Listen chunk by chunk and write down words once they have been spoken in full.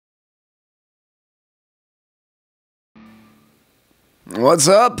What's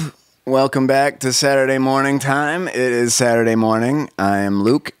up? Welcome back to Saturday morning time. It is Saturday morning. I am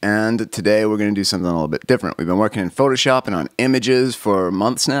Luke, and today we're going to do something a little bit different. We've been working in Photoshop and on images for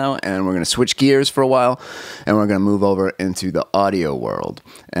months now, and we're going to switch gears for a while, and we're going to move over into the audio world.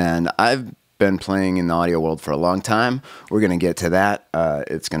 And I've been playing in the audio world for a long time. We're going to get to that.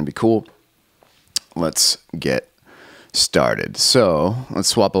 It's going to be cool. Let's get started. So let's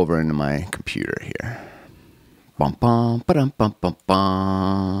swap over into my computer here. Bum, bum, ba-dum, bum, bum,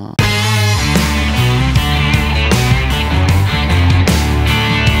 bum.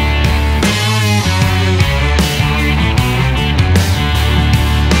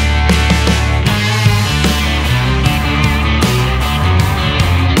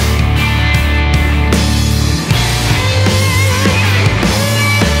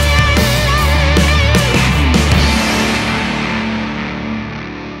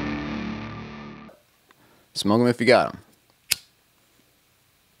 Smoke them if you got them.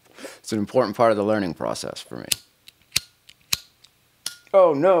 It's an important part of the learning process for me.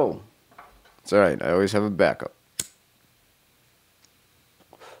 Oh no! It's alright, I always have a backup.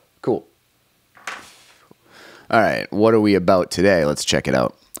 Cool. Alright, what are we about today? Let's check it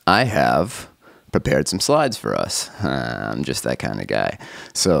out. I have prepared some slides for us. I'm just that kind of guy.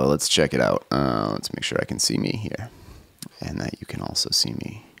 So let's check it out. Let's make sure I can see me here. And that you can also see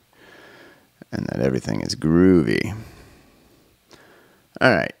me. And that everything is groovy.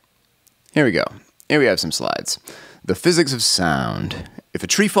 All right, here we go. Here we have some slides. The physics of sound. If a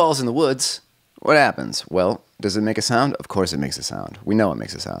tree falls in the woods, what happens? Well, does it make a sound? Of course it makes a sound. We know it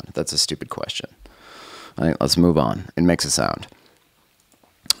makes a sound. That's a stupid question. All right, let's move on. It makes a sound.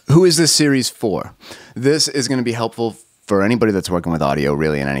 Who is this series for? This is going to be helpful for anybody that's working with audio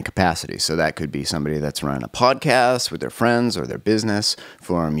really in any capacity. So that could be somebody that's running a podcast with their friends or their business.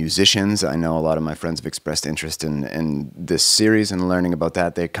 For musicians, I know a lot of my friends have expressed interest in this series and learning about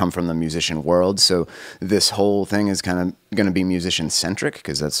that. They come from the musician world. So this whole thing is kind of going to be musician-centric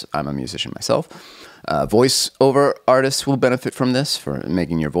because I'm a musician myself. Voice-over artists will benefit from this for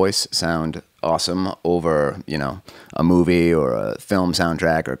making your voice sound awesome over, you know, a movie or a film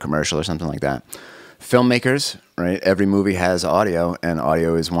soundtrack or a commercial or something like that. Filmmakers, right? Every movie has audio, and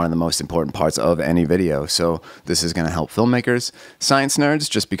audio is one of the most important parts of any video. So this is going to help filmmakers. Science nerds,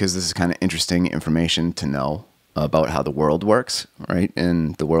 just because this is kind of interesting information to know about how the world works, right?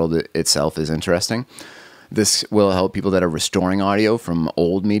 And the world itself is interesting. This will help people that are restoring audio from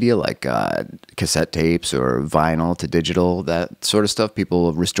old media like cassette tapes or vinyl to digital, that sort of stuff.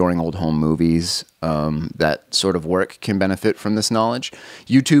 People restoring old home movies, that sort of work can benefit from this knowledge.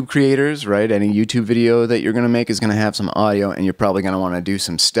 YouTube creators, right? Any YouTube video that you're going to make is going to have some audio, and you're probably going to want to do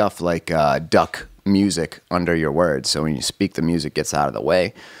some stuff like duck music under your words. So when you speak, the music gets out of the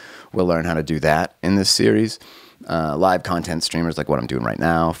way. We'll learn how to do that in this series. Live content streamers like what I'm doing right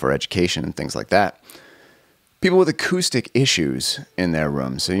now for education and things like that. People with acoustic issues in their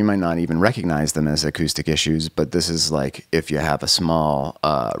room. So you might not even recognize them as acoustic issues, but this is like if you have a small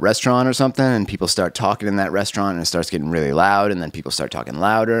restaurant or something and people start talking in that restaurant and it starts getting really loud, and then people start talking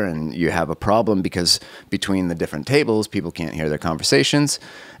louder, and you have a problem because between the different tables, people can't hear their conversations,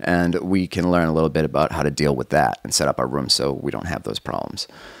 and we can learn a little bit about how to deal with that and set up our room so we don't have those problems.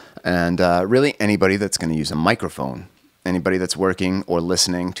 And really anybody that's going to use a microphone, anybody that's working or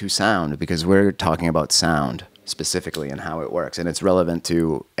listening to sound, because we're talking about sound specifically and how it works, and it's relevant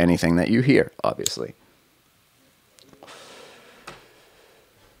to anything that you hear, obviously.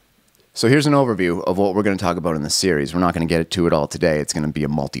 So here's an overview of what we're going to talk about in this series. We're not going to get to it all today. It's going to be a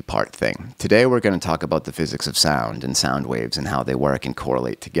multi-part thing. Today we're going to talk about the physics of sound and sound waves and how they work and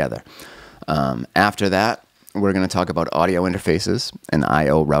correlate together. After that, we're going to talk about audio interfaces and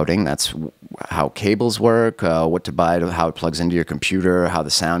I/O routing. That's how cables work, what to buy, how it plugs into your computer, how the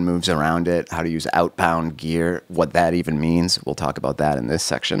sound moves around it, how to use outbound gear, what that even means. We'll talk about that in this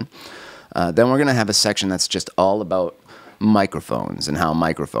section. Then we're going to have a section that's just all about microphones and how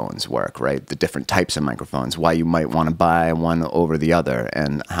microphones work, right? The different types of microphones, why you might want to buy one over the other,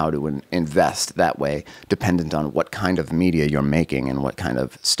 and how to invest that way, dependent on what kind of media you're making and what kind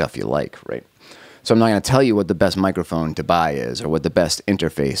of stuff you like, right? So I'm not going to tell you what the best microphone to buy is or what the best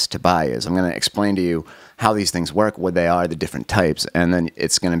interface to buy is. I'm going to explain to you how these things work, what they are, the different types, and then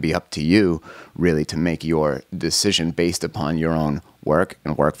it's going to be up to you really to make your decision based upon your own work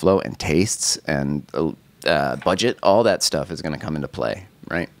and workflow and tastes and budget. All that stuff is going to come into play,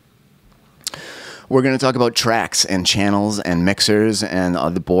 right? We're going to talk about tracks and channels and mixers and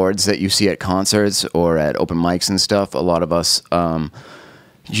the boards that you see at concerts or at open mics and stuff. A lot of us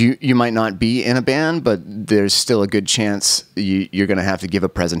you might not be in a band, but there's still a good chance you're going to have to give a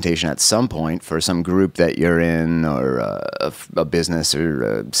presentation at some point for some group that you're in, or a business or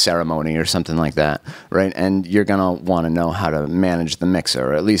a ceremony or something like that, right? And you're going to want to know how to manage the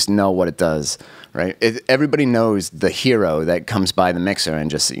mixer, or at least know what it does, right? Everybody knows the hero that comes by the mixer and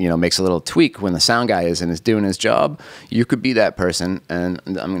just, makes a little tweak when the sound guy is doing his job. You could be that person, and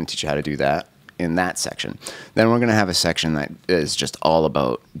I'm going to teach you how to do that in that section. Then we're going to have a section that is just all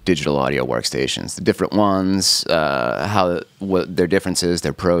about digital audio workstations, the different ones, what their differences,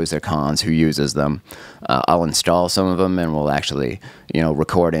 their pros, their cons, who uses them. I'll install some of them, and we'll actually,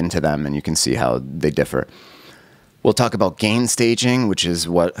 record into them, and you can see how they differ. We'll talk about gain staging, which is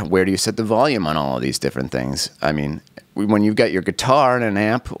where do you set the volume on all of these different things. I mean, when you've got your guitar and an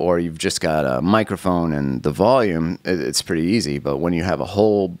amp, or you've just got a microphone and the volume, it's pretty easy. But when you have a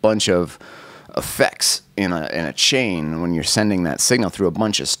whole bunch of effects in a chain, when you're sending that signal through a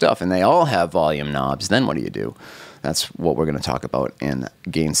bunch of stuff and they all have volume knobs, then what do you do? That's what we're going to talk about in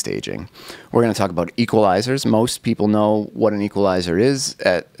gain staging. We're going to talk about equalizers. Most people know what an equalizer is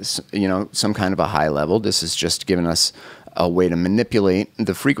at some kind of a high level. This is just giving us a way to manipulate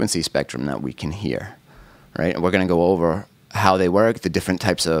the frequency spectrum that we can hear, right? And we're going to go over how they work, the different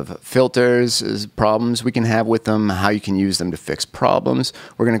types of filters, problems we can have with them, how you can use them to fix problems.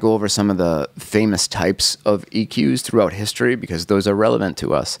 We're going to go over some of the famous types of EQs throughout history, because those are relevant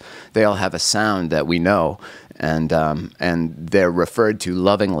to us. They all have a sound that we know, and they're referred to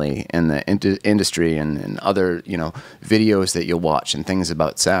lovingly in the industry and in other videos that you'll watch and things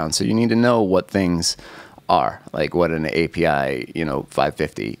about sound. So you need to know what things are, like what an API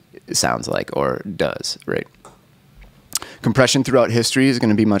 550 sounds like or does, right? Compression throughout history is going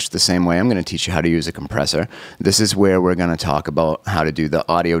to be much the same way. I'm going to teach you how to use a compressor. This is where we're going to talk about how to do the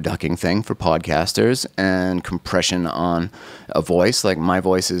audio ducking thing for podcasters, and compression on a voice. Like my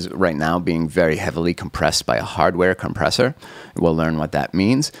voice is right now being very heavily compressed by a hardware compressor. We'll learn what that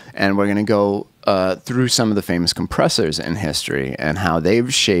means. And we're going to go through some of the famous compressors in history and how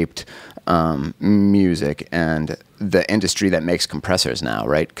they've shaped music and the industry that makes compressors now,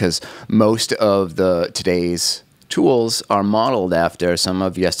 right? Because most of today's tools are modeled after some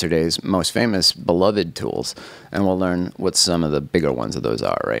of yesterday's most famous, beloved tools. And we'll learn what some of the bigger ones of those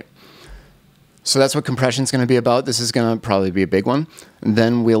are, right? So that's what compression is going to be about. This is going to probably be a big one.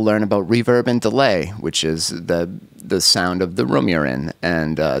 Then we'll learn about reverb and delay, which is the sound of the room you're in,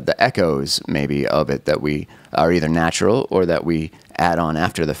 and the echoes maybe of it that we are either natural or that we add on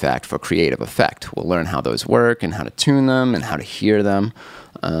after the fact for creative effect. We'll learn how those work and how to tune them and how to hear them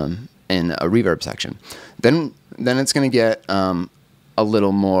in a reverb section. Then it's going to get a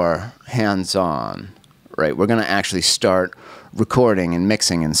little more hands-on, right? We're going to actually start recording and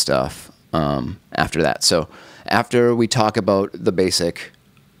mixing and stuff after that. So after we talk about the basic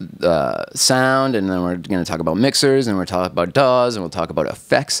sound, and then we're going to talk about mixers, and we're talking about DAWs, and we'll talk about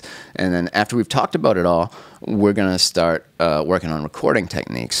effects. And then after we've talked about it all, we're going to start working on recording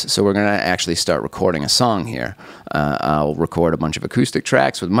techniques. So we're going to actually start recording a song here. I'll record a bunch of acoustic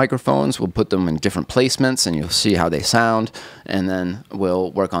tracks with microphones. We'll put them in different placements, and you'll see how they sound. And then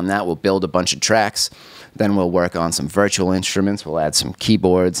we'll work on that. We'll build a bunch of tracks. Then we'll work on some virtual instruments. We'll add some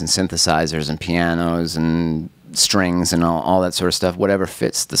keyboards and synthesizers and pianos and strings and all that sort of stuff, whatever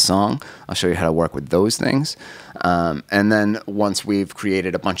fits the song. I'll show you how to work with those things. And then once we've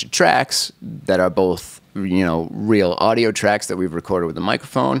created a bunch of tracks that are both, real audio tracks that we've recorded with a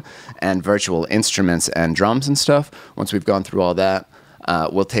microphone and virtual instruments and drums and stuff, once we've gone through all that,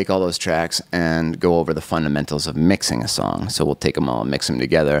 we'll take all those tracks and go over the fundamentals of mixing a song. So we'll take them all, mix them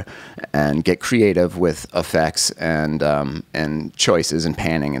together, and get creative with effects and choices and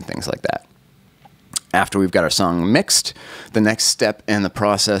panning and things like that. After we've got our song mixed, the next step in the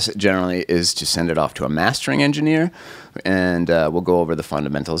process generally is to send it off to a mastering engineer, and we'll go over the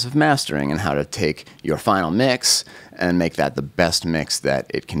fundamentals of mastering and how to take your final mix and make that the best mix that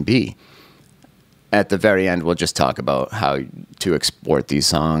it can be. At the very end, we'll just talk about how to export these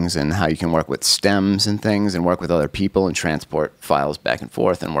songs and how you can work with stems and things and work with other people and transport files back and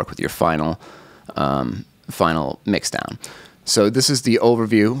forth and work with your final mix down. So this is the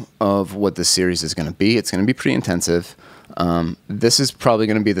overview of what this series is going to be. It's going to be pretty intensive. This is probably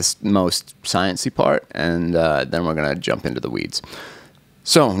going to be the most sciencey part, and then we're going to jump into the weeds.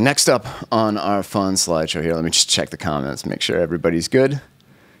 So next up on our fun slideshow here, let me just check the comments, make sure everybody's good, make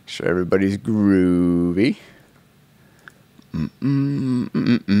sure everybody's groovy.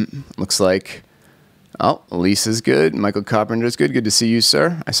 Looks like, oh, Lisa's good. Michael Carpenter's good. Good to see you,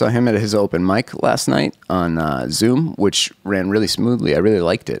 sir. I saw him at his open mic last night on Zoom, which ran really smoothly. I really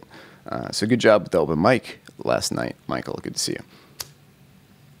liked it. So good job with the open mic last night, Michael. Good to see you.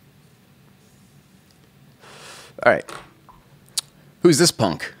 All right. Who's this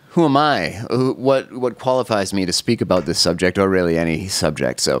punk? Who am I? What qualifies me to speak about this subject, or really any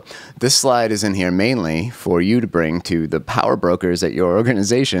subject? So this slide is in here mainly for you to bring to the power brokers at your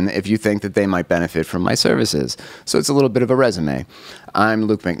organization if you think that they might benefit from my services. So it's a little bit of a resume. I'm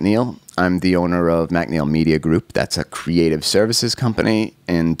Luke McNeil. I'm the owner of McNeil Media Group. That's a creative services company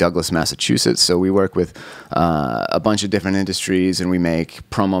in Douglas, Massachusetts. So we work with a bunch of different industries, and we make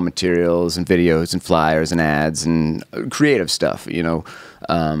promo materials and videos and flyers and ads and creative stuff. You know,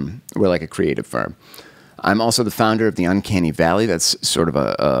 we're like a creative firm. I'm also the founder of the Uncanny Valley. That's sort of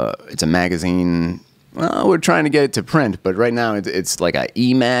it's a magazine. Well, we're trying to get it to print, but right now it's like a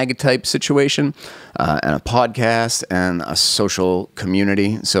e-mag type situation, and a podcast and a social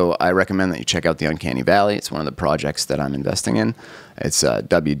community. So I recommend that you check out the Uncanny Valley. It's one of the projects that I'm investing in. It's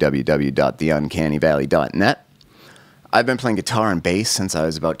www.theuncannyvalley.net. I've been playing guitar and bass since I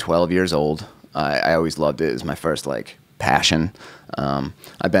was about 12 years old. I always loved it. It was my first passion.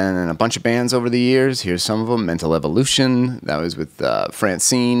 I've been in a bunch of bands over the years. Here's some of them. Mental Evolution, that was with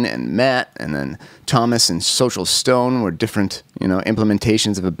Francine and Matt, and then Thomas and Social Stone were different,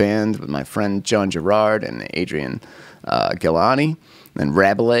 implementations of a band with my friend John Gerard and Adrian Gilani. Then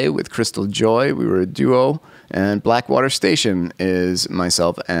Rabelais with Crystal Joy, we were a duo. And Blackwater Station is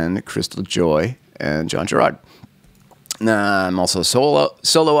myself and Crystal Joy and John Gerard. I'm also a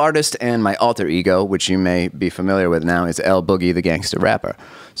solo artist, and my alter ego, which you may be familiar with now, is L Boogie, the gangster rapper.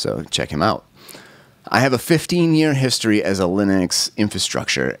 So check him out. I have a 15-year history as a Linux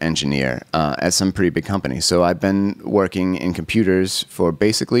infrastructure engineer at some pretty big companies. So I've been working in computers for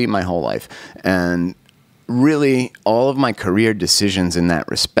basically my whole life. And really, all of my career decisions in that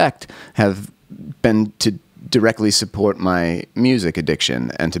respect have been to directly support my music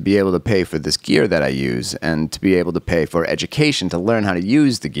addiction and to be able to pay for this gear that I use and to be able to pay for education to learn how to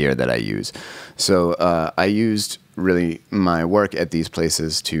use the gear that I use. So I used really my work at these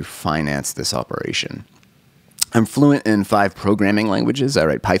places to finance this operation. I'm fluent in 5 programming languages. I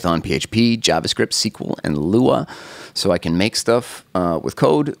write Python, PHP, JavaScript, SQL, and Lua. So I can make stuff with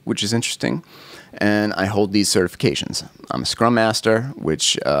code, which is interesting. And I hold these certifications. I'm a Scrum Master,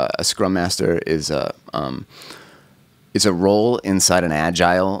 which a Scrum Master is it's a role inside an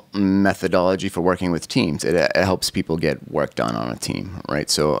agile methodology for working with teams. It helps people get work done on a team, right?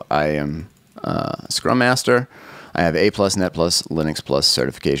 So I am a Scrum Master. I have A+, Net+, Linux Plus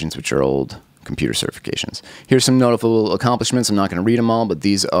certifications, which are old computer certifications. Here's some notable accomplishments. I'm not going to read them all, but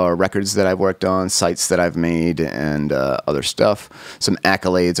these are records that I've worked on, sites that I've made, and other stuff. Some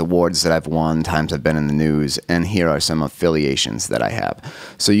accolades, awards that I've won, times I've been in the news, and here are some affiliations that I have.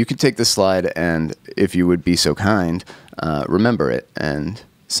 So you could take this slide and, if you would be so kind, remember it and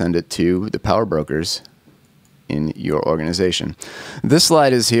send it to the power brokers in your organization. This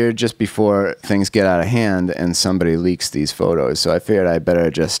slide is here just before things get out of hand and somebody leaks these photos, so I figured I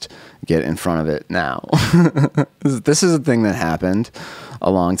better just get in front of it now. This is a thing that happened a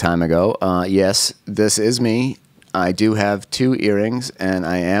long time ago. Yes, this is me. I do have 2 earrings, and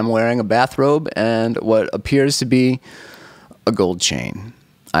I am wearing a bathrobe and what appears to be a gold chain.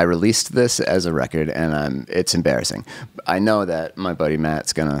 I released this as a record, and it's embarrassing. I know that my buddy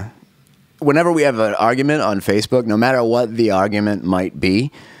Matt's gonna... Whenever we have an argument on Facebook, no matter what the argument might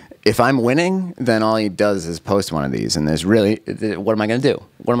be, if I'm winning, then all he does is post one of these, and there's really, what am I going to do?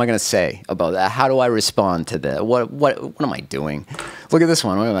 What am I going to say about that? How do I respond to that? What am I doing? Look at this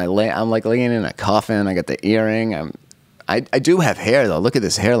one. What am I I'm like laying in a coffin. I got the earring. I do have hair though. Look at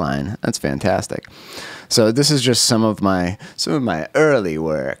this hairline. That's fantastic. So this is just some of my early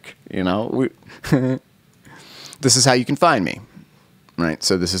work. This is how you can find me. Right,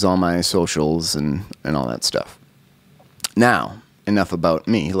 so this is all my socials and all that stuff. Now, enough about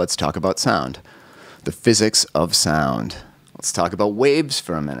me. Let's talk about sound. The physics of sound. Let's talk about waves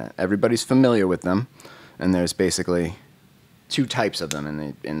for a minute. Everybody's familiar with them, and there's basically 2 types of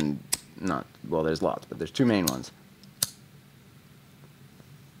them. There's lots, but there's 2 main ones.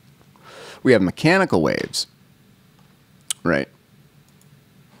 We have mechanical waves. Right.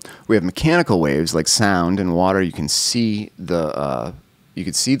 We have mechanical waves like sound and water. You can see you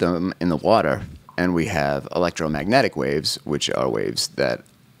can see them in the water, and we have electromagnetic waves, which are waves that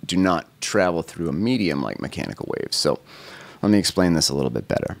do not travel through a medium like mechanical waves. So let me explain this a little bit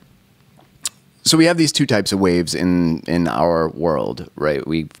better. So we have these 2 types of waves in our world, right?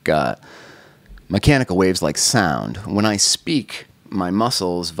 We've got mechanical waves like sound. When I speak, my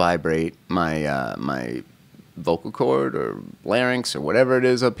muscles vibrate my vocal cord or larynx or whatever it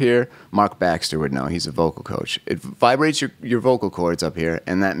is up here. Mark Baxter would know. He's a vocal coach. It vibrates your vocal cords up here,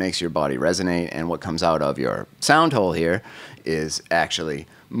 and that makes your body resonate, and what comes out of your sound hole here is actually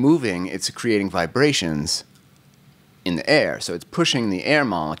moving. It's creating vibrations in the air. So it's pushing the air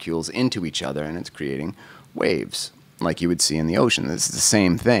molecules into each other, and it's creating waves like you would see in the ocean. This is the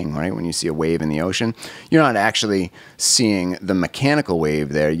same thing, right? When you see a wave in the ocean, you're not actually seeing the mechanical wave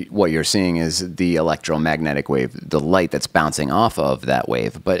there. What you're seeing is the electromagnetic wave, the light that's bouncing off of that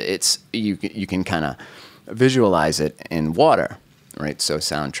wave. But it's you can kind of visualize it in water, right? So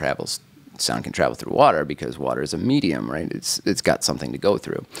sound can travel through water because water is a medium, right? It's got something to go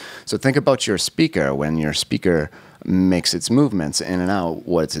through. So think about your speaker. When your speaker makes its movements in and out,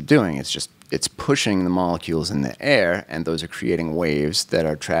 what's it doing? It's pushing the molecules in the air, and those are creating waves that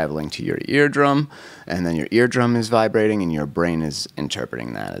are traveling to your eardrum, and then your eardrum is vibrating, and your brain is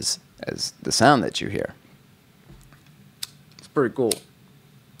interpreting that as the sound that you hear. It's pretty cool.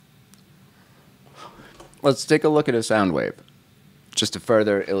 Let's take a look at a sound wave, just to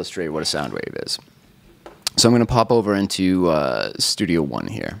further illustrate what a sound wave is. So I'm going to pop over into Studio One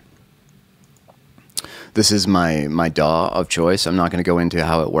here. This is my DAW of choice. I'm not going to go into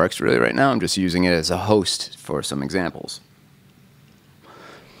how it works really right now. I'm just using it as a host for some examples.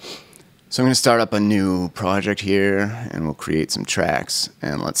 So I'm going to start up a new project here, and we'll create some tracks,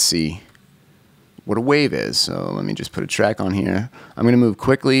 and let's see what a wave is. So let me just put a track on here. I'm going to move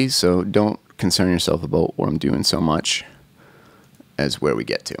quickly, so don't concern yourself about what I'm doing so much as where we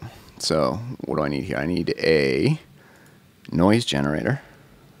get to. So what do I need here? I need a noise generator.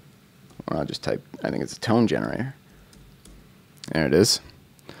 Or I'll just type, I think it's a tone generator. There it is.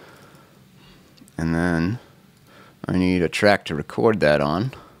 And then I need a track to record that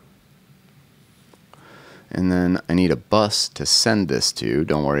on. And then I need a bus to send this to.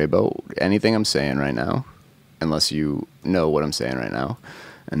 Don't worry about anything I'm saying right now, unless you know what I'm saying right now.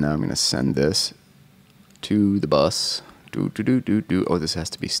 And now I'm going to send this to the bus. Oh, this has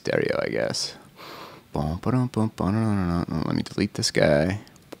to be stereo, I guess. Let me delete this guy.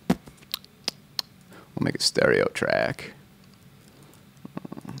 We'll make a stereo track.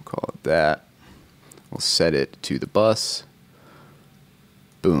 Call it that. We'll set it to the bus.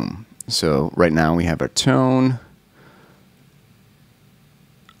 Boom. So right now we have our tone.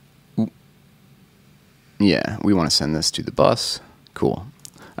 Ooh. Yeah, we want to send this to the bus. Cool.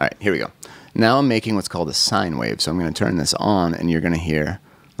 All right, here we go. Now I'm making what's called a sine wave. So I'm going to turn this on, and you're going to hear,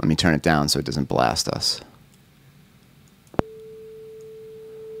 let me turn it down so it doesn't blast us.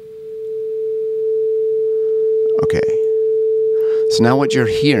 Okay. So now what you're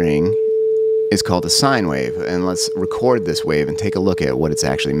hearing is called a sine wave, and let's record this wave and take a look at what it's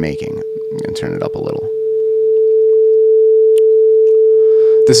actually making. I'm going to turn it up a little.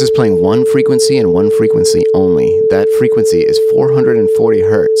 This is playing one frequency and one frequency only. That frequency is 440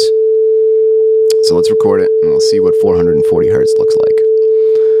 hertz. So let's record it, and we'll see what 440 hertz looks like.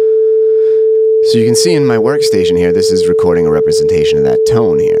 So you can see in my workstation here, this is recording a representation of that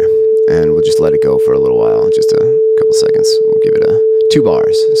tone here. And we'll just let it go for a little while, just a couple seconds. We'll give it 2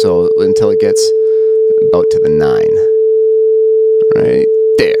 bars. So until it gets about to the 9. Right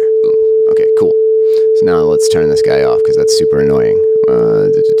there. Boom. Okay, cool. So now let's turn this guy off because that's super annoying.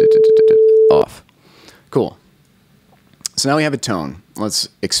 Off. Cool. So now we have a tone. Let's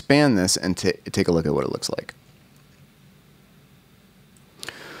expand this and take a look at what it looks like.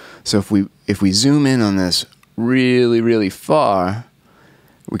 So if we zoom in on this really, really far,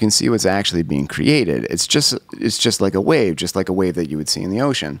 we can see what's actually being created. It's just like a wave that you would see in the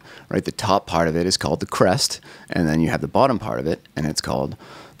ocean, right? The top part of it is called the crest, and then you have the bottom part of it, and it's called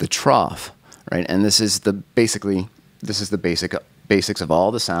the trough, right? And this is the basics of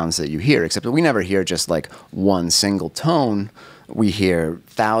all the sounds that you hear, except that we never hear just like one single tone. We hear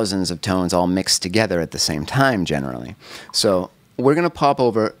thousands of tones all mixed together at the same time generally. So we're gonna pop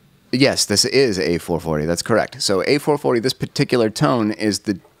over. Yes, this is A440. That's correct. So A440, this particular tone is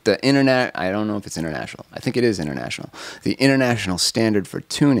the internet. I don't know if it's international. I think it is international. The international standard for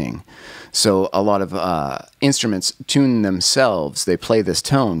tuning. So a lot of instruments tune themselves. They play this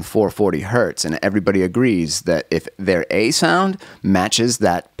tone 440 hertz, and everybody agrees that if their A sound matches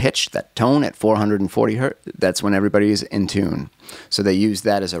that pitch, that tone at 440 hertz, that's when everybody is in tune. So they use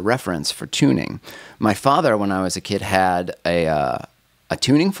that as a reference for tuning. My father, when I was a kid, had a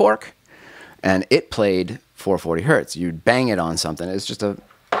tuning fork, and it played 440 hertz. You'd bang it on something. It's just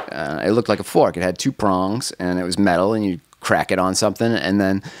it looked like a fork. It had 2 prongs, and it was metal, and you'd crack it on something, and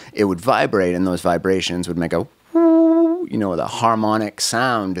then it would vibrate, and those vibrations would make a, the harmonic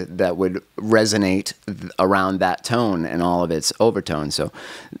sound that would resonate around that tone and all of its overtones. So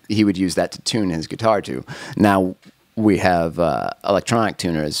he would use that to tune his guitar to. Now we have electronic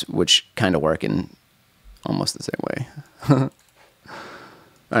tuners, which kind of work in almost the same way.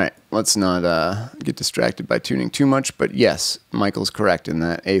 All right, let's not get distracted by tuning too much, but yes, Michael's correct in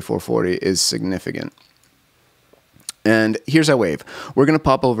that A440 is significant. And here's our wave. We're going to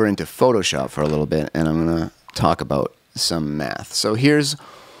pop over into Photoshop for a little bit, and I'm going to talk about some math. So here's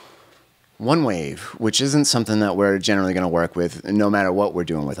one wave, which isn't something that we're generally going to work with no matter what we're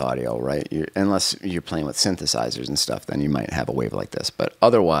doing with audio, right? Unless you're playing with synthesizers and stuff, then you might have a wave like this. But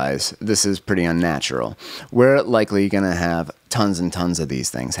otherwise, this is pretty unnatural. We're likely going to have tons and tons of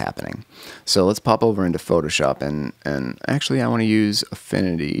these things happening. So let's pop over into Photoshop, and actually I want to use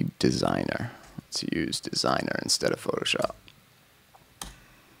Affinity Designer. Let's use Designer instead of Photoshop.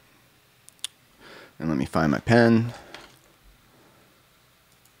 And let me find my pen.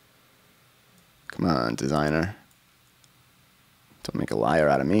 Come on, Designer. Don't make a liar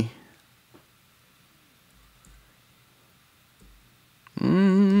out of me.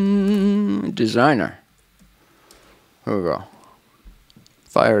 Designer. Here we go.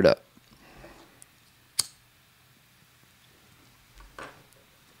 Fire it up.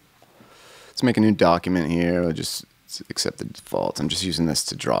 Let's make a new document here. We'll just accept the default. I'm just using this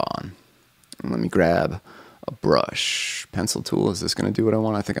to draw on. And let me grab a brush. Pencil tool. Is this going to do what I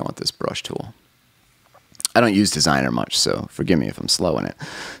want? I think I want this brush tool. I don't use Designer much, so forgive me if I'm slow in it.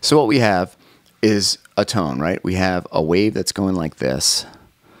 So what we have is a tone, right? We have a wave that's going like this.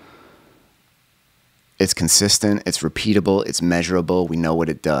 It's consistent, it's repeatable, it's measurable. We know what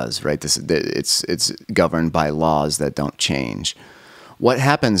it does, right? It's governed by laws that don't change. What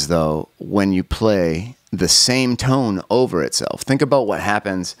happens, though, when you play the same tone over itself? Think about what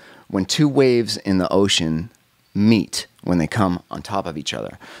happens when two waves in the ocean meet when they come on top of each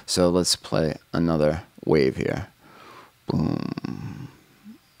other. So let's play another wave here. Boom.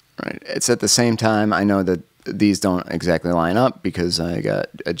 Right. It's at the same time. I know that these don't exactly line up because I got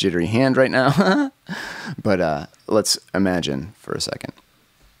a jittery hand right now. But let's imagine for a second.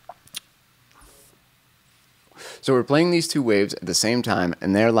 So we're playing these two waves at the same time,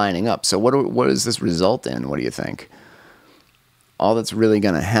 and they're lining up. So what does this result in? What do you think? All that's really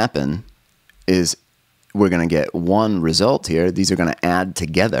going to happen is we're going to get one result here. These are going to add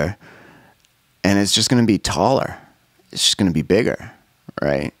together, and it's just going to be taller. It's just going to be bigger,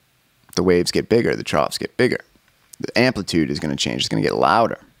 right? The waves get bigger. The troughs get bigger. The amplitude is going to change. It's going to get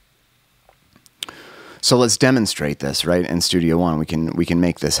louder. So let's demonstrate this, right? In Studio One, we can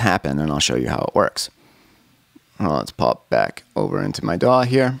make this happen, and I'll show you how it works. Well, let's pop back over into my DAW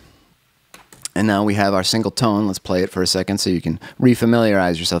here. And now we have our single tone. Let's play it for a second so you can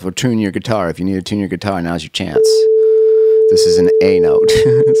refamiliarize yourself or tune your guitar. If you need to tune your guitar, now's your chance. This is an A note,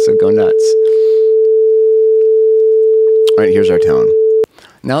 so go nuts. All right, here's our tone.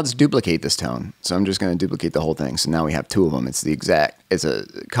 Now let's duplicate this tone. So I'm just going to duplicate the whole thing. So now we have two of them. It's a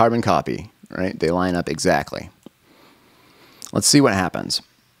carbon copy, right? They line up exactly. Let's see what happens.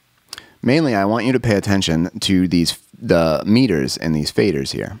 Mainly, I want you to pay attention to the meters and these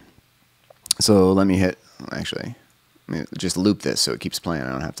faders here. So let me actually, let me just loop this so it keeps playing.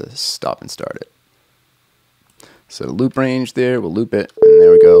 I don't have to stop and start it. So loop range there, we'll loop it, and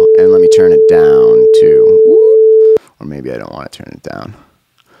there we go. And let me turn it down to, or maybe I don't want to turn it down.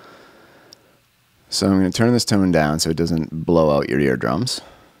 So I'm going to turn this tone down so it doesn't blow out your eardrums,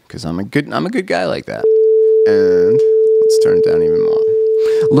 because I'm a good guy like that. And let's turn it down even more.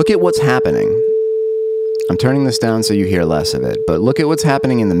 Look at what's happening. I'm turning this down so you hear less of it, but look at what's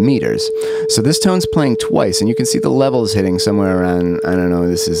happening in the meters. So this tone's playing twice, and you can see the levels hitting somewhere around, I don't know,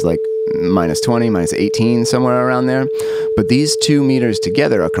 this is like -20, -18, somewhere around there. But these two meters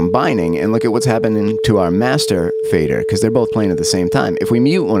together are combining, and look at what's happening to our master fader, because they're both playing at the same time. If we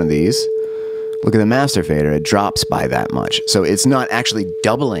mute one of these, look at the master fader, it drops by that much. So it's not actually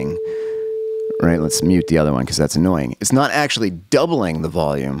doubling. Right, let's mute the other one because that's annoying. It's not actually doubling the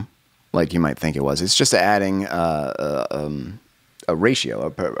volume like you might think it was. It's just adding a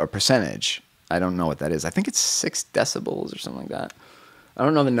ratio, a percentage. I don't know what that is. I think it's 6 decibels or something like that. I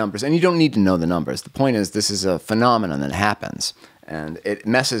don't know the numbers, and you don't need to know the numbers. The point is this is a phenomenon that happens, and it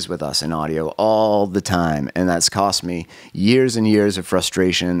messes with us in audio all the time, and that's cost me years and years of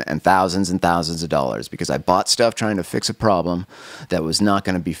frustration and thousands of dollars because I bought stuff trying to fix a problem that was not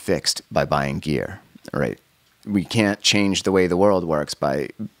going to be fixed by buying gear, right? We can't change the way the world works by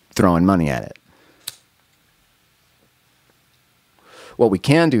throwing money at it. What we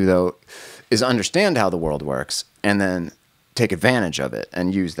can do, though, is understand how the world works and then take advantage of it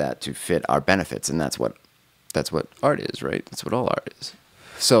and use that to fit our benefits, and that's what art is, right? That's what all art is.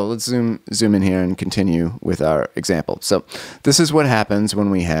 So let's zoom in here and continue with our example. So this is what happens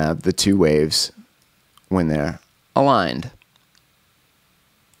when we have the two waves when they're aligned.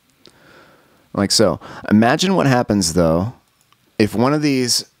 Like so. Imagine what happens, though, if one of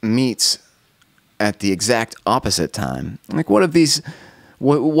these meets at the exact opposite time. Like what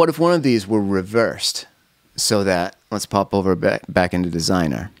if one of these were reversed so that let's pop over back into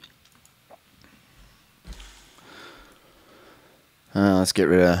Designer. Let's get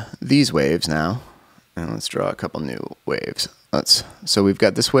rid of these waves now, and let's draw a couple new waves. So we've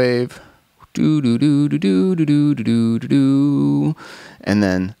got this wave, do do do do do do do do do do, and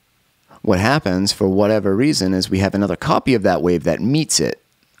then what happens for whatever reason is we have another copy of that wave that meets it,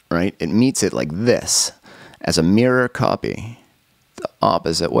 right? It meets it like this, as a mirror copy, the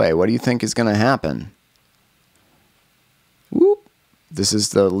opposite way. What do you think is going to happen? Whoop. This is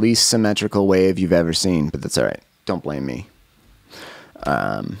the least symmetrical wave you've ever seen, but that's all right. Don't blame me.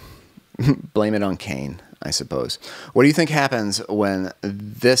 Blame it on Cain, I suppose. What do you think happens when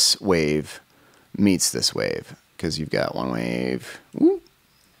this wave meets this wave? Because you've got one wave. Whoop.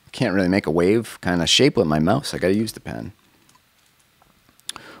 Can't really make a wave kind of shape with my mouse. I got to use the pen.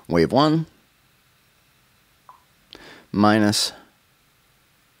 Wave 1 minus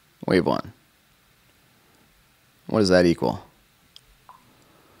wave 1. What does that equal?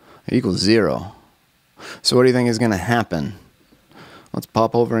 It equals 0. So what do you think is going to happen? Let's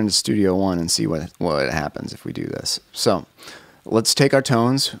pop over into Studio One and see what happens if we do this. So let's take our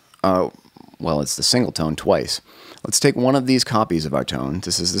tones. Well, it's the single tone twice. Let's take one of these copies of our tone.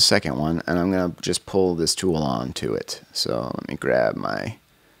 This is the second one, and I'm going to just pull this tool onto it. So let me grab my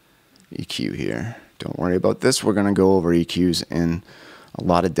EQ here. Don't worry about this. We're going to go over EQs in a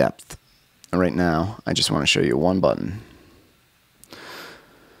lot of depth. Right now, I just want to show you one button.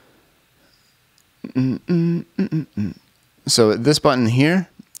 So this button here,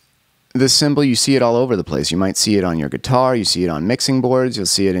 this symbol, you see it all over the place. You might see it on your guitar, you see it on mixing boards, you'll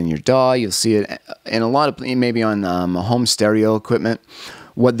see it in your DAW, you'll see it in a lot of, maybe on home stereo equipment.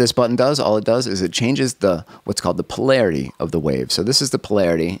 What this button does, all it does is it changes what's called the polarity of the wave. So this is the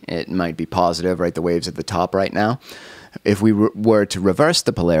polarity. It might be positive, right? The wave's at the top right now. If we were to reverse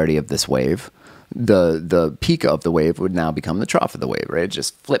the polarity of this wave, the peak of the wave would now become the trough of the wave, right? It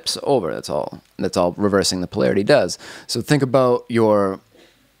just flips over. That's all reversing the polarity does. So think about your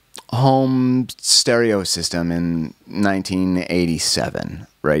home stereo system in 1987,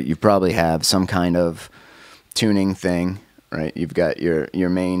 right? You probably have some kind of tuning thing, right? You've got your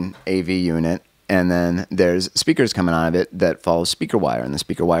main AV unit, and then there's speakers coming out of it that follow speaker wire, and the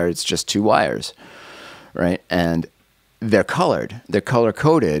speaker wire, it's just 2 wires, right? And they're colored. They're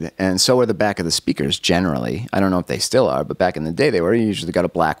color-coded, and so are the back of the speakers generally. I don't know if they still are, but back in the day they were. You usually got a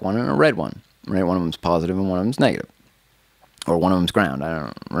black one and a red one, right? One of them's positive and one of them's negative. Or one of them's ground. I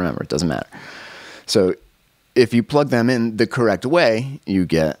don't remember. It doesn't matter. So if you plug them in the correct way, you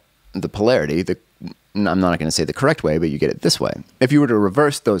get the polarity. I'm not going to say the correct way, but you get it this way. If you were to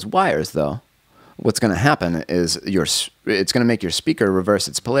reverse those wires, though, what's going to happen is it's going to make your speaker reverse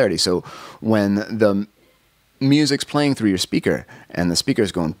its polarity. So when the music's playing through your speaker and the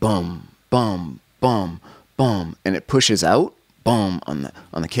speaker's going boom, boom, boom, boom, and it pushes out, boom, on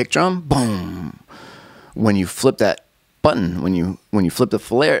the kick drum, boom. When you flip that button, when you flip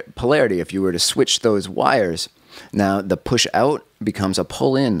the polarity, if you were to switch those wires, now the push out becomes a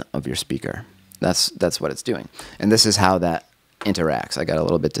pull in of your speaker. That's what it's doing. And this is how that interacts. I got a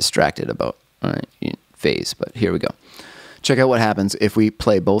little bit distracted about phase, but here we go. Check out what happens if we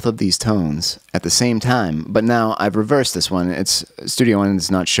play both of these tones at the same time. But now I've reversed this one. Studio One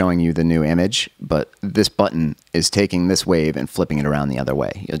is not showing you the new image, but this button is taking this wave and flipping it around the other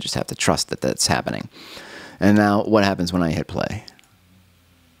way. You'll just have to trust that that's happening. And now what happens when I hit play?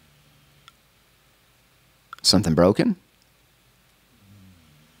 Something broken?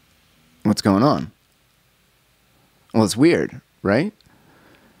 What's going on? Well, it's weird, right?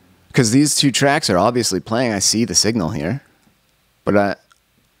 Because these two tracks are obviously playing. I see the signal here, but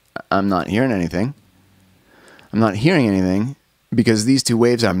I'm not hearing anything. I'm not hearing anything because these two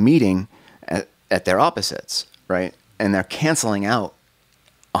waves are meeting at their opposites, right? And they're canceling out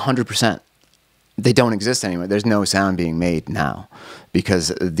 100%. They don't exist anymore. There's no sound being made now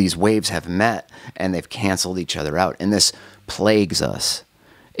because these waves have met and they've canceled each other out. And this plagues us.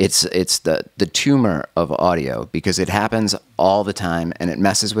 It's the tumor of audio because it happens all the time and it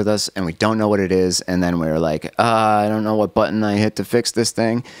messes with us and we don't know what it is. And then we're like, I don't know what button I hit to fix this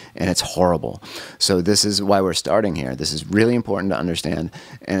thing. And it's horrible. So this is why we're starting here. This is really important to understand,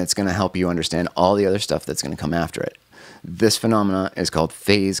 and it's going to help you understand all the other stuff that's going to come after it. This phenomena is called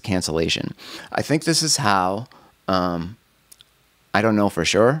phase cancellation. I think this is how, I don't know for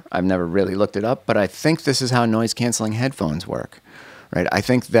sure. I've never really looked it up, but I think this is how noise canceling headphones work. Right? I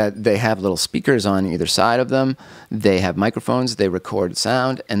think that they have little speakers on either side of them. They have microphones. They record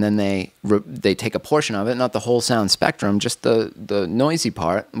sound, and then they take a portion of it, not the whole sound spectrum, just the noisy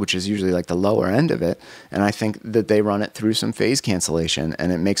part, which is usually like the lower end of it. And I think that they run it through some phase cancellation,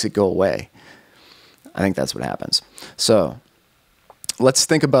 and it makes it go away. I think that's what happens. So let's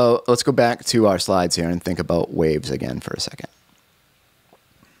go back to our slides here and think about waves again for a second.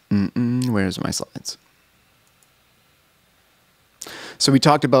 Where's my slides? So we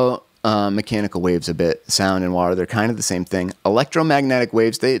talked about mechanical waves a bit, sound and water. They're kind of the same thing. Electromagnetic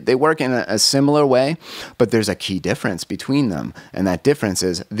waves, they work in a similar way, but there's a key difference between them. And that difference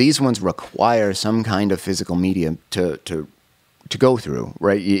is these ones require some kind of physical medium to go through,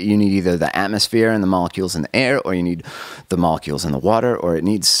 right? You need either the atmosphere and the molecules in the air, or you need the molecules in the water, or it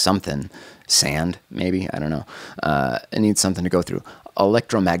needs something, sand maybe, I don't know. It needs something to go through.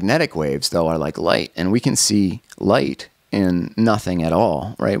 Electromagnetic waves, though, are like light, and we can see light in nothing at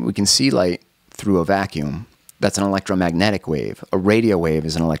all, right? We can see light through a vacuum. That's an electromagnetic wave. A radio wave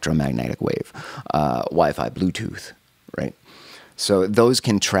is an electromagnetic wave. Wi-Fi, Bluetooth, right? So those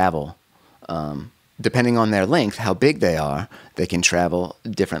can travel. Depending on their length, how big they are, they can travel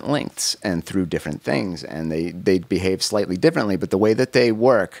different lengths and through different things, and they behave slightly differently. But the way that they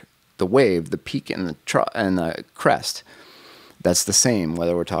work, the wave, the peak and the crest, that's the same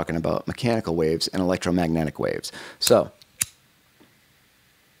whether we're talking about mechanical waves and electromagnetic waves. So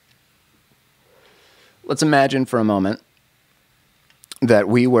let's imagine for a moment that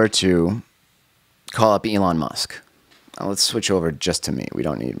we were to call up Elon Musk. Now let's switch over just to me. We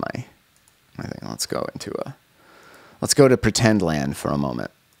don't need my thing. Let's go to pretend land for a moment,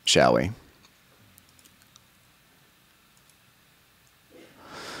 shall we?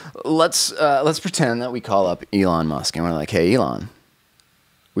 Let's pretend that we call up Elon Musk and we're like, hey, Elon,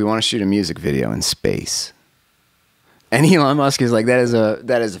 we want to shoot a music video in space. And Elon Musk is like, that is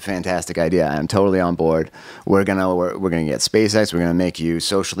a fantastic idea. I'm totally on board. We're gonna get SpaceX. We're gonna make you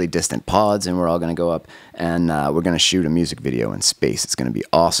socially distant pods, and we're all gonna go up and we're gonna shoot a music video in space. It's gonna be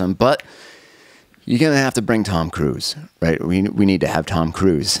awesome. But you're gonna have to bring Tom Cruise, right? We need to have Tom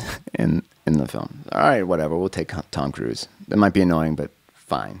Cruise in the film. All right, whatever. We'll take Tom Cruise. That might be annoying, but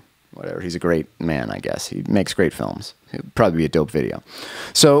fine. Whatever. He's a great man, I guess. He makes great films. It'll probably be a dope video.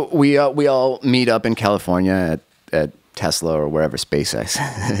 So we all meet up in California at Tesla or wherever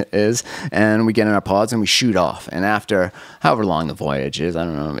SpaceX is, and we get in our pods and we shoot off. And after however long the voyage is, I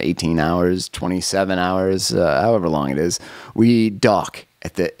don't know, 18 hours, 27 hours, however long it is, we dock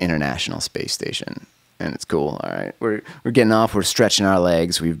at the International Space Station. And it's cool. All right, we're getting off. We're stretching our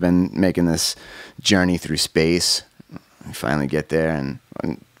legs. We've been making this journey through space. We finally get there, and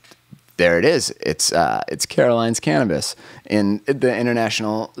there it is. It's Caroline's Cannabis in the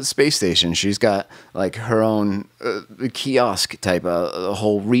International Space Station. She's got like her own kiosk type of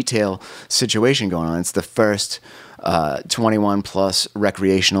whole retail situation going on. It's the first 21 plus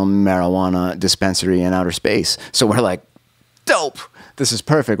recreational marijuana dispensary in outer space. So we're like, dope. This is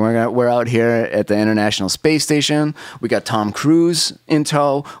perfect. We're out here at the International Space Station. We got Tom Cruise in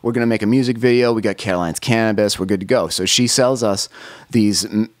tow. We're going to make a music video. We got Caroline's Cannabis. We're good to go. So she sells us these.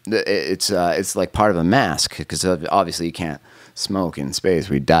 It's like part of a mask, because obviously you can't smoke in space.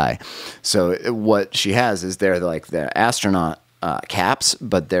 We'd die. So what she has is they're astronaut caps,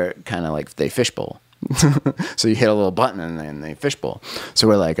 but they're kind of like they fishbowl. So you hit a little button and then they fishbowl. So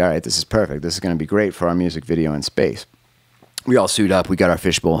we're like, all right, this is perfect. This is going to be great for our music video in space. We all suit up. We got our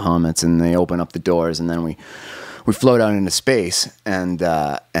fishbowl helmets, and they open up the doors, and then we float out into space, and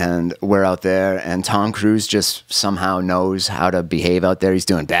we're out there, and Tom Cruise just somehow knows how to behave out there. He's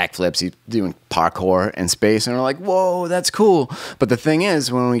doing backflips. He's doing parkour in space, and we're like, whoa, that's cool. But the thing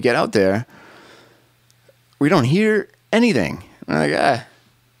is, when we get out there, we don't hear anything. We're like,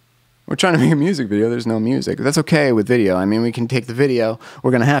 we're trying to make a music video. There's no music. That's okay with video. I mean, we can take the video.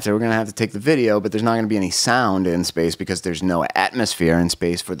 We're gonna have to take the video, but there's not gonna be any sound in space because there's no atmosphere in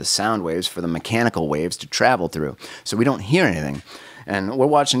space for the sound waves, for the mechanical waves to travel through. So we don't hear anything. And we're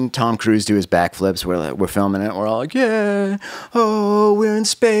watching Tom Cruise do his backflips. We're filming it. We're all like, yeah, oh, we're in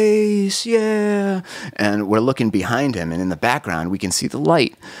space, yeah. And we're looking behind him, and in the background, we can see the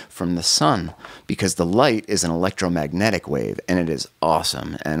light from the sun, because the light is an electromagnetic wave, and it is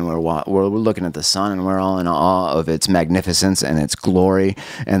awesome. And we're looking at the sun, and we're all in awe of its magnificence and its glory.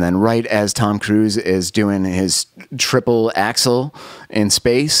 And then right as Tom Cruise is doing his triple axel in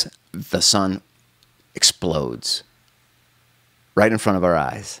space, the sun explodes right in front of our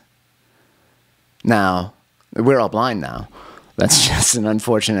eyes. Now, we're all blind now. That's just an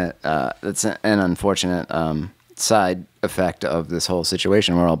unfortunate, side effect of this whole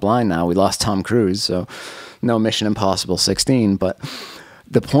situation. We're all blind now. We lost Tom Cruise, so no Mission Impossible 16. But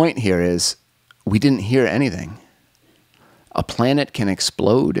the point here is we didn't hear anything. A planet can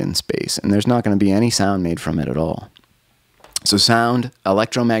explode in space, and there's not going to be any sound made from it at all. So sound,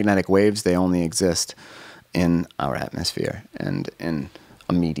 electromagnetic waves, they only exist in our atmosphere and in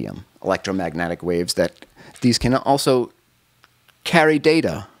a medium. Electromagnetic waves, that these can also carry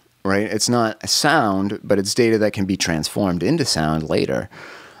data, right? It's not a sound, but it's data that can be transformed into sound later.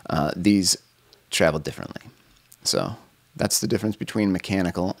 These travel differently. So that's the difference between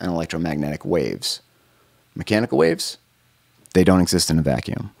mechanical and electromagnetic waves. Mechanical waves, they don't exist in a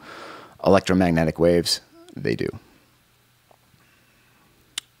vacuum. Electromagnetic waves, they do.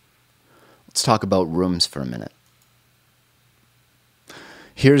 Let's talk about rooms for a minute.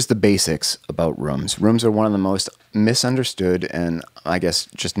 Here's the basics about rooms. Rooms are one of the most misunderstood and, I guess,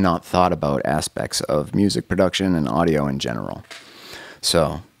 just not thought about aspects of music production and audio in general.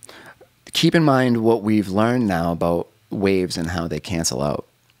 So keep in mind what we've learned now about waves and how they cancel out,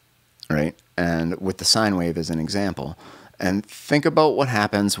 right? And with the sine wave as an example. And think about what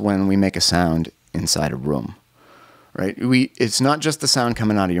happens when we make a sound inside a room, right? It's not just the sound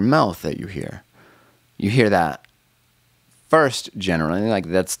coming out of your mouth that you hear. You hear that first, generally, like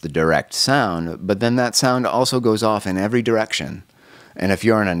that's the direct sound, but then that sound also goes off in every direction. And if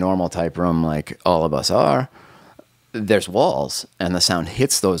you're in a normal type room like all of us are, there's walls, and the sound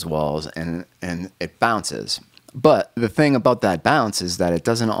hits those walls and it bounces. But the thing about that bounce is that it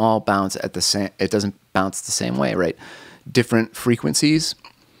doesn't all bounce at the same, it doesn't bounce the same way, right? Different frequencies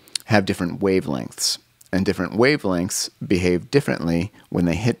have different wavelengths, and different wavelengths behave differently when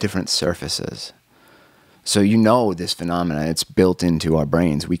they hit different surfaces. So you know this phenomena, it's built into our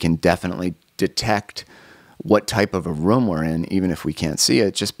brains. We can definitely detect what type of a room we're in, even if we can't see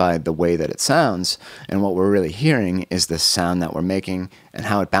it, just by the way that it sounds. And what we're really hearing is the sound that we're making and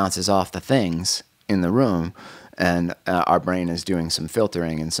how it bounces off the things in the room. And our brain is doing some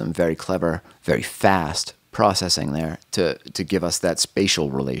filtering and some very clever, very fast processing there to give us that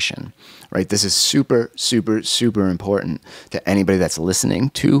spatial relation, right? This is super, super, super important to anybody that's listening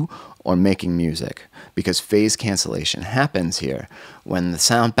to or making music, because phase cancellation happens here. When the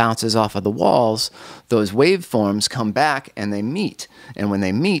sound bounces off of the walls, those waveforms come back and they meet. And when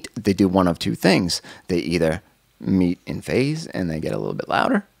they meet, they do one of two things. They either meet in phase and they get a little bit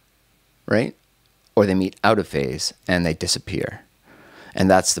louder, right? Or they meet out of phase and they disappear. And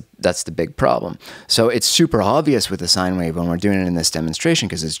that's the big problem. So it's super obvious with the sine wave when we're doing it in this demonstration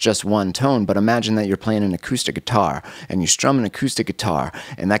because it's just one tone. But imagine that you're playing an acoustic guitar and you strum an acoustic guitar,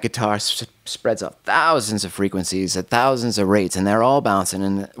 and that guitar spreads out thousands of frequencies at thousands of rates, and they're all bouncing.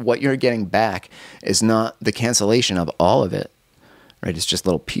 And what you're getting back is not the cancellation of all of it, right? It's just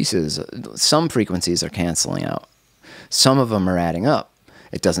little pieces. Some frequencies are canceling out. Some of them are adding up.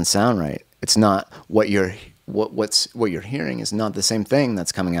 It doesn't sound right. It's not what you're hearing is not the same thing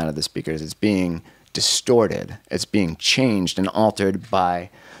that's coming out of the speakers. It's being distorted. It's being changed and altered by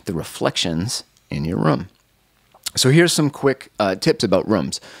the reflections in your room. So here's some quick tips about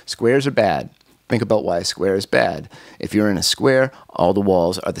rooms. Squares are bad. Think about why a square is bad. If you're in a square, all the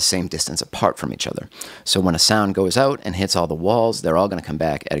walls are the same distance apart from each other. So when a sound goes out and hits all the walls, they're all going to come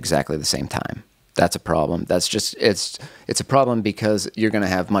back at exactly the same time. That's a problem. That's just, it's a problem because you're going to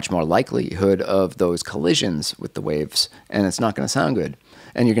have much more likelihood of those collisions with the waves, and it's not going to sound good,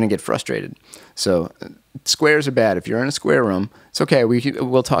 and you're going to get frustrated. So squares are bad. If you're in a square room, it's okay.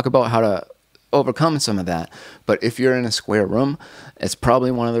 We'll talk about how to overcome some of that. But if you're in a square room, it's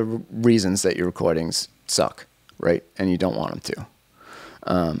probably one of the reasons that your recordings suck, right? And you don't want them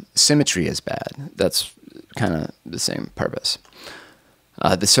to. Symmetry is bad. That's kind of the same purpose.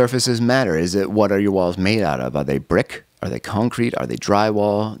 The surfaces matter. What are your walls made out of? Are they brick? Are they concrete? Are they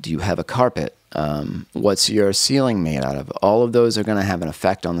drywall? Do you have a carpet? What's your ceiling made out of? All of those are going to have an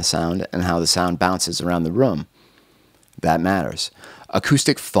effect on the sound and how the sound bounces around the room. That matters.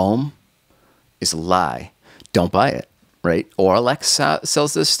 Acoustic foam is a lie. Don't buy it, right? Orlex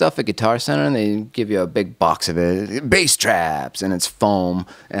sells this stuff at Guitar Center, and they give you a big box of it. Bass traps, and it's foam.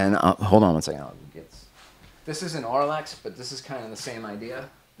 And hold on one second. This isn't Orlex, but this is kind of the same idea.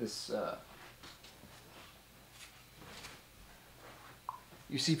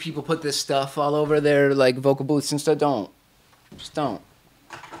 You see people put this stuff all over their like vocal booths and stuff. Don't. Just don't.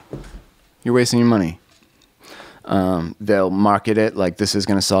 You're wasting your money. They'll market it like this is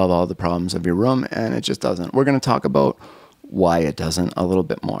going to solve all the problems of your room, and it just doesn't. We're going to talk about why it doesn't a little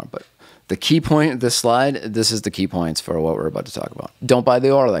bit more, but the key point of this slide, this is the key points for what we're about to talk about. Don't buy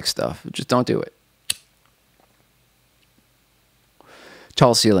the Orlex stuff. Just don't do it.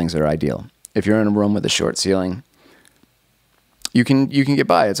 Tall ceilings are ideal. If you're in a room with a short ceiling, you can get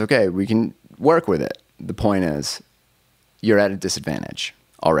by. It's okay. We can work with it. The point is, you're at a disadvantage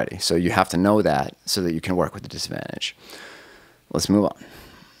already. So you have to know that so that you can work with the disadvantage. Let's move on.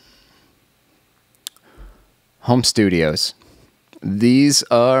 Home studios. these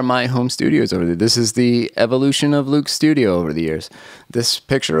are my home studios over there. This is the evolution of Luke's studio over the years. This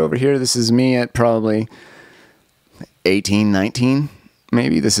picture over here, this is me at probably 18, 19,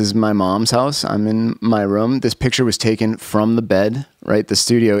 maybe. This is my mom's house. I'm in my room. This picture was taken from the bed, right? The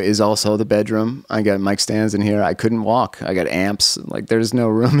studio is also the bedroom. I got mic stands in here. I couldn't walk. I got amps. Like, there's no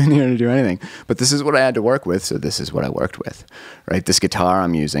room in here to do anything. But this is what I had to work with, so this is what I worked with, right? This guitar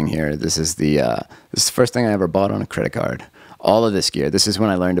I'm using here, this is the first thing I ever bought on a credit card. All of this gear, this is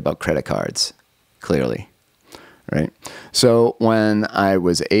when I learned about credit cards, clearly, right? So when I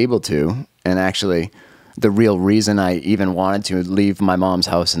was able to, and actually the real reason I even wanted to leave my mom's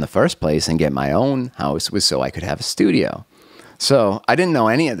house in the first place and get my own house was so I could have a studio. So I didn't know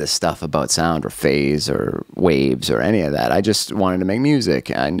any of this stuff about sound or phase or waves or any of that. I just wanted to make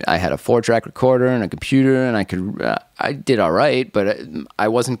music. And I had a 4-track recorder and a computer, and I did all right, but I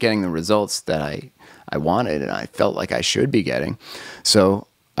wasn't getting the results that I wanted and I felt like I should be getting. So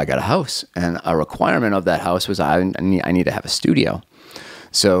I got a house, and a requirement of that house was I need to have a studio.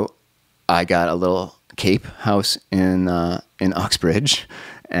 So I got a little Cape house in Uxbridge,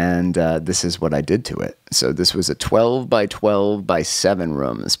 and this is what I did to it. So this was a 12 by 12 by 7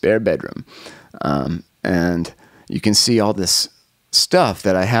 room, a spare bedroom, and you can see all this stuff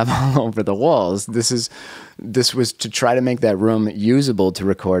that I have all over the walls. This was to try to make that room usable to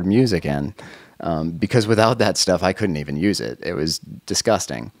record music in, because without that stuff I couldn't even use it. It was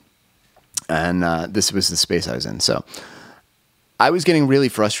disgusting, and this was the space I was in. So I was getting really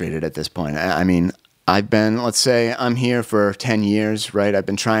frustrated at this point. I mean, I've been, let's say I'm here for 10 years, right? I've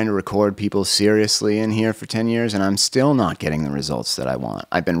been trying to record people seriously in here for 10 years, and I'm still not getting the results that I want.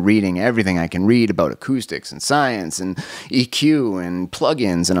 I've been reading everything I can read about acoustics and science and EQ and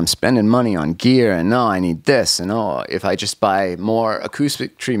plugins, and I'm spending money on gear, and no, I need this, and oh, if I just buy more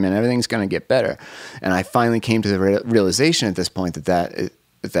acoustic treatment, everything's going to get better. And I finally came to the realization at this point that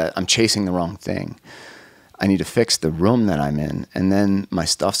I'm chasing the wrong thing. I need to fix the room that I'm in, and then my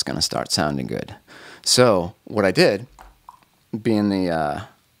stuff's going to start sounding good. So what I did, being the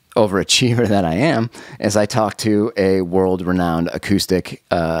overachiever that I am, is I talked to a world-renowned acoustic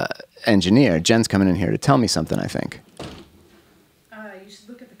engineer. Jen's coming in here to tell me something, I think. You should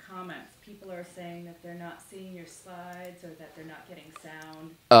look at the comments. People are saying that they're not seeing your slides or that they're not getting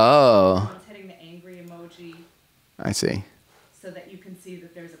sound. Oh. Someone's hitting the angry emoji. I see. So that you can see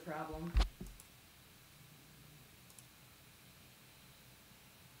that there's a problem.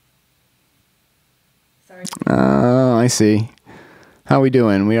 Sorry. Oh, I see. How we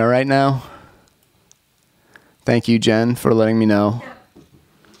doing? We all right now? Thank you, Jen, for letting me know. Yeah.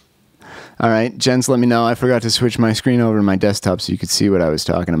 All right, Jen's let me know. I forgot to switch my screen over to my desktop so you could see what I was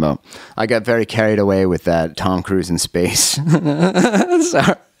talking about. I got very carried away with that Tom Cruise in space.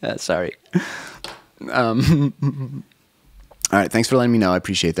 Sorry. All right, thanks for letting me know. I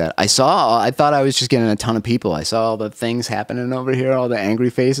appreciate that. I thought I was just getting a ton of people. I saw all the things happening over here, all the angry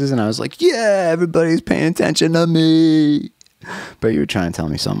faces, and I was like, yeah, everybody's paying attention to me. But you were trying to tell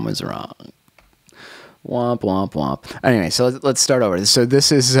me something was wrong. Womp, womp, womp. Anyway, so let's start over. So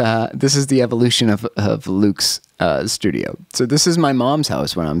this is the evolution of Luke's studio. So this is my mom's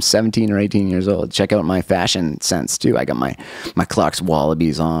house when I'm 17 or 18 years old. Check out my fashion sense too. I got my Clark's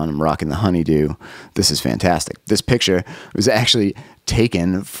Wallabies on. I'm rocking the honeydew. This is fantastic. This picture was actually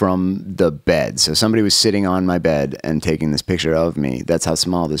taken from the bed. So somebody was sitting on my bed and taking this picture of me. That's how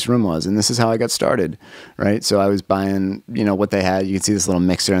small this room was. And this is how I got started, right? So I was buying, what they had. You can see this little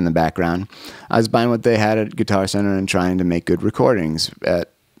mixer in the background. I was buying what they had at Guitar Center and trying to make good recordings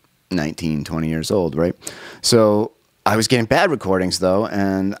at 19, 20 years old, right? So I was getting bad recordings though,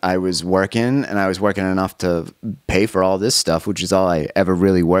 and I was working enough to pay for all this stuff, which is all I ever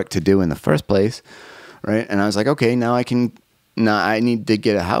really worked to do in the first place, right? And I was like, okay, now I need to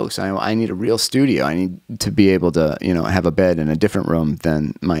get a house. I need a real studio. I need to be able to, have a bed in a different room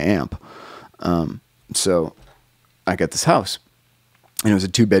than my amp. So I got this house. And it was a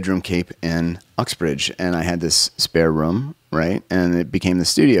 2-bedroom Cape in Uxbridge, and I had this spare room, right? And it became the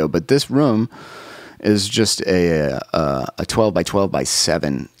studio. But this room is just a 12 by 12 by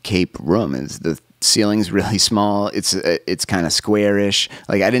 7 Cape room. The ceiling's really small. It's kind of squarish.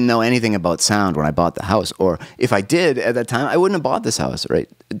 Like, I didn't know anything about sound when I bought the house, or if I did at that time, I wouldn't have bought this house, right?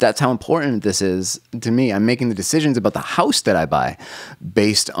 That's how important this is to me. I'm making the decisions about the house that I buy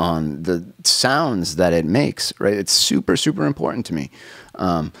based on the sounds that it makes, right? It's super, super important to me.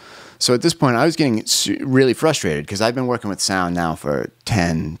 So at this point, I was getting really frustrated because I've been working with sound now for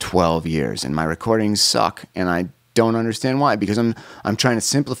 10, 12 years, and my recordings suck, and I don't understand why, because I'm trying to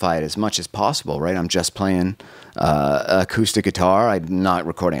simplify it as much as possible, right? I'm just playing acoustic guitar. I'm not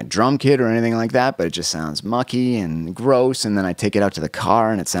recording a drum kit or anything like that, but it just sounds mucky and gross. And then I take it out to the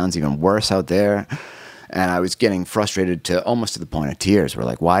car, and it sounds even worse out there. And I was getting frustrated to almost to the point of tears. We're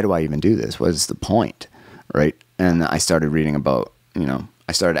like, why do I even do this? What is the point, right? And I started reading about,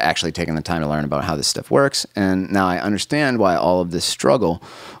 I started actually taking the time to learn about how this stuff works. And now I understand why all of this struggle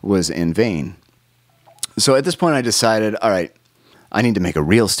was in vain. So at this point, I decided, all right, I need to make a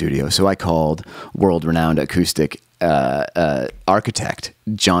real studio. So I called world-renowned acoustic architect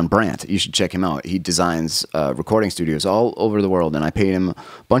John Brandt. You should check him out. He designs recording studios all over the world, and I paid him a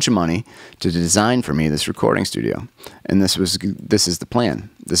bunch of money to design for me this recording studio. And this is the plan.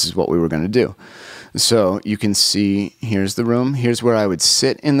 This is what we were going to do. So you can see, here's the room. Here's where I would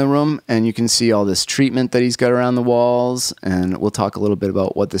sit in the room, and you can see all this treatment that he's got around the walls. And we'll talk a little bit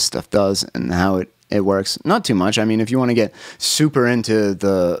about what this stuff does and how it works. Not too much. I mean, if you want to get super into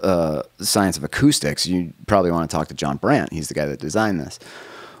the science of acoustics, you probably want to talk to John Brandt. He's the guy that designed this.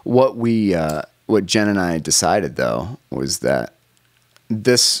 What Jen and I decided, though, was that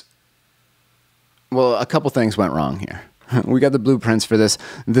a couple things went wrong here. We got the blueprints for this.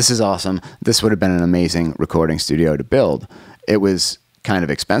 This is awesome. This would have been an amazing recording studio to build. It was kind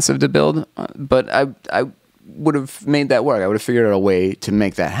of expensive to build, but I would have made that work. I would have figured out a way to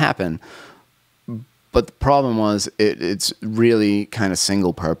make that happen. But the problem was it's really kind of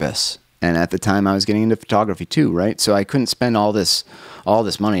single purpose. And at the time I was getting into photography too, right? So I couldn't spend all this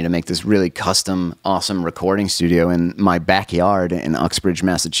money to make this really custom, awesome recording studio in my backyard in Uxbridge,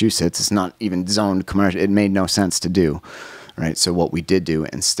 Massachusetts. It's not even zoned commercial. It made no sense to do, right? So what we did do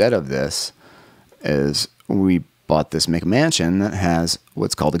instead of this is we bought this McMansion that has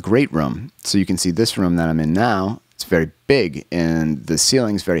what's called a great room. So you can see this room that I'm in now. It's very big, and the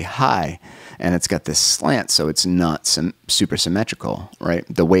ceiling's very high. And it's got this slant, so it's not super symmetrical, right?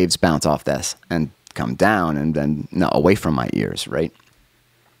 The waves bounce off this and come down and then away from my ears, right?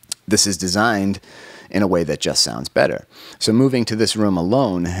 This is designed in a way that just sounds better. So moving to this room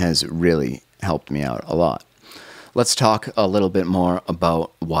alone has really helped me out a lot. Let's talk a little bit more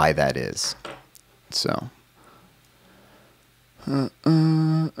about why that is. So, let's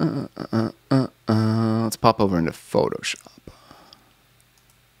pop over into Photoshop.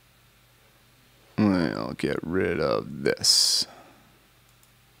 We'll get rid of this.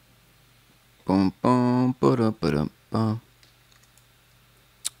 Boom, boom, ba-da-ba-da-bum.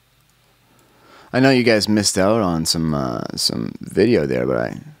 I know you guys missed out on some video there, but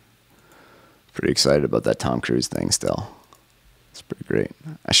I'm pretty excited about that Tom Cruise thing still. It's pretty great.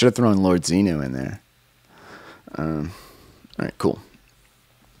 I should have thrown Lord Zeno in there. All right, cool.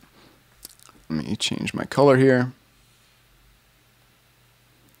 Let me change my color here.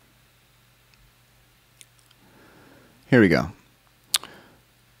 Here we go.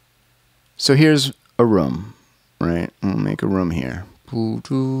 So here's a room, right? We'll make a room here.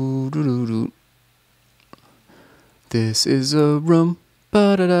 This is a room.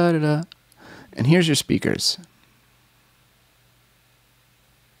 Ba-da-da-da-da. And here's your speakers.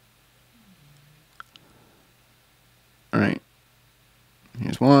 All right.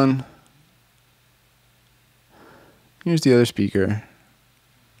 Here's one. Here's the other speaker.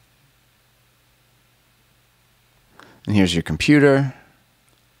 And here's your computer.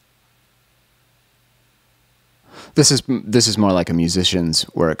 This is more like a musician's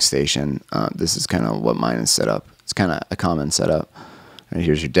workstation. This is kind of what mine is set up. It's kind of a common setup. Right,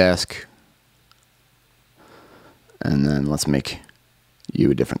 here's your desk. And then let's make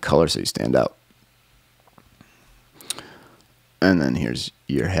you a different color so you stand out. And then here's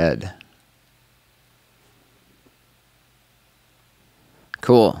your head.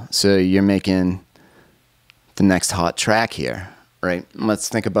 Cool. So you're making the next hot track here, right? Let's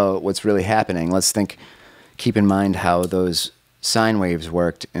think about what's really happening. Keep in mind how those sine waves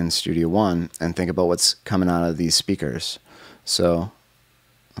worked in Studio One, and think about what's coming out of these speakers. So,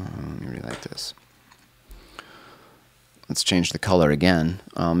 let me relight this. Let's change the color again.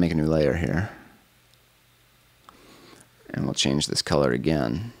 I'll make a new layer here. And we'll change this color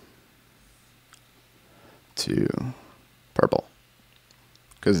again to purple,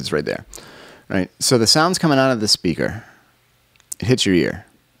 because it's right there. Right, so the sound's coming out of the speaker. It hits your ear.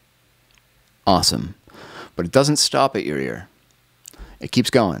 Awesome. But it doesn't stop at your ear. It keeps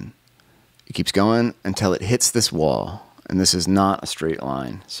going. It keeps going until it hits this wall. And this is not a straight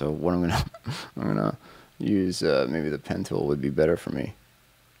line. So what I'm gonna use, maybe the pen tool would be better for me.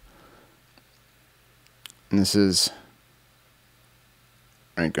 And this is,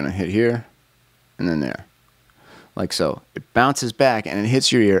 I'm gonna hit here and then there. like so. It bounces back and it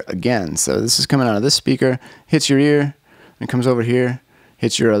hits your ear again. So this is coming out of this speaker, hits your ear, and comes over here,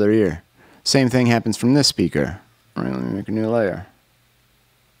 hits your other ear. Same thing happens from this speaker. All right, let me make a new layer.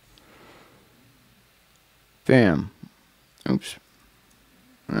 Bam. Oops.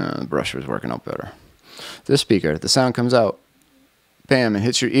 The brush was working out better. This speaker, the sound comes out. Bam, it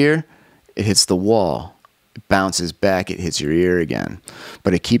hits your ear. It hits the wall. It bounces back. It hits your ear again.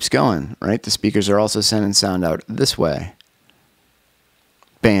 But it keeps going, right? The speakers are also sending sound out this way.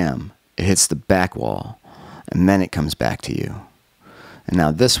 Bam. It hits the back wall. And then it comes back to you. And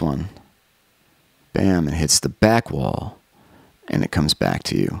now this one. Bam, it hits the back wall. And it comes back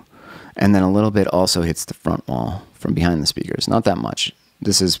to you. And then a little bit also hits the front wall from behind the speakers. Not that much.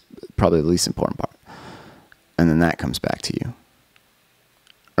 This is probably the least important part. And then that comes back to you.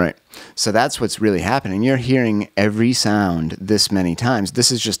 Right. So that's what's really happening. You're hearing every sound this many times.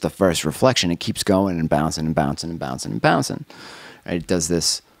 This is just the first reflection. It keeps going and bouncing and bouncing and bouncing and bouncing. Right? It does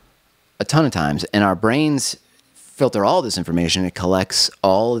this a ton of times. And our brains filter all this information. It collects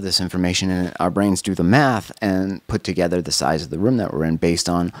all of this information, and our brains do the math and put together the size of the room that we're in based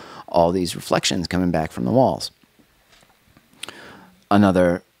on all these reflections coming back from the walls.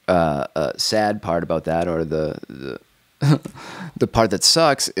 Another sad part about that, or the the part that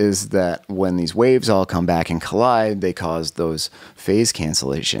sucks, is that when these waves all come back and collide, they cause those phase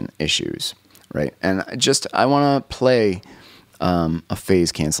cancellation issues, right? And I want to play a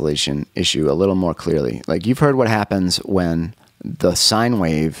phase cancellation issue a little more clearly. Like, you've heard what happens when the sine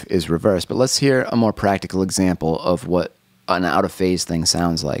wave is reversed, but let's hear a more practical example of what an out of phase thing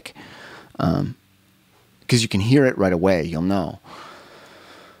sounds like. Because you can hear it right away, you'll know.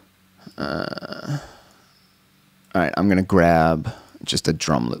 All right, I'm going to grab just a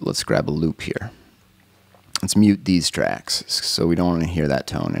drum loop. Let's grab a loop here. Let's mute these tracks so we don't want to hear that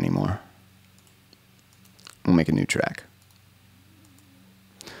tone anymore. We'll make a new track.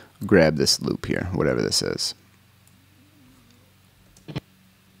 Grab this loop here, whatever this is.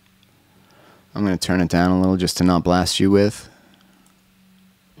 I'm going to turn it down a little just to not blast you with.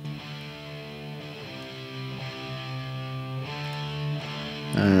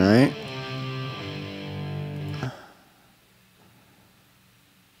 All right.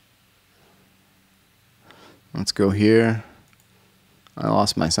 Let's go here. I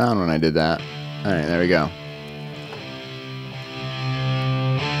lost my sound when I did that. All right, there we go.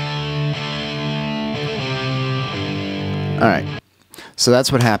 All right, so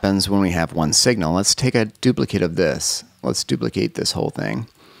that's what happens when we have one signal. Let's take a duplicate of this. Let's duplicate this whole thing.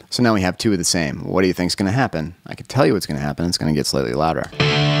 So now we have two of the same. What do you think is going to happen? I can tell you what's going to happen. It's going to get slightly louder.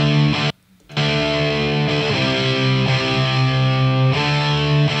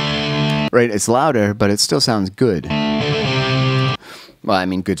 Right, it's louder, but it still sounds good. Well, I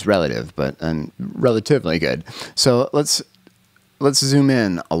mean, good's relative, but relatively good. So let's zoom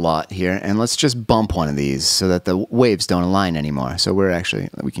in a lot here, and let's just bump one of these so that the waves don't align anymore. So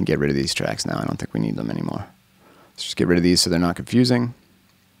we can get rid of these tracks now. I don't think we need them anymore. Let's just get rid of these so they're not confusing.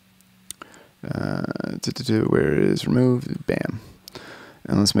 Where it is removed, bam.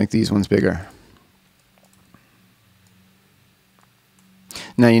 And let's make these ones bigger.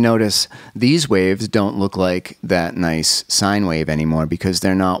 Now you notice these waves don't look like that nice sine wave anymore because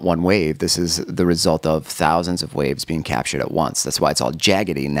they're not one wave. This is the result of thousands of waves being captured at once. That's why it's all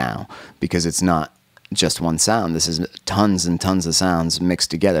jaggedy now, because it's not just one sound. This is tons and tons of sounds mixed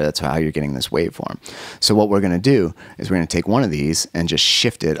together. That's how you're getting this waveform. So what we're going to do is we're going to take one of these and just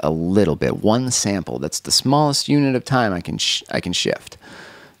shift it a little bit. One sample. That's the smallest unit of time I can shift.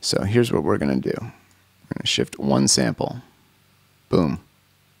 So here's what we're going to do. We're going to shift one sample. Boom.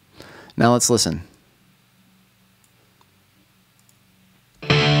 Now let's listen.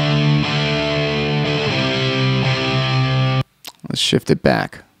 Let's shift it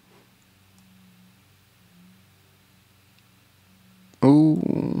back.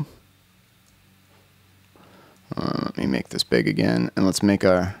 Ooh. Let me make this big again, and let's make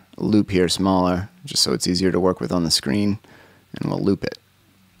our loop here smaller, just so it's easier to work with on the screen, and we'll loop it.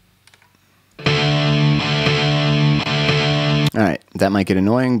 All right, that might get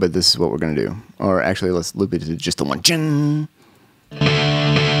annoying, but this is what we're going to do. Or actually, let's loop it to just the one. Jing! All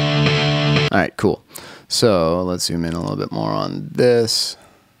right, cool. So let's zoom in a little bit more on this.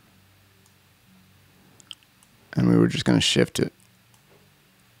 And we were just going to shift it.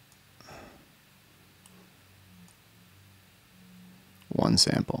 One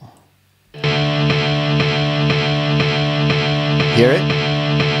sample. Hear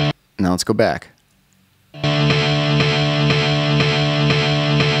it? Now let's go back.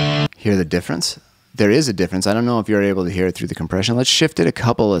 Hear the difference? There is a difference. I don't know if you're able to hear it through the compression. Let's shift it a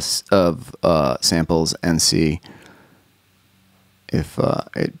couple of samples and see if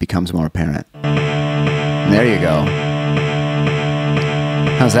it becomes more apparent. And there you go.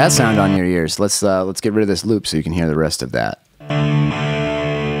 How's that sound on your ears? Let's get rid of this loop so you can hear the rest of that.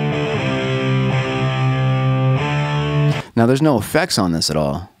 Now there's no effects on this at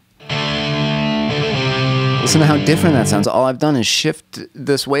all. Listen to how different that sounds. All I've done is shift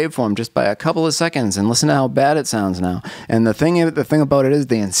this waveform just by a couple of seconds, and listen to how bad it sounds now. And the thing about it is,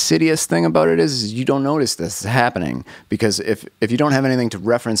 the insidious thing about it is you don't notice this happening, because if you don't have anything to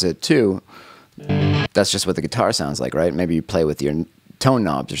reference it to, that's just what the guitar sounds like, right? Maybe you play with your tone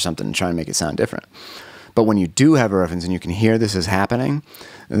knobs or something and try and make it sound different. But when you do have a reference and you can hear this is happening,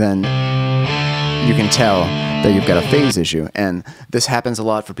 then you can tell that you've got a phase issue. And this happens a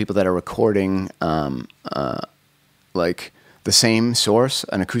lot for people that are recording like the same source,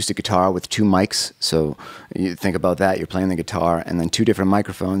 an acoustic guitar with two mics. So you think about that, you're playing the guitar and then two different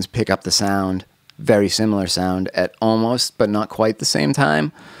microphones pick up the sound, very similar sound at almost but not quite the same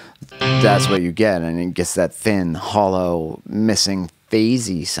time. That's what you get, and it gets that thin, hollow, missing,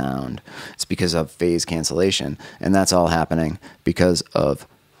 phasey sound. It's because of phase cancellation, and that's all happening because of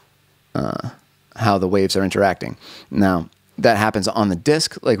how the waves are interacting. Now, that happens on the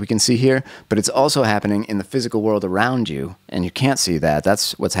disc, like we can see here, but it's also happening in the physical world around you, and you can't see that.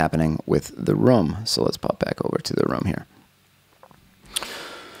 That's what's happening with the room. So let's pop back over to the room here.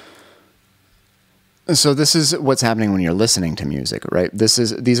 So this is what's happening when you're listening to music, right?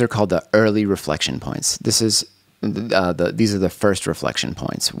 These are called the early reflection points. These are the first reflection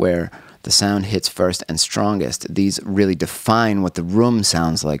points where the sound hits first and strongest. These really define what the room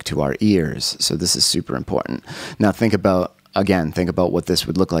sounds like to our ears. So this is super important. Now think about what this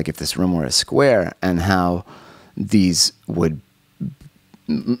would look like if this room were a square, and how these would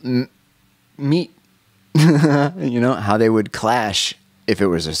meet, you know, how they would clash if it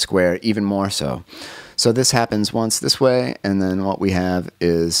was a square, even more so. So this happens once this way, and then what we have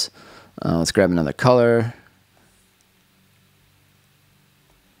is, let's grab another color.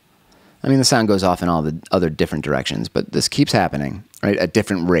 I mean, the sound goes off in all the other different directions, but this keeps happening, right, at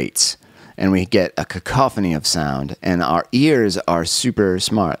different rates. And we get a cacophony of sound, and our ears are super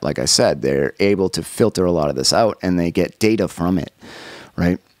smart. Like I said, they're able to filter a lot of this out, and they get data from it,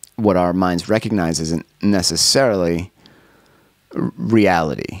 right? What our minds recognize isn't necessarily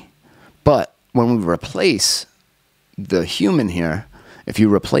reality. But when we replace the human here, if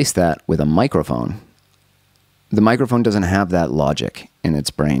you replace that with a microphone, the microphone doesn't have that logic in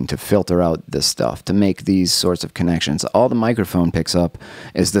its brain to filter out this stuff, to make these sorts of connections. All the microphone picks up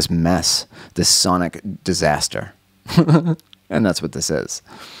is this mess, this sonic disaster. And that's what this is.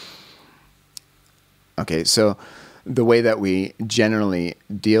 Okay, so the way that we generally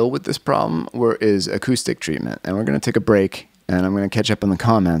deal with this problem is acoustic treatment. And we're going to take a break, and I'm going to catch up on the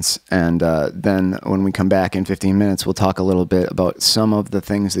comments. And then when we come back in 15 minutes, we'll talk a little bit about some of the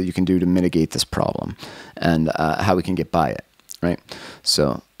things that you can do to mitigate this problem and how we can get by it, right?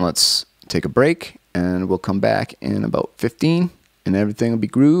 So let's take a break, and we'll come back in about 15, and everything will be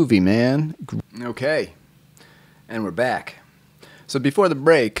groovy, man. Okay, and we're back. So before the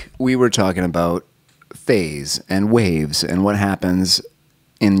break, we were talking about phase and waves and what happens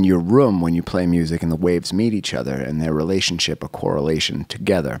in your room when you play music and the waves meet each other and their relationship or correlation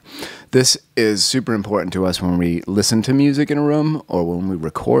together. This is super important to us when we listen to music in a room, or when we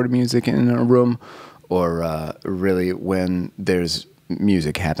record music in a room, or really when there's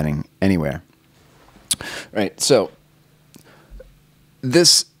music happening anywhere. Right, so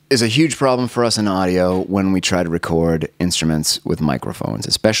this is a huge problem for us in audio when we try to record instruments with microphones,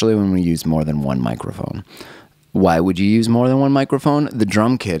 especially when we use more than one microphone. Why would you use more than one microphone? The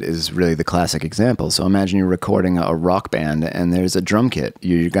drum kit is really the classic example. So imagine you're recording a rock band and there's a drum kit.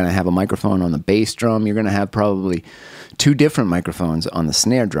 You're going to have a microphone on the bass drum. You're going to have probably two different microphones on the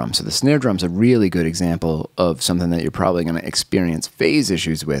snare drum. So the snare drum's a really good example of something that you're probably going to experience phase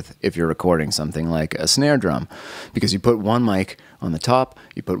issues with if you're recording something like a snare drum, because you put one mic on the top,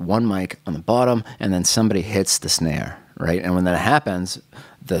 you put one mic on the bottom, and then somebody hits the snare, right? And when that happens,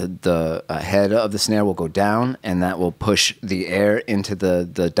 the head of the snare will go down, and that will push the air into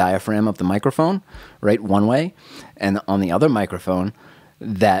the diaphragm of the microphone, right, one way. And on the other microphone,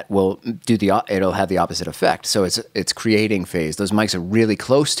 that will do it'll have the opposite effect. So it's creating phase. Those mics are really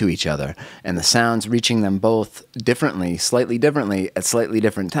close to each other, and the sound's reaching them both differently, slightly differently, at slightly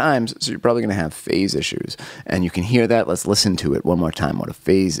different times, so you're probably going to have phase issues. And you can hear that. Let's listen to it one more time, what a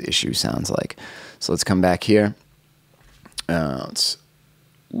phase issue sounds like. So let's come back here.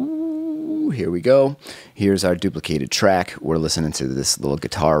 Here we go. Here's our duplicated track. We're listening to this little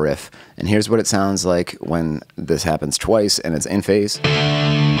guitar riff, and here's what it sounds like when this happens twice and it's in phase.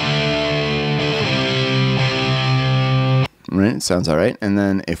 right? Sounds all right. And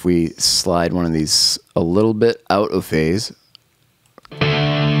then if we slide one of these a little bit out of phase,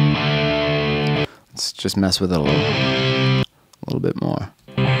 let's just mess with it a little bit more.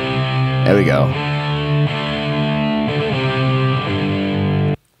 There we go.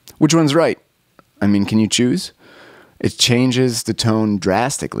 Which one's right? I mean, can you choose? It changes the tone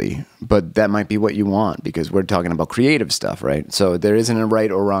drastically, but that might be what you want because we're talking about creative stuff, right? So there isn't a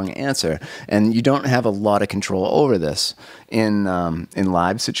right or wrong answer, and you don't have a lot of control over this in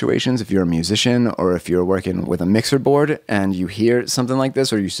live situations. If you're a musician or if you're working with a mixer board and you hear something like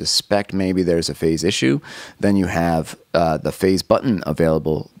this, or you suspect maybe there's a phase issue, then you have the phase button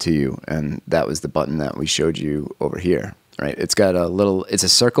available to you, and that was the button that we showed you over here, right? It's got it's a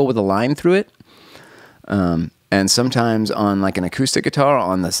circle with a line through it. And sometimes on like an acoustic guitar,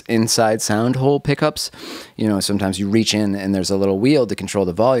 on this inside sound hole pickups, you know, sometimes you reach in and there's a little wheel to control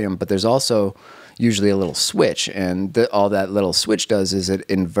the volume, but there's also usually a little switch. And all that little switch does is it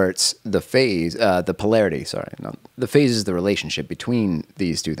inverts the phase, the polarity, sorry. No, the phase is the relationship between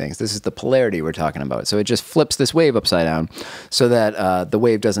these two things. This is the polarity we're talking about. So it just flips this wave upside down so that the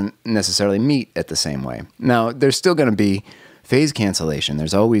wave doesn't necessarily meet at the same way. Now, there's still going to be phase cancellation.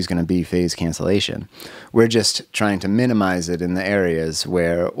 There's always going to be phase cancellation. We're just trying to minimize it in the areas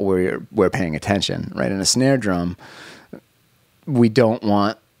where we're paying attention, right? In a snare drum, we don't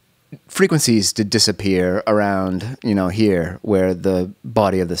want frequencies to disappear around, you know, here where the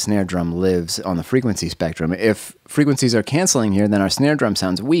body of the snare drum lives on the frequency spectrum. If frequencies are canceling here, then our snare drum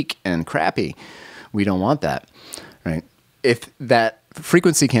sounds weak and crappy. We don't want that, right? If that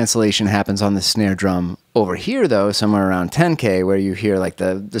frequency cancellation happens on the snare drum over here, though, somewhere around 10K, where you hear like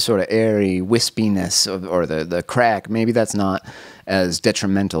the sort of airy wispiness or the crack, maybe that's not as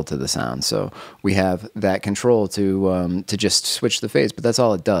detrimental to the sound. So we have that control to just switch the phase, but that's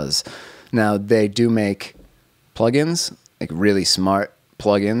all it does. Now, they do make plugins, like really smart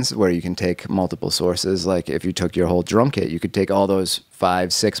plugins, where you can take multiple sources. Like if you took your whole drum kit, you could take all those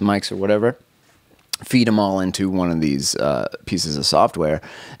 5, 6 mics or whatever, feed them all into one of these pieces of software,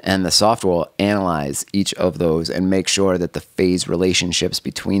 and the software will analyze each of those and make sure that the phase relationships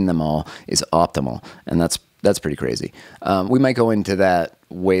between them all is optimal. And that's pretty crazy. We might go into that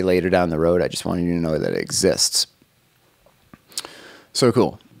way later down the road. I just wanted you to know that it exists. So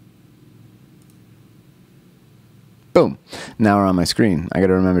cool. Boom. Now we're on my screen. I got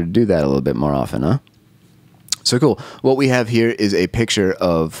to remember to do that a little bit more often, huh? So cool. What we have here is a picture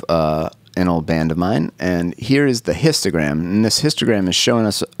of an old band of mine, and here is the histogram, and this histogram is showing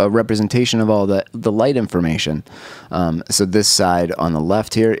us a representation of all the light information. So this side on the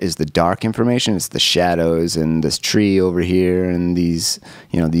left here is the dark information. It's the shadows and this tree over here and these,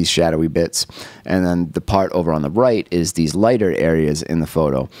 you know, these shadowy bits, and then the part over on the right is these lighter areas in the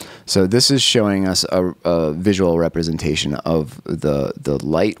photo. So this is showing us a visual representation of the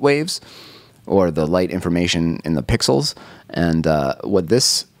light waves or the light information in the pixels, and what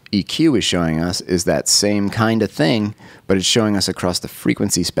this EQ is showing us is that same kind of thing, but it's showing us across the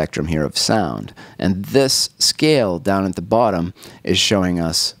frequency spectrum here of sound. And this scale down at the bottom is showing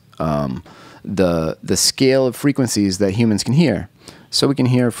us the scale of frequencies that humans can hear. So we can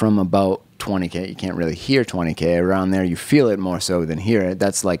hear from about 20K. You can't really hear 20K. Around there, you feel it more so than hear it.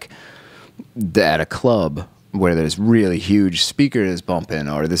 That's like at a club where there's really huge speakers bumping,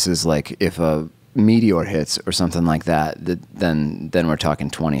 or this is like if a meteor hits or something like that, then we're talking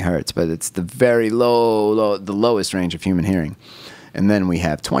 20 hertz, but it's the very low, the lowest range of human hearing. And then we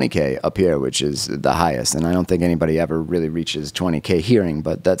have 20K up here, which is the highest, and I don't think anybody ever really reaches 20K hearing,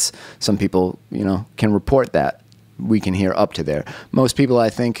 but that's, some people, you know, can report that we can hear up to there. Most people, I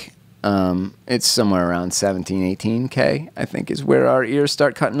think, it's somewhere around 17, 18K, I think, is where our ears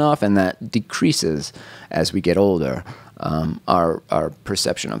start cutting off, and that decreases as we get older. Our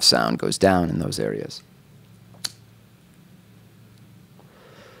perception of sound goes down in those areas.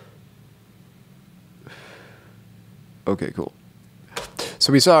 Okay, cool.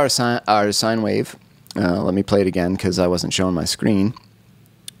 So we saw our sine wave. Let me play it again because I wasn't showing my screen.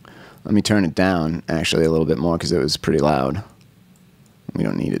 Let me turn it down, actually, a little bit more because it was pretty loud. We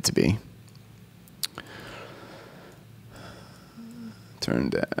don't need it to be. Turn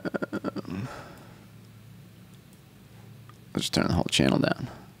down. Let's just turn the whole channel down.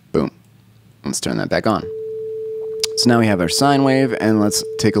 Boom. Let's turn that back on. So now we have our sine wave, and let's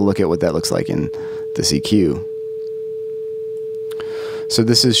take a look at what that looks like in this EQ. So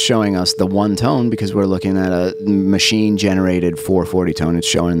this is showing us the one tone because we're looking at a machine-generated 440 tone. It's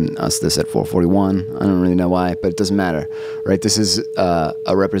showing us this at 441. I don't really know why, but it doesn't matter, right? This is a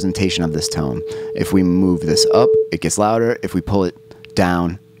representation of this tone. If we move this up, it gets louder. If we pull it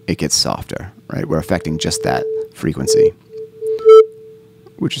down, it gets softer, right? We're affecting just that frequency.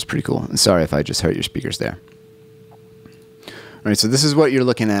 which is pretty cool. And sorry if I just hurt your speakers there. All right, so this is what you're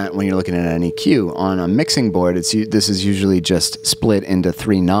looking at when you're looking at an EQ. On a mixing board, this is usually just split into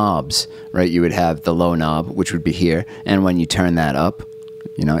 3 knobs, right? You would have the low knob, which would be here, and when you turn that up,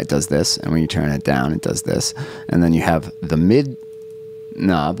 you know, it does this, and when you turn it down, it does this. And then you have the mid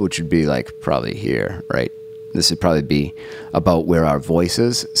knob, which would be like probably here, right? This would probably be about where our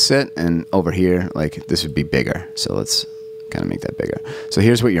voices sit, and over here, like this would be bigger. So let's kind of make that bigger. So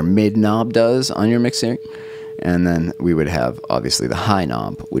here's what your mid knob does on your mixing. And then we would have, obviously, the high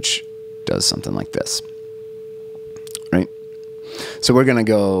knob, which does something like this, right? So we're going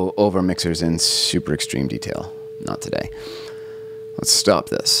to go over mixers in super extreme detail. Not today. Let's stop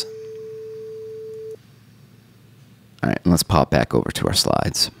this. All right, and let's pop back over to our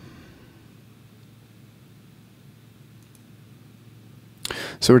slides.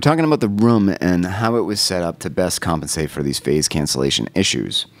 So we're talking about the room and how it was set up to best compensate for these phase cancellation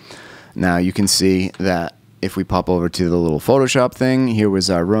issues. Now, you can see that if we pop over to the little Photoshop thing, here was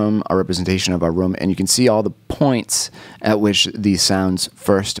our room, our representation of our room, and you can see all the points at which these sounds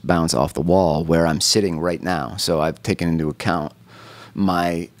first bounce off the wall where I'm sitting right now. So I've taken into account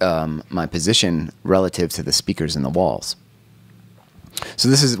my, my position relative to the speakers in the walls. So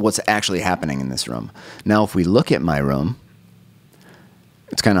this is what's actually happening in this room. Now if we look at my room,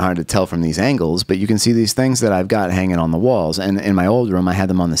 it's kind of hard to tell from these angles, but you can see these things that I've got hanging on the walls. And in my old room, I had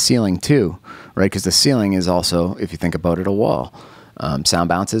them on the ceiling too, right? Because the ceiling is also, if you think about it, a wall. Sound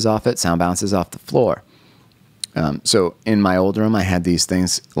bounces off it, sound bounces off the floor. So in my old room, I had these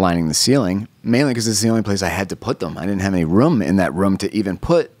things lining the ceiling, mainly because it's the only place I had to put them. I didn't have any room in that room to even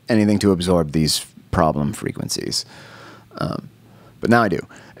put anything to absorb these problem frequencies. But now I do.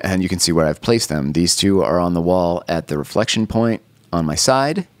 And you can see where I've placed them. These two are on the wall at the reflection point on my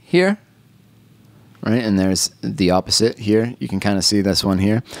side here, right? And there's the opposite here. You can kind of see this one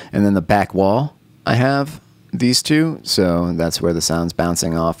here. And then the back wall, I have these two. So that's where the sound's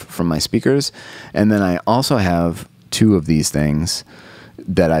bouncing off from my speakers. And then I also have 2 of these things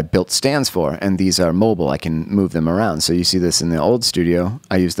that I built stands for. And these are mobile. I can move them around. So you see this in the old studio.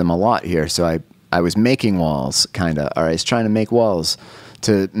 I used them a lot here. So I was making walls, kind of. Or I was trying to make walls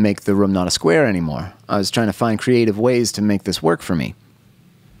to make the room not a square anymore. I was trying to find creative ways to make this work for me.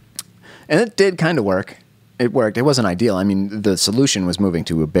 And it did kind of work. It worked. It wasn't ideal. I mean, the solution was moving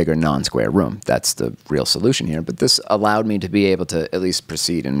to a bigger non-square room. That's the real solution here. But this allowed me to be able to at least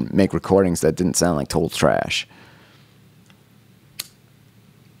proceed and make recordings that didn't sound like total trash.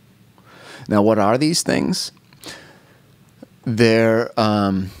 Now, what are these things? These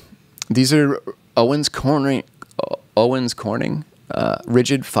are Owens Corning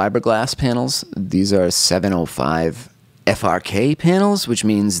rigid fiberglass panels. These are 705 FRK panels, which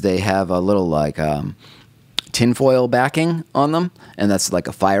means they have a little like tinfoil backing on them, and that's like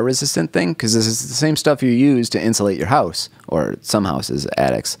a fire resistant thing, because this is the same stuff you use to insulate your house, or some houses,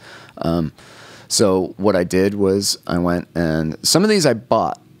 attics. So what I did was I went, and some of these I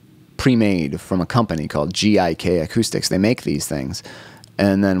bought pre-made from a company called GIK Acoustics. They make these things.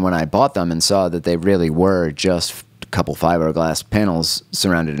 And then when I bought them and saw that they really were just a couple fiberglass panels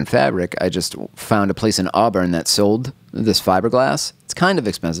surrounded in fabric, I just found a place in Auburn that sold this fiberglass. It's kind of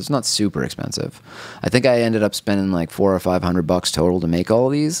expensive. It's not super expensive. I think I ended up spending like $400 or $500 total to make all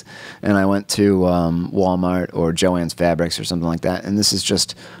of these. And I went to Walmart or Joann's Fabrics or something like that. And this is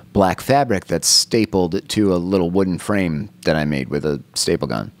just black fabric that's stapled to a little wooden frame that I made with a staple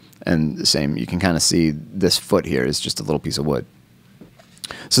gun. And the same, you can kind of see this foot here is just a little piece of wood.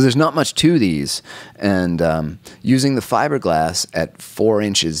 So there's not much to these, and using the fiberglass at 4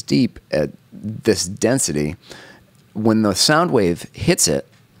 inches deep at this density, when the sound wave hits it,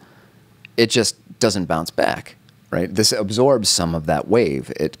 it just doesn't bounce back, right? This absorbs some of that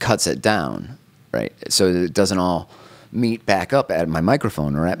wave. It cuts it down, right? So it doesn't all meet back up at my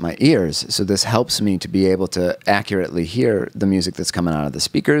microphone or at my ears. So this helps me to be able to accurately hear the music that's coming out of the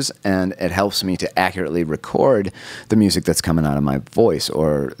speakers, and it helps me to accurately record the music that's coming out of my voice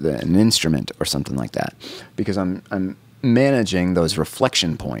or an instrument or something like that, because I'm managing those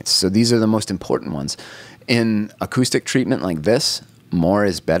reflection points. So these are the most important ones. In acoustic treatment like this, more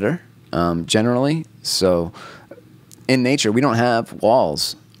is better, generally. So in nature, we don't have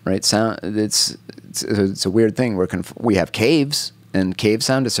walls, right? It's a weird thing. We have caves, and caves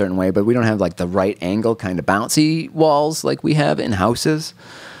sound a certain way, but we don't have like the right angle kind of bouncy walls like we have in houses.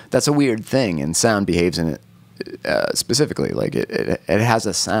 That's a weird thing, and sound behaves in it specifically. Like it has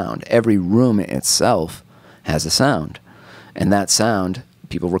a sound. Every room itself has a sound, and that sound,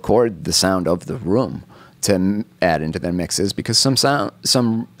 people record the sound of the room add into their mixes, because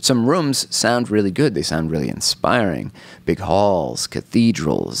some rooms sound really good. They sound really inspiring. Big halls,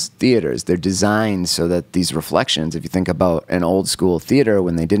 cathedrals, theaters, they're designed so that these reflections, if you think about an old school theater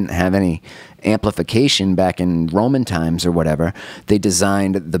when they didn't have any amplification back in Roman times or whatever, they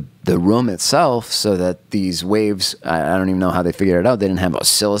designed the room itself so that these waves, I don't even know how they figured it out. They didn't have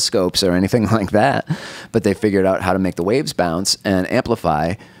oscilloscopes or anything like that, but they figured out how to make the waves bounce and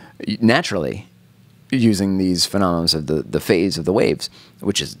amplify naturally, using these phenomena of the phase of the waves,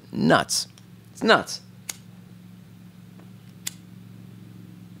 which is nuts. It's nuts.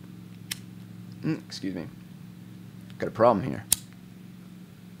 Excuse me. Got a problem here.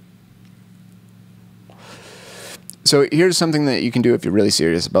 So here's something that you can do if you're really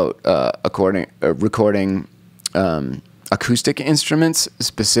serious about recording acoustic instruments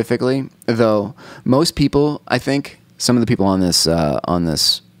specifically. Though most people, I think, some of the people on this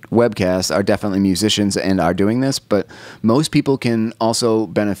webcast are definitely musicians and are doing this, but most people can also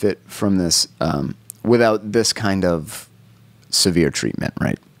benefit from this without this kind of severe treatment,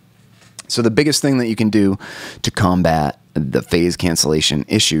 right? So the biggest thing that you can do to combat the phase cancellation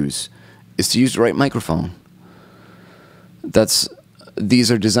issues is to use the right microphone.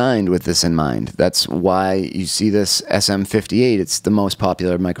 These are designed with this in mind. That's why you see this SM58. It's the most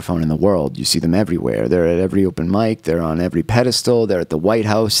popular microphone in the world. You see them everywhere. They're at every open mic. They're on every pedestal. They're at the White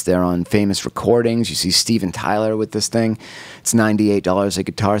House. They're on famous recordings. You see Steven Tyler with this thing. It's $98 at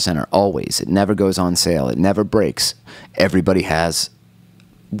Guitar Center, always. It never goes on sale. It never breaks. Everybody has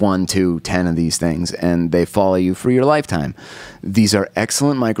 1, 2, 10 of these things, and they follow you for your lifetime. These are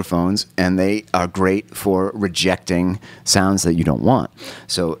excellent microphones, and they are great for rejecting sounds that you don't want.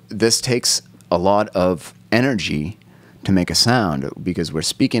 So this takes a lot of energy to make a sound, because we're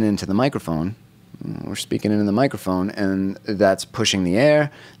speaking into the microphone. We're speaking into the microphone, and that's pushing the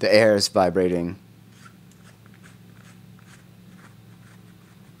air. The air is vibrating.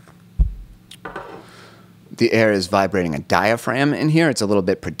 The air is vibrating a diaphragm in here. It's a little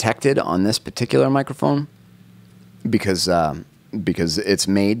bit protected on this particular microphone because it's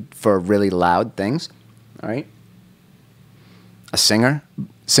made for really loud things. All right. A singer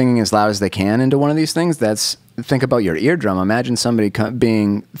singing as loud as they can into one of these things. Think about your eardrum. Imagine somebody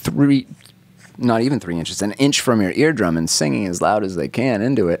being not even 3 inches, an inch from your eardrum and singing as loud as they can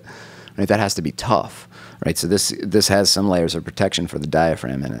into it. Right. That has to be tough. Right. So this has some layers of protection for the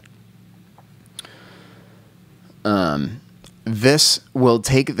diaphragm in it. This will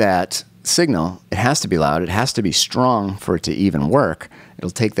take that signal. It has to be loud. It has to be strong for it to even work.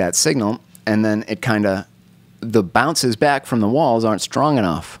 It'll take that signal, and then the bounces back from the walls aren't strong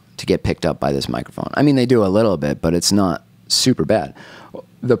enough to get picked up by this microphone. I mean, they do a little bit, but it's not super bad.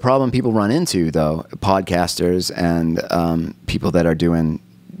 The problem people run into, though, podcasters and people that are doing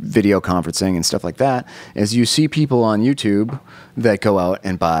video conferencing and stuff like that, is you see people on YouTube that go out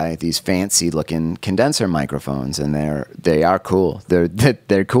and buy these fancy looking condenser microphones, and they are cool.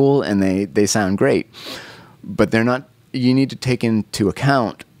 They're cool, and they sound great, but they're not. You need to take into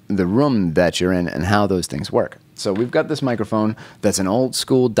account the room that you're in and how those things work. So we've got this microphone that's an old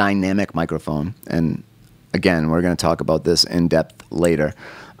school dynamic microphone, and again, we're going to talk about this in depth later.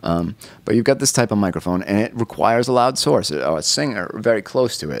 But you've got this type of microphone, and it requires a loud source or a singer very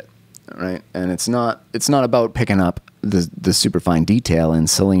close to it, right? And it's not about picking up the super fine detail in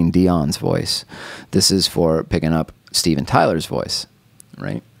Celine Dion's voice. This is for picking up Steven Tyler's voice,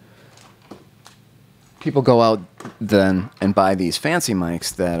 right? People go out then and buy these fancy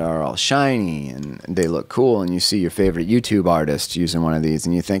mics that are all shiny and they look cool, and you see your favorite YouTube artist using one of these,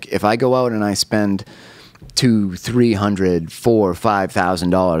 and you think, if I go out and I spend $200, $300, $4,000,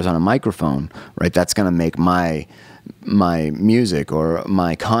 $5,000 on a microphone, right? That's going to make my music or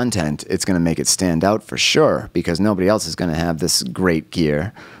my content, it's going to make it stand out for sure, because nobody else is going to have this great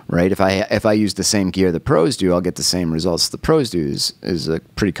gear, right? If I use the same gear the pros do, I'll get the same results the pros do is a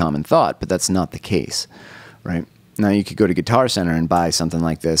pretty common thought, but that's not the case, right? Now you could go to Guitar Center and buy something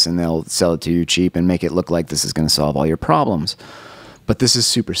like this, and they'll sell it to you cheap and make it look like this is going to solve all your problems. But this is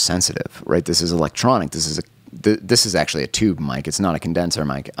super sensitive, right? This is electronic. This is actually a tube mic. It's not a condenser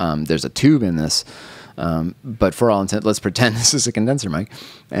mic. There's a tube in this, but for all intent, let's pretend this is a condenser mic,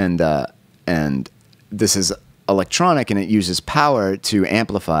 and this is electronic, and it uses power to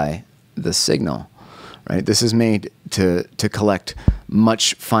amplify the signal, right? This is made to collect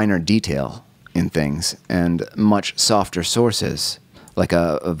much finer detail in things and much softer sources, like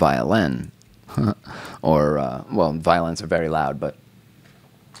a violin, or well, violins are very loud, but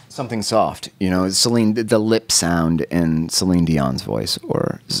something soft, you know, the lip sound in Celine Dion's voice,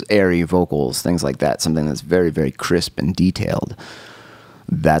 or airy vocals, things like that, something that's very, very crisp and detailed.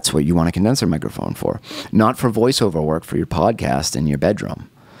 That's what you want a condenser microphone for. Not for voiceover work for your podcast in your bedroom.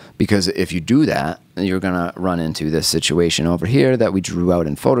 Because if you do that, you're going to run into this situation over here that we drew out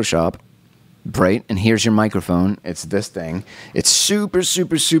in Photoshop, right? And here's your microphone. It's this thing. It's super,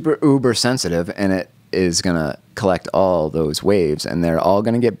 super, super uber sensitive, and it is going to collect all those waves, and they're all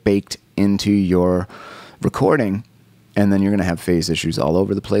going to get baked into your recording, and then you're going to have phase issues all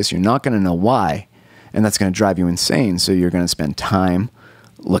over the place. You're not going to know why, and that's going to drive you insane. So you're going to spend time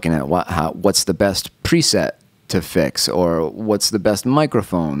looking at what's the best preset to fix, or what's the best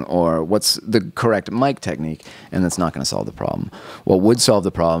microphone, or what's the correct mic technique, and that's not going to solve the problem. What would solve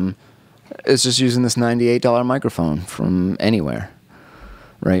the problem is just using this $98 microphone from anywhere,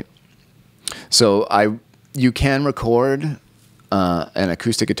 right? So you can record an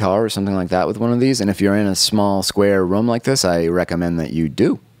acoustic guitar or something like that with one of these, and if you're in a small square room like this, I recommend that you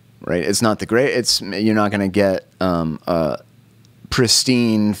do, right? It's not the great, you're not going to get a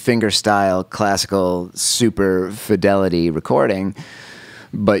pristine fingerstyle classical super fidelity recording,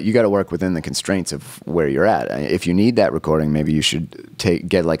 but you got to work within the constraints of where you're at. If you need that recording, maybe you should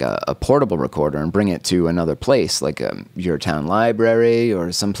get like a portable recorder and bring it to another place, like your town library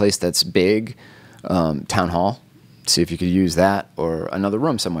or some place that's big, town hall. See if you could use that, or another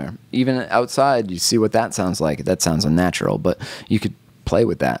room somewhere. Even outside, you see what that sounds like. That sounds unnatural, but you could play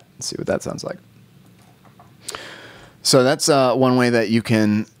with that and see what that sounds like. So that's one way that you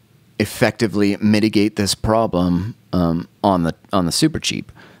can effectively mitigate this problem on the super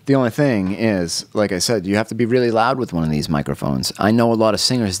cheap. The only thing is, like I said, you have to be really loud with one of these microphones. I know a lot of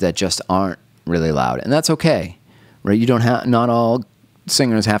singers that just aren't really loud, and that's okay, right? You don't have, not all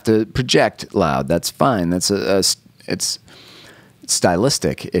singers have to project loud. That's fine. That's it's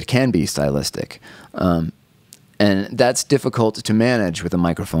stylistic. It can be stylistic. And that's difficult to manage with a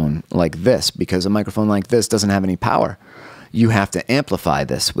microphone like this, because a microphone like this doesn't have any power. You have to amplify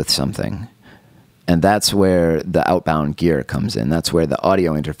this with something. And that's where the outbound gear comes in. That's where the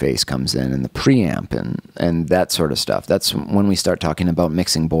audio interface comes in, and the preamp and that sort of stuff. That's when we start talking about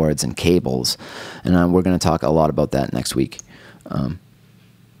mixing boards and cables. And we're going to talk a lot about that next week.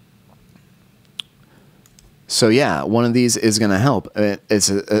 So yeah, one of these is going to help.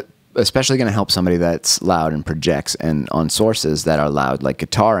 It's especially going to help somebody that's loud and projects, and on sources that are loud, like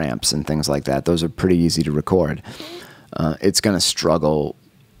guitar amps and things like that. Those are pretty easy to record. It's going to struggle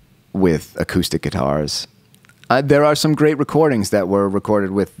with acoustic guitars. There are some great recordings that were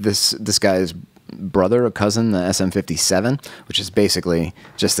recorded with this guy's brother or cousin, the SM57, which is basically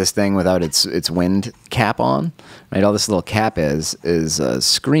just this thing without its wind cap on. Right, all this little cap is a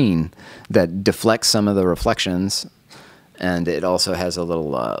screen that deflects some of the reflections, and it also has a little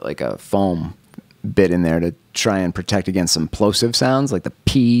like a foam bit in there to try and protect against some plosive sounds, like the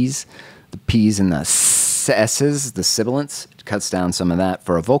P's and the S's, the sibilants. It cuts down some of that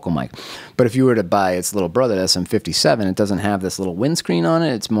for a vocal mic. But if you were to buy its little brother, the SM57, it doesn't have this little windscreen on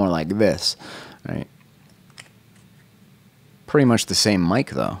it. It's more like this, right? Pretty much the same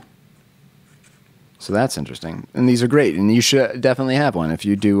mic, though. So that's interesting. And these are great, and you should definitely have one. If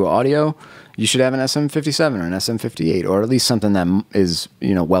you do audio, you should have an SM57 or an SM58, or at least something that is,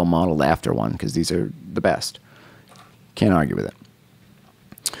 you know, well modeled after one, because these are the best. Can't argue with it.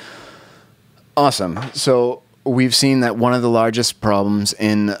 Awesome. So we've seen that one of the largest problems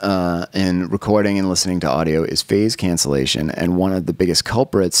in recording and listening to audio is phase cancellation, and one of the biggest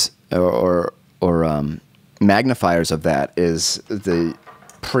culprits or magnifiers of that is the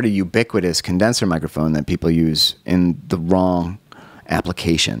pretty ubiquitous condenser microphone that people use in the wrong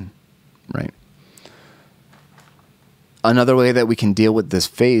application, right? Another way that we can deal with this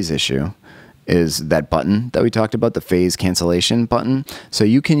phase issue is that button that we talked about, the phase cancellation button. So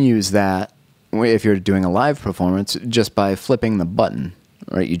you can use that if you're doing a live performance just by flipping the button,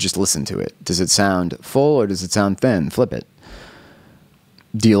 right? You just listen to it. Does it sound full or does it sound thin? Flip it.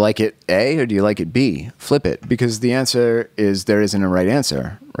 Do you like it A or do you like it B? Flip it, because the answer is there isn't a right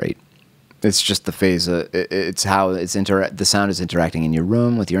answer, right? It's just the phase. It's how the sound is interacting in your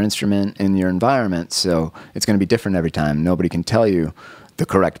room with your instrument in your environment. So it's going to be different every time. Nobody can tell you the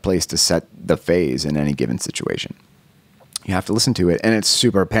correct place to set the phase in any given situation. You have to listen to it, and it's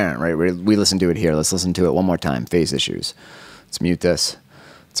super apparent, right? We listen to it here. Let's listen to it one more time. Phase issues. Let's mute this.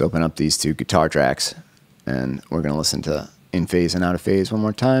 Let's open up these two guitar tracks, and we're going to listen to in phase and out of phase one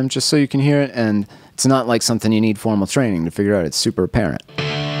more time, just so you can hear it. And it's not like something you need formal training to figure out. It's super apparent.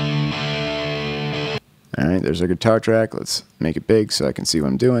 All right, there's our guitar track. Let's make it big so I can see what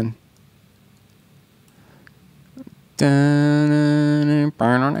I'm doing. Let's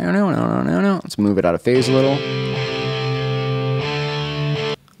move it out of phase a little.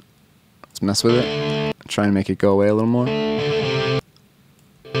 Let's mess with it. Try and make it go away a little more.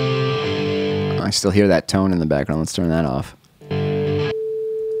 still hear that tone in the background. Let's turn that off.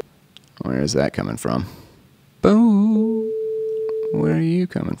 Where is that coming from? Boo! Where are you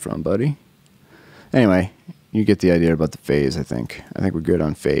coming from, buddy? Anyway, you get the idea about the phase, I think. I think we're good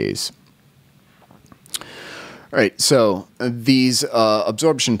on phase. All right, so these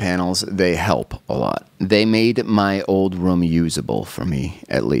absorption panels, they help a lot. They made my old room usable for me,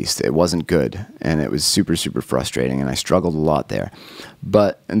 at least. It wasn't good, and it was super, super frustrating, and I struggled a lot there.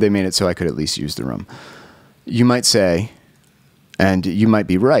 But they made it so I could at least use the room. You might say, and you might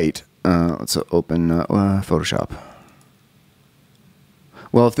be right, let's open Photoshop.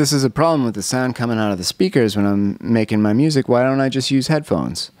 Well, if this is a problem with the sound coming out of the speakers when I'm making my music, why don't I just use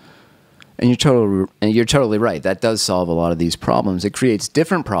headphones? And you're totally right. That does solve a lot of these problems. It creates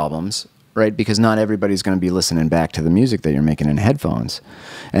different problems, right? Because not everybody's going to be listening back to the music that you're making in headphones.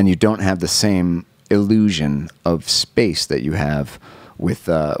 And you don't have the same illusion of space that you have with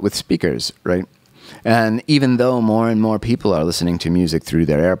speakers, right? And even though more and more people are listening to music through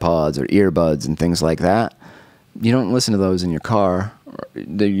their AirPods or earbuds and things like that, you don't listen to those in your car.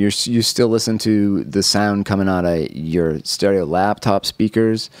 You still listen to the sound coming out of your stereo laptop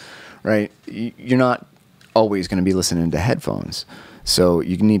speakers, right? You're not always going to be listening to headphones. So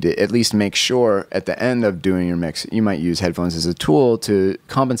you need to at least make sure at the end of doing your mix, you might use headphones as a tool to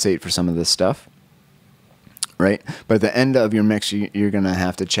compensate for some of this stuff, right? But at the end of your mix, you're going to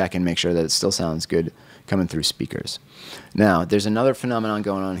have to check and make sure that it still sounds good coming through speakers. Now, there's another phenomenon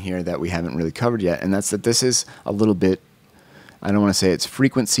going on here that we haven't really covered yet, and that's that this is a little bit, I don't want to say it's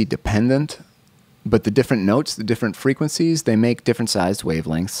frequency dependent, but the different notes, the different frequencies, they make different sized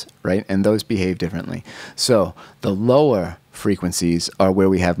wavelengths, right? And those behave differently. So the lower frequencies are where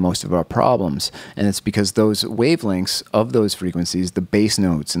we have most of our problems. And it's because those wavelengths of those frequencies, the bass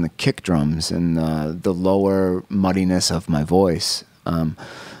notes and the kick drums and the lower muddiness of my voice,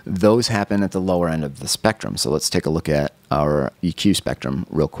 those happen at the lower end of the spectrum. So let's take a look at our EQ spectrum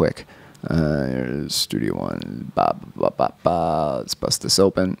real quick. Here's Studio One. Let's bust this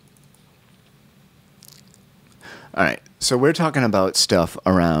open. All right, so we're talking about stuff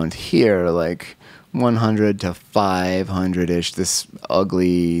around here, like 100 to 500-ish, this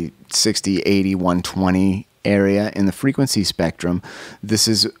ugly 60, 80, 120 area in the frequency spectrum. This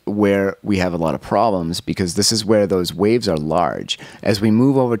is where we have a lot of problems because this is where those waves are large. As we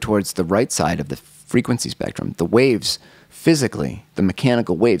move over towards the right side of the frequency spectrum, the waves physically, the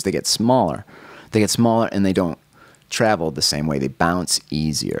mechanical waves, they get smaller. They get smaller and they don't travel the same way. They bounce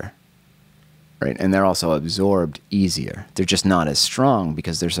easier. Right? And they're also absorbed easier. They're just not as strong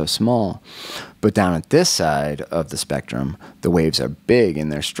because they're so small. But down at this side of the spectrum, the waves are big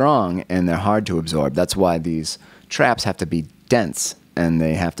and they're strong and they're hard to absorb. That's why these traps have to be dense and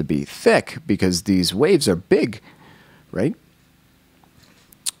they have to be thick because these waves are big, right?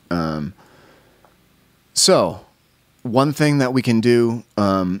 So one thing that we can do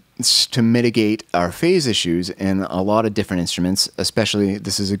to mitigate our phase issues in a lot of different instruments, especially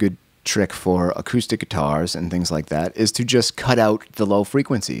this is a good trick for acoustic guitars and things like that, is to just cut out the low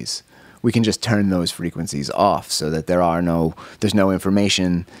frequencies. We can just turn those frequencies off so that there's no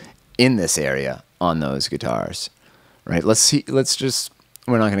information in this area on those guitars, right?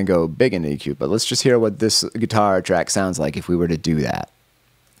 We're not going to go big into EQ, but let's just hear what this guitar track sounds like if we were to do that,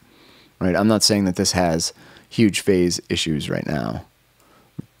 right? I'm not saying that this has huge phase issues right now.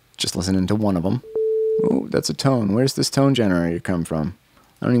 Just listening to one of them. Oh, that's a tone. Where's this tone generator come from?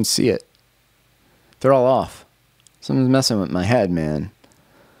 I don't even see it. They're all off. Something's messing with my head, man.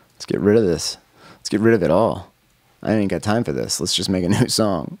 Let's get rid of this. Let's get rid of it all. I ain't got time for this. Let's just make a new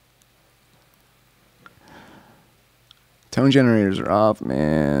song. Tone generators are off,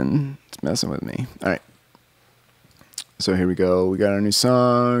 man. It's messing with me. All right. So here we go. We got our new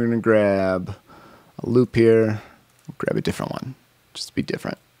song. We're going to grab a loop here. We'll grab a different one. Just be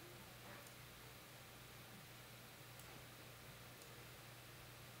different.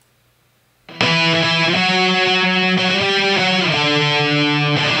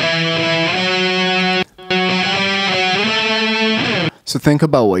 So think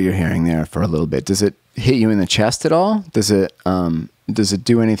about what you're hearing there for a little bit. Does it hit you in the chest at all? Does it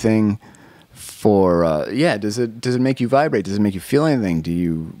do anything for does it make you vibrate? Does it make you feel anything? Do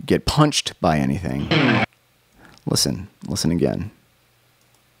you get punched by anything? Listen again.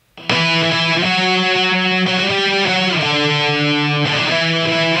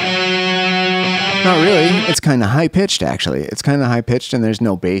 Not really. It's kind of high-pitched, actually. It's kind of high-pitched, and there's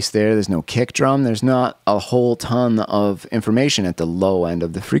no bass there. There's no kick drum. There's not a whole ton of information at the low end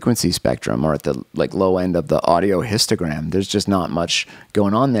of the frequency spectrum or at the low end of the audio histogram. There's just not much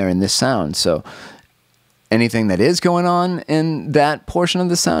going on there in this sound. So anything that is going on in that portion of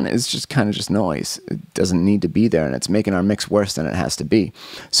the sound is just kind of just noise. It doesn't need to be there, and it's making our mix worse than it has to be.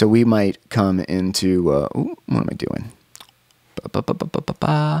 So we might come into, what am I doing?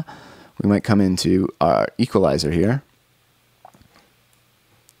 We might come into our equalizer here.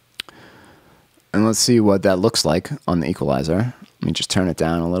 And let's see what that looks like on the equalizer. Let me just turn it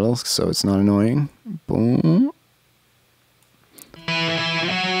down a little so it's not annoying. Boom.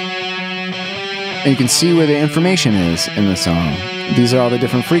 And you can see where the information is in the song. These are all the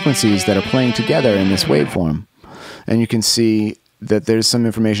different frequencies that are playing together in this waveform. And you can see that there's some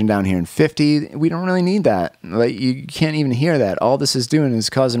information down here in 50. We don't really need that. Like, you can't even hear that. All this is doing is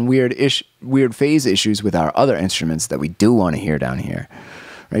causing weird phase issues with our other instruments that we do want to hear down here.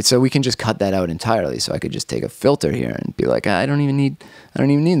 Right? So we can just cut that out entirely. So I could just take a filter here and be like, I don't even need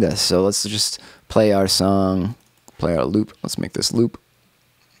this. So let's just play our song, play our loop. Let's make this loop.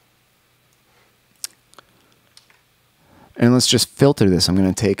 And let's just filter this. I'm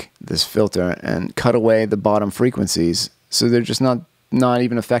going to take this filter and cut away the bottom frequencies so they're just not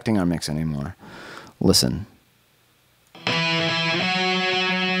even affecting our mix anymore. Listen. I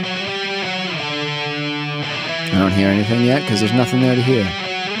don't hear anything yet because there's nothing there to hear.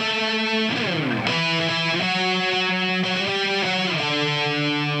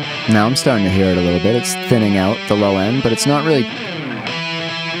 Now I'm starting to hear it a little bit. It's thinning out the low end, but it's not really...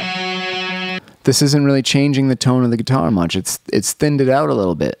 This isn't really changing the tone of the guitar much. It's thinned it out a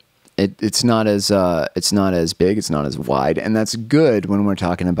little bit. It's not as big. It's not as wide, and that's good when we're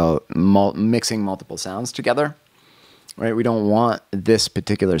talking about mixing multiple sounds together, right? We don't want this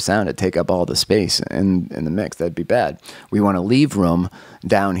particular sound to take up all the space in the mix. That'd be bad. We want to leave room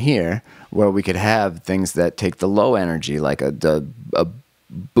down here where we could have things that take the low energy, like a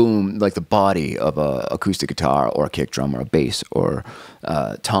boom, like the body of a acoustic guitar or a kick drum or a bass or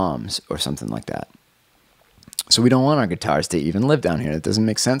toms or something like that. So we don't want our guitars to even live down here. It doesn't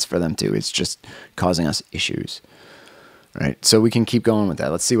make sense for them to. It's just causing us issues, right? So we can keep going with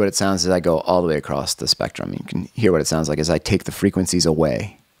that. Let's see what it sounds as I go all the way across the spectrum. You can hear what it sounds like as I take the frequencies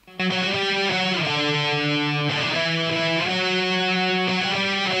away.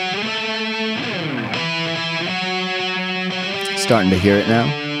 Starting to hear it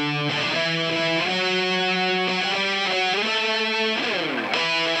now.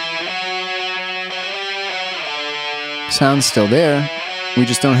 Sound's still there. We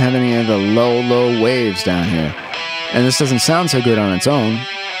just don't have any of the low waves down here. And this doesn't sound so good on its own.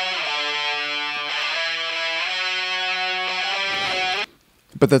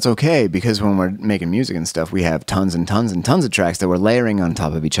 But that's okay, because when we're making music and stuff, we have tons and tons and tons of tracks that we're layering on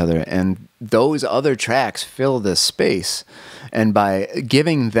top of each other, and those other tracks fill this space. And by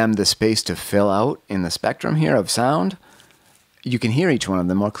giving them the space to fill out in the spectrum here of sound, you can hear each one of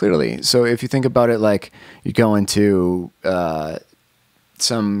them more clearly. So if you think about it like you go into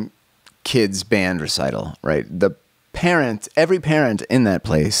some kid's band recital, right? Every parent in that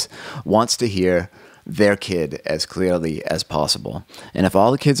place wants to hear their kid as clearly as possible. And if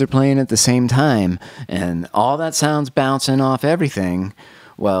all the kids are playing at the same time and all that sound's bouncing off everything,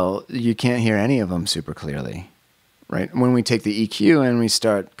 well, you can't hear any of them super clearly, right? When we take the EQ and we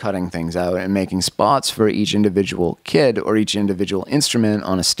start cutting things out and making spots for each individual kid or each individual instrument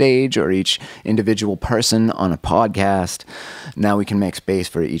on a stage or each individual person on a podcast, now we can make space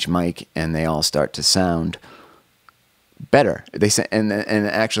for each mic and they all start to sound better. And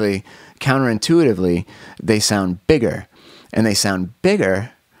actually, counterintuitively, they sound bigger. And they sound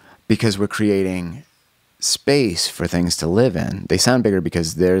bigger because we're creating space for things to live in. They sound bigger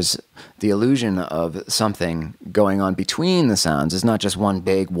because there's the illusion of something going on between the sounds. It's not just one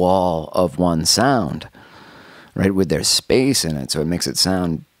big wall of one sound, right? With there's space in it, so it makes it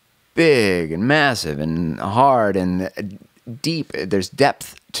sound big and massive and hard and deep. There's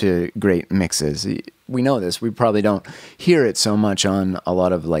depth to great mixes. We know this. We probably don't hear it so much on a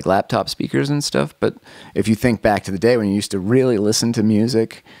lot of like laptop speakers and stuff, but if you think back to the day when you used to really listen to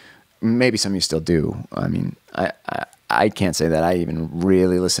music, maybe some of you still do. I mean, I can't say that I even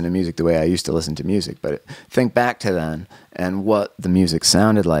really listen to music the way I used to listen to music, but think back to then and what the music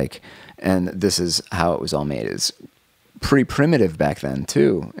sounded like, and this is how it was all made. It's pretty primitive back then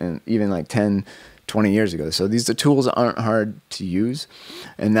too, and even like 10, 20 years ago. So the tools aren't hard to use,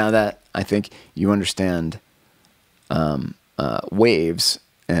 and now that I think you understand waves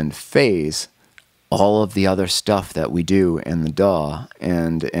and phase, all of the other stuff that we do in the DAW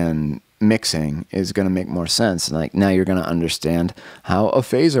and mixing is going to make more sense. Like now you're going to understand how a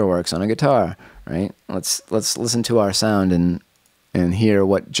phaser works on a guitar, right? Let's listen to our sound and hear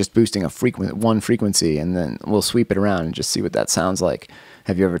what just boosting one frequency, and then we'll sweep it around and just see what that sounds like.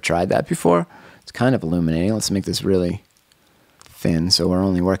 Have you ever tried that before? It's kind of illuminating. Let's make this really thin so we're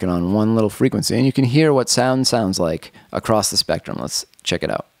only working on one little frequency. And you can hear what sound sounds like across the spectrum. Let's check it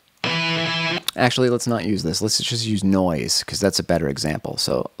out. Actually, let's not use this. Let's just use noise because that's a better example.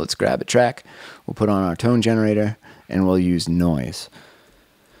 So let's grab a track. We'll put on our tone generator and we'll use noise.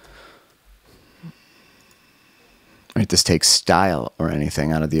 Right, this takes style or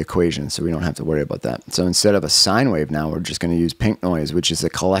anything out of the equation, so we don't have to worry about that. So instead of a sine wave now, we're just going to use pink noise, which is a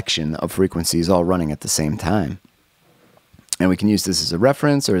collection of frequencies all running at the same time. And we can use this as a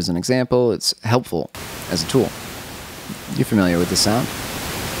reference or as an example. It's helpful as a tool. You familiar with this sound?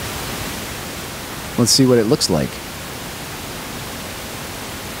 Let's see what it looks like.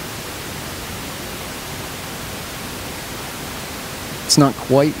 It's not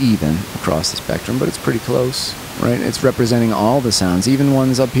quite even across the spectrum, but it's pretty close, right? It's representing all the sounds, even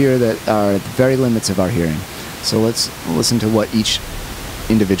ones up here that are at the very limits of our hearing. So let's listen to what each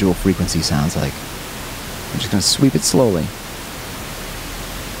individual frequency sounds like. I'm just going to sweep it slowly.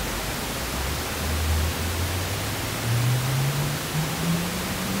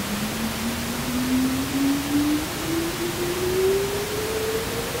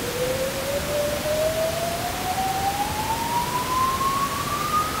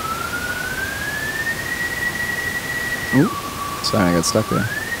 Ooh, sorry, I got stuck there.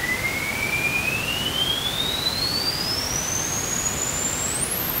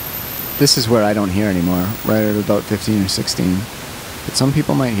 This is where I don't hear anymore, right at about 15 or 16. But some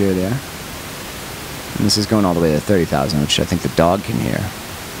people might hear there. And this is going all the way to 30,000, which I think the dog can hear.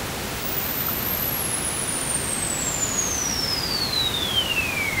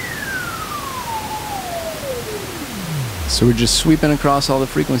 So we're just sweeping across all the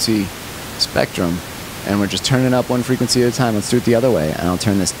frequency spectrum. And we're just turning up one frequency at a time. Let's do it the other way, and I'll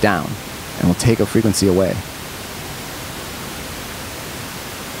turn this down, and we'll take a frequency away.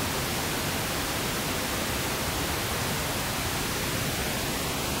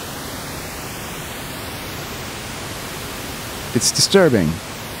 It's disturbing.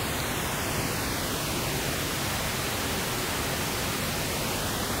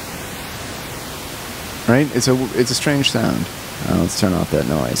 Right? It's a strange sound. Let's turn off that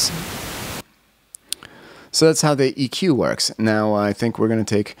noise. So that's how the EQ works. Now I think we're going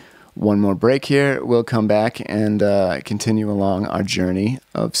to take one more break here. We'll come back and continue along our journey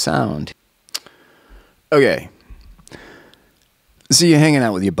of sound. Okay. So you're hanging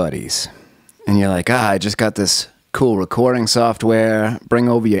out with your buddies. And you're like, I just got this cool recording software. Bring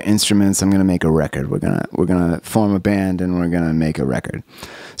over your instruments. I'm going to make a record. We're gonna form a band and we're going to make a record.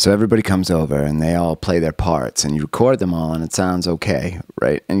 So everybody comes over and they all play their parts and you record them all and it sounds okay,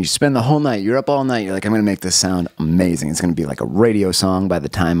 right? And you spend the whole night, you're up all night, you're like, I'm going to make this sound amazing. It's going to be like a radio song by the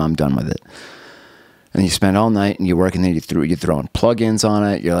time I'm done with it. And you spend all night and you work and then you're throwing plugins on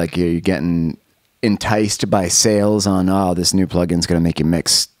it. You're like, you're getting enticed by sales on, oh, this new plugin's going to make you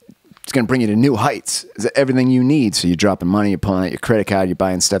mix. It's going to bring you to new heights. It's everything you need. So you're dropping money, you're pulling out your credit card, you're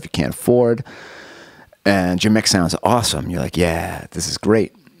buying stuff you can't afford. And your mix sounds awesome. You're like, yeah, this is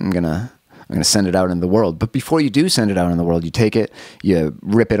great. I'm gonna send it out into the world. But before you do send it out in the world, you take it, you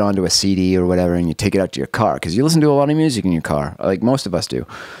rip it onto a CD or whatever, and you take it out to your car. Because you listen to a lot of music in your car, like most of us do.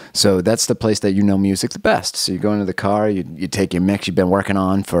 So that's the place that you know music the best. So you go into the car, you take your mix you've been working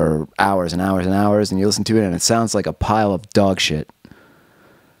on for hours and hours and hours, and you listen to it, and it sounds like a pile of dog shit.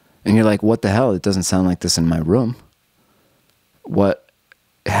 And you're like, what the hell? It doesn't sound like this in my room. What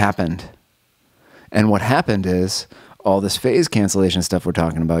happened? And what happened is all this phase cancellation stuff we're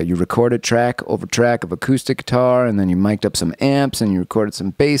talking about. You recorded track over track of acoustic guitar, and then you mic'd up some amps, and you recorded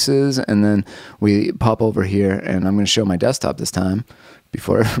some basses, and then we pop over here, and I'm going to show my desktop this time,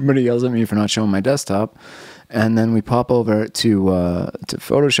 before everybody yells at me for not showing my desktop. And then we pop over to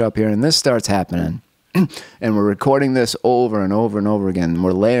Photoshop here, and this starts happening. And we're recording this over and over and over again.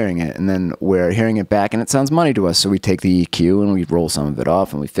 We're layering it, and then we're hearing it back, and it sounds money to us. So we take the EQ, and we roll some of it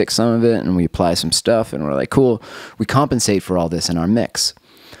off, and we fix some of it, and we apply some stuff, and we're like, cool, we compensate for all this in our mix.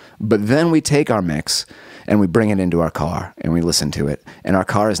 But then we take our mix, and we bring it into our car, and we listen to it. And our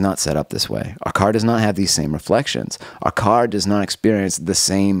car is not set up this way. Our car does not have these same reflections. Our car does not experience the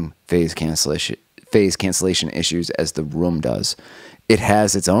same phase cancellation issues as the room does. It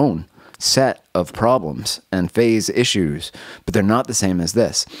has its own set of problems and phase issues, but they're not the same as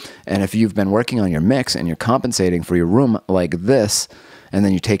this. And if you've been working on your mix and you're compensating for your room like this, and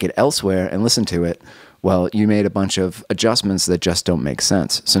then you take it elsewhere and listen to it, well, you made a bunch of adjustments that just don't make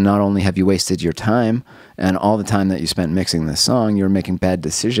sense. So not only have you wasted your time and all the time that you spent mixing this song, you're making bad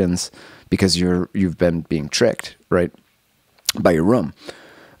decisions because you've been being tricked, right, by your room.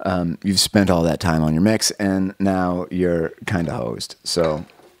 You've spent all that time on your mix, and now you're kind of hosed. So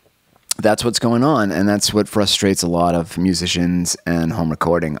that's what's going on, and that's what frustrates a lot of musicians and home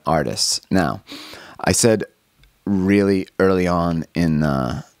recording artists. Now, I said really early on in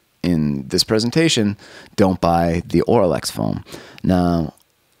this presentation, don't buy the Auralex foam. Now,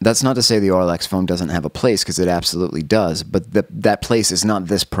 that's not to say the Auralex foam doesn't have a place, because it absolutely does, but that place is not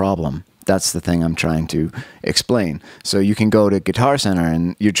this problem. That's the thing I'm trying to explain. So you can go to Guitar Center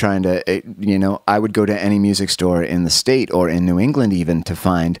and you're trying to, you know, I would go to any music store in the state or in New England even to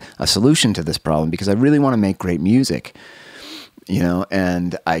find a solution to this problem, because I really want to make great music, you know,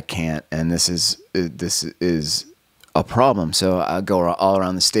 and I can't. And this is a problem. So I go all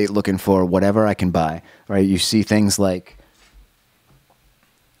around the state looking for whatever I can buy, right? You see things like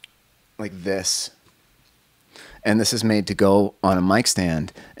this. And this is made to go on a mic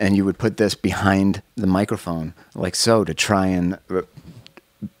stand, and you would put this behind the microphone, like so, to try and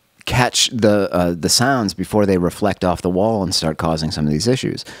catch the sounds before they reflect off the wall and start causing some of these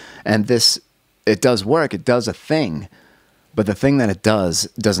issues. And this, it does work, it does a thing, but the thing that it does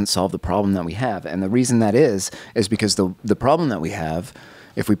doesn't solve the problem that we have. And the reason that is because the problem that we have,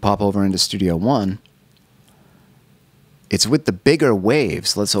 if we pop over into Studio One, it's with the bigger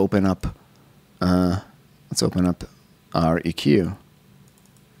waves. Let's open up our EQ.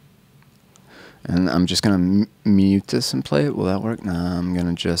 And I'm just going to mute this and play it. Will that work? No, I'm going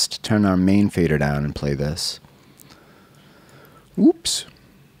to just turn our main fader down and play this. Whoops.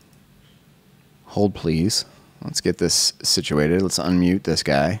 Hold, please. Let's get this situated. Let's unmute this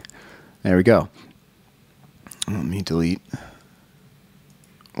guy. There we go. Let me delete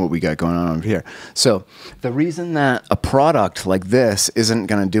what we got going on over here. So the reason that a product like this isn't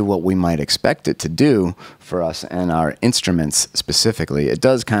going to do what we might expect it to do for us and our instruments specifically, it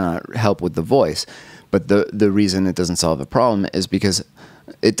does kind of help with the voice, but the reason it doesn't solve the problem is because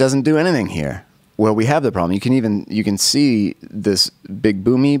it doesn't do anything here where we have the problem. You can see this big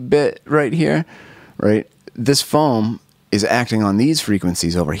boomy bit right here, right? This foam is acting on these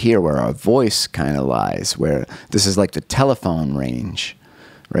frequencies over here where our voice kind of lies, where this is like the telephone range.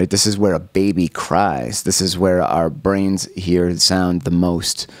 Right? This is where a baby cries. This is where our brains hear sound the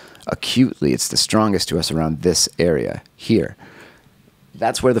most acutely. It's the strongest to us around this area here.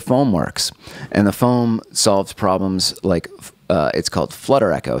 That's where the foam works. And the foam solves problems like, it's called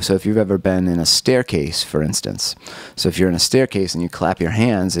flutter echo. So if you've ever been in a staircase, for instance, so if you're in a staircase and you clap your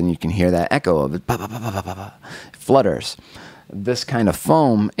hands and you can hear that echo of it, it flutters. This kind of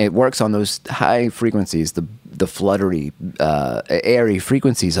foam, it works on those high frequencies, the fluttery, airy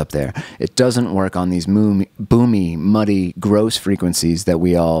frequencies up there. It doesn't work on these boomy, muddy, gross frequencies that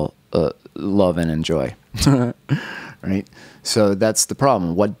we all love and enjoy. Right? So that's the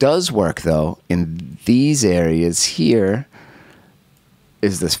problem. What does work, though, in these areas here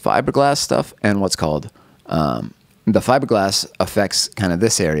is this fiberglass stuff and what's called the fiberglass affects kind of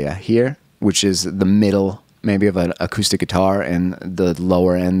this area here, which is the middle maybe of an acoustic guitar and the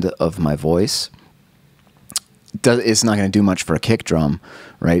lower end of my voice. It's not going to do much for a kick drum,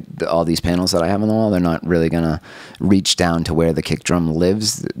 right? All these panels that I have on the wall, they're not really going to reach down to where the kick drum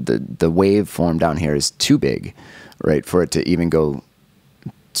lives. The waveform down here is too big, right, for it to even go,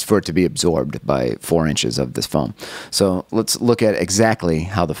 for it to be absorbed by 4 inches of this foam. So let's look at exactly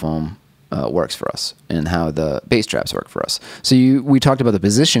how the foam works for us and how the bass traps work for us. So we talked about the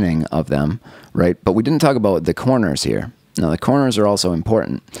positioning of them, right? But we didn't talk about the corners here. Now, the corners are also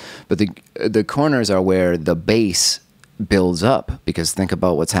important, but the corners are where the bass builds up, because think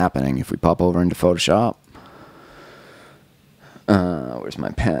about what's happening. If we pop over into Photoshop, where's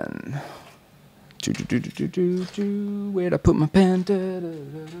my pen? Where'd I put my pen?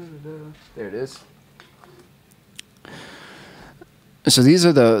 There it is. So these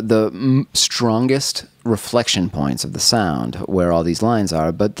are the strongest reflection points of the sound where all these lines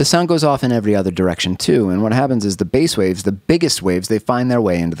are, but the sound goes off in every other direction too. And what happens is the bass waves, the biggest waves, they find their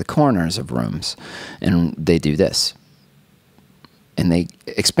way into the corners of rooms, and they do this. And they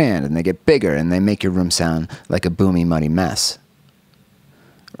expand and they get bigger and they make your room sound like a boomy, muddy mess.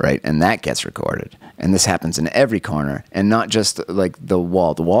 Right? And that gets recorded. And this happens in every corner, and not just like the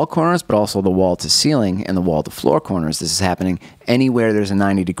wall-to-wall corners, but also the wall-to-ceiling and the wall-to-floor corners. This is happening anywhere there's a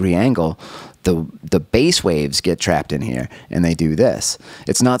 90-degree angle. The bass waves get trapped in here, and they do this.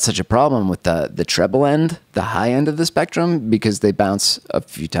 It's not such a problem with the treble end, the high end of the spectrum, because they bounce a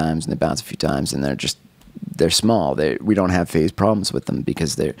few times, and they bounce a few times, and they're small. We don't have phase problems with them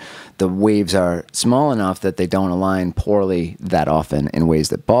because the waves are small enough that they don't align poorly that often in ways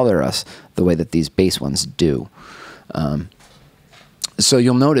that bother us the way that these bass ones do. So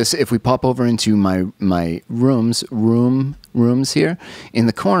you'll notice if we pop over into my rooms here, in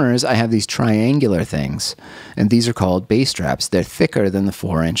the corners I have these triangular things, and these are called bass straps. They're thicker than the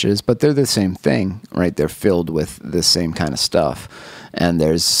 4 inches, but they're the same thing, right? They're filled with the same kind of stuff. And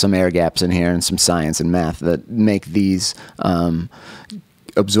there's some air gaps in here and some science and math that make these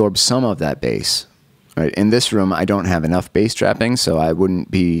absorb some of that bass. Right? In this room, I don't have enough bass trapping, so I wouldn't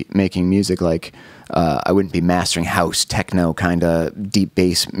be making music like, I wouldn't be mastering house, techno kind of deep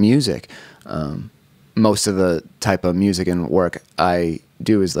bass music. Most of the type of music and work I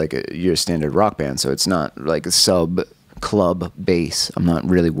do is like your standard rock band, so it's not like a sub-club bass. I'm not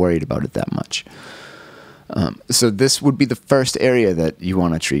really worried about it that much. So this would be the first area that you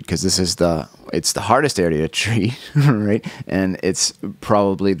want to treat, because this is it's the hardest area to treat, right? And it's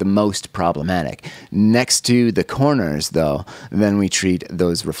probably the most problematic. Next to the corners, though, then we treat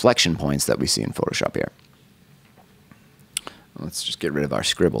those reflection points that we see in Photoshop here. Let's just get rid of our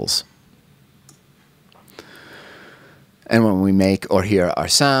scribbles. And when we make or hear our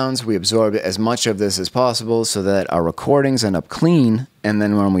sounds, we absorb as much of this as possible so that our recordings end up clean. And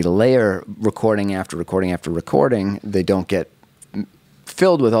then when we layer recording after recording after recording, they don't get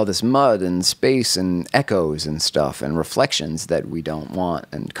filled with all this mud and space and echoes and stuff and reflections that we don't want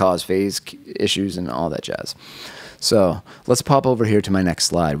and cause phase issues and all that jazz. So let's pop over here to my next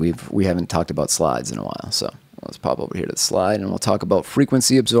slide. We haven't talked about slides in a while. So let's pop over here to the slide and we'll talk about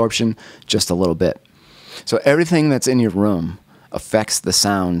frequency absorption just a little bit. So everything that's in your room affects the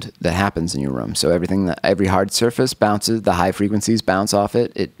sound that happens in your room. So every hard surface bounces, the high frequencies bounce off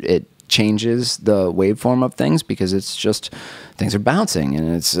it. It changes the waveform of things because it's just, things are bouncing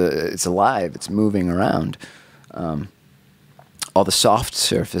and it's alive, it's moving around. All the soft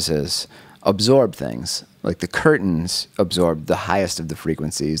surfaces absorb things. Like the curtains absorb the highest of the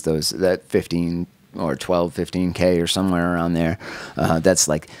frequencies, that 15 or 12, 15K or somewhere around there. That's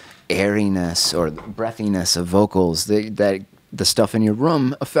like airiness or breathiness of vocals. The stuff in your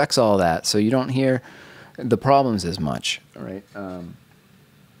room affects all that, so you don't hear the problems as much, right?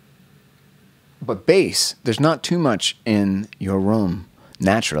 But bass, there's not too much in your room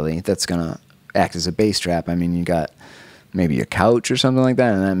naturally that's gonna act as a bass trap. I mean, you got maybe a couch or something like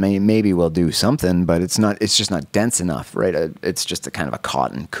that, and that maybe will do something, but it's just not dense enough, right? It's just a kind of a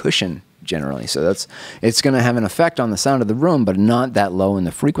cotton cushion generally. So it's going to have an effect on the sound of the room, but not that low in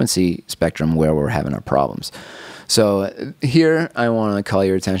the frequency spectrum where we're having our problems. So here I want to call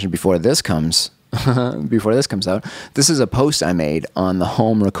your attention before this comes out. This is a post I made on the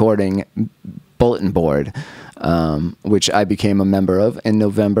home recording bulletin board, which I became a member of in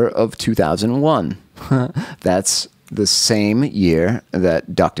November of 2001. That's the same year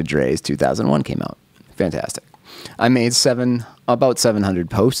that Dr. Dre's 2001 came out. Fantastic. I made about 700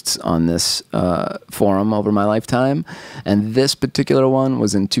 posts on this forum over my lifetime, and this particular one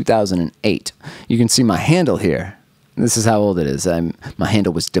was in 2008. You can see my handle here. This is how old it is. My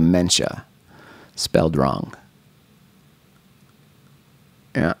handle was dementia, spelled wrong.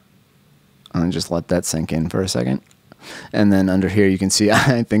 Yeah. I'll just let that sink in for a second. And then under here you can see,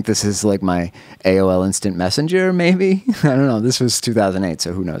 I think this is like my AOL Instant Messenger, maybe? I don't know. This was 2008,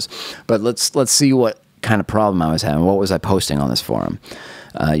 so who knows. But let's see what kind of problem I was having. What was I posting on this forum?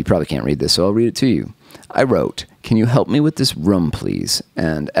 You probably can't read this, so I'll read it to you. I wrote, "Can you help me with this room, please?"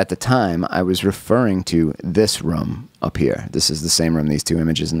 And at the time, I was referring to this room up here. This is the same room, these two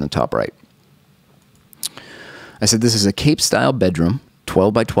images in the top right. I said, this is a Cape-style bedroom,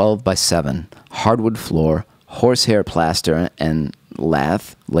 12 by 12 by 7, hardwood floor, horsehair plaster, and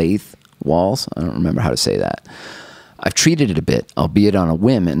lathe walls. I don't remember how to say that. I've treated it a bit, albeit on a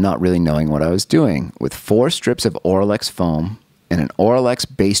whim and not really knowing what I was doing, with 4 strips of Auralex foam and an Auralex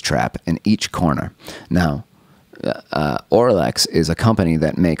bass trap in each corner. Now, Auralex is a company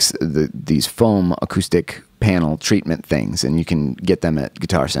that makes these foam acoustic panel treatment things, and you can get them at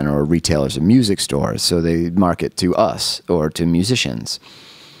Guitar Center or retailers or music stores, so they market to us or to musicians.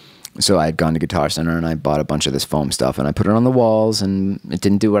 So I had gone to Guitar Center and I bought a bunch of this foam stuff and I put it on the walls and it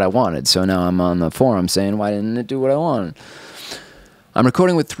didn't do what I wanted. So now I'm on the forum saying, why didn't it do what I wanted? I'm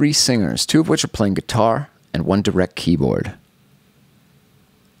recording with 3 singers, 2 of which are playing guitar and 1 direct keyboard.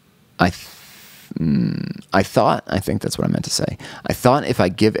 I think that's what I meant to say. I thought if I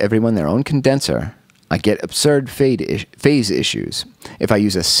give everyone their own condenser, I get absurd phase issues. If I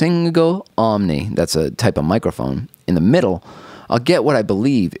use a single Omni, that's a type of microphone, in the middle, I'll get what I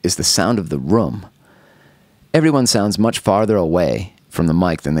believe is the sound of the room. Everyone sounds much farther away from the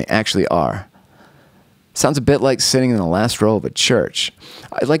mic than they actually are. Sounds a bit like sitting in the last row of a church.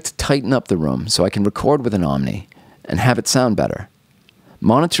 I'd like to tighten up the room so I can record with an Omni and have it sound better.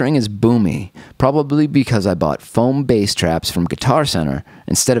 Monitoring is boomy, probably because I bought foam bass traps from Guitar Center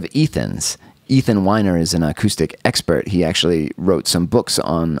instead of Ethan's. Ethan Weiner is an acoustic expert. He actually wrote some books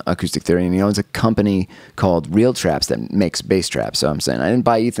on acoustic theory, and he owns a company called Real Traps that makes bass traps. So I'm saying I didn't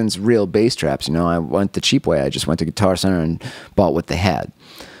buy Ethan's real bass traps. You know, I went the cheap way. I just went to Guitar Center and bought what they had.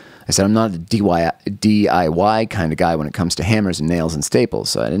 I said I'm not a DIY kind of guy when it comes to hammers and nails and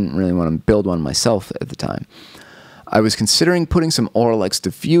staples, so I didn't really want to build one myself at the time. I was considering putting some Auralex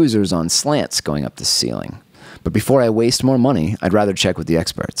diffusers on slants going up the ceiling. But before I waste more money, I'd rather check with the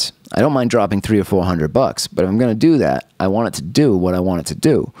experts. I don't mind dropping $300 or $400, but if I'm going to do that, I want it to do what I want it to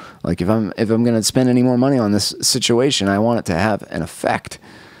do. Like if I'm going to spend any more money on this situation, I want it to have an effect.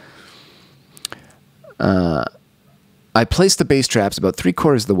 I placed the bass traps about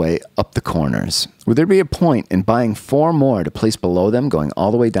 3/4 of the way up the corners. Would there be a point in buying 4 more to place below them, going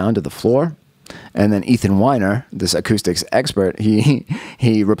all the way down to the floor? And then Ethan Weiner, this acoustics expert, he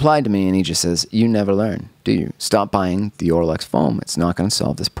replied to me and he just says, "You never learn, do you? Stop buying the Auralex foam. It's not going to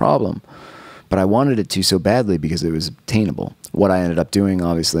solve this problem." But I wanted it to so badly because it was obtainable. What I ended up doing,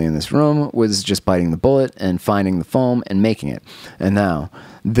 obviously, in this room was just biting the bullet and finding the foam and making it. And now,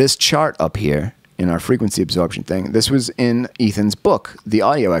 this chart up here in our frequency absorption thing, this was in Ethan's book, The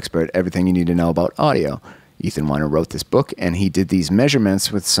Audio Expert, Everything You Need to Know About Audio. Ethan Weiner wrote this book, and he did these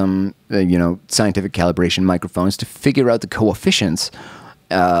measurements with some, scientific calibration microphones to figure out the coefficients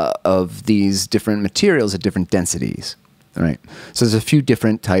of these different materials at different densities. All right. So there's a few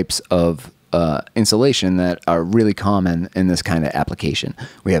different types of insulation that are really common in this kind of application.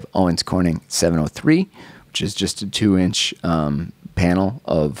 We have Owens Corning 703, which is just a 2-inch panel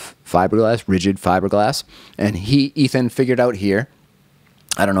of fiberglass, rigid fiberglass, and Ethan figured out here.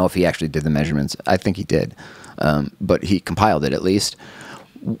 I don't know if he actually did the measurements. I think he did, but he compiled it at least.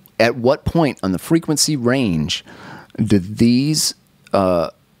 At what point on the frequency range do these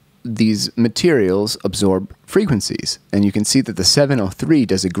materials absorb frequencies? And you can see that the 703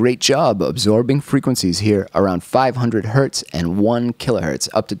 does a great job absorbing frequencies here around 500 hertz and 1 kilohertz,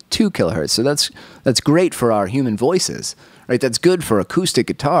 up to 2 kilohertz. So that's great for our human voices, right? That's good for acoustic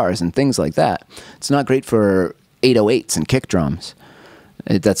guitars and things like that. It's not great for 808s and kick drums.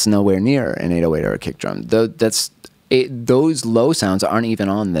 That's nowhere near an 808 or a kick drum. Those low sounds aren't even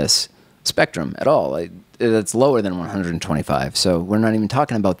on this spectrum at all. That's lower than 125. So we're not even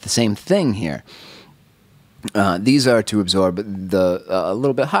talking about the same thing here. These are to absorb a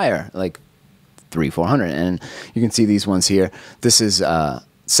little bit higher, like 300-400. And you can see these ones here. This is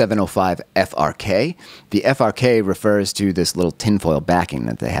 705 FRK. The FRK refers to this little tinfoil backing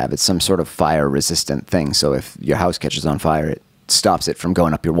that they have. It's some sort of fire-resistant thing. So if your house catches on fire, it stops it from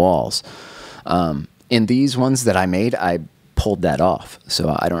going up your walls. In these ones that I made, I pulled that off,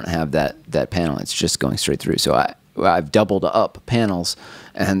 so I don't have that panel. It's just going straight through. So I've doubled up panels,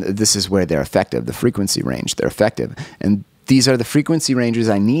 and this is where they're effective, the frequency range. They're effective, and these are the frequency ranges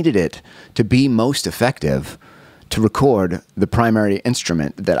I needed it to be most effective to record the primary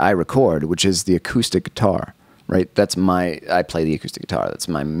instrument that I record, which is the acoustic guitar. Right, I play the acoustic guitar. That's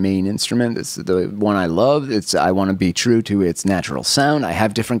my main instrument. It's the one I love. I want to be true to its natural sound. I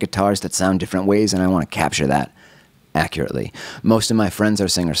have different guitars that sound different ways, and I want to capture that accurately. Most of my friends are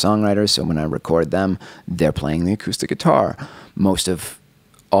singer-songwriters, so when I record them, they're playing the acoustic guitar.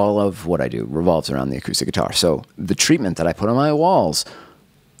 All of what I do revolves around the acoustic guitar. So the treatment that I put on my walls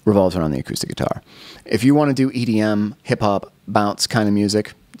revolves around the acoustic guitar. If you want to do EDM, hip-hop, bounce kind of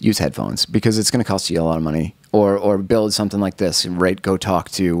music, use headphones, because it's going to cost you a lot of money. Or build something like this, right? Go talk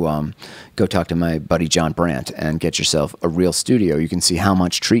to my buddy John Brandt and get yourself a real studio. You can see how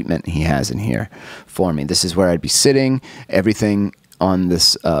much treatment he has in here for me. This is where I'd be sitting. Everything on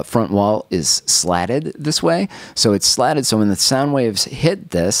this front wall is slatted this way, so it's slatted. So when the sound waves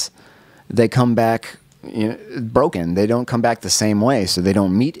hit this, they come back broken. They don't come back the same way, so they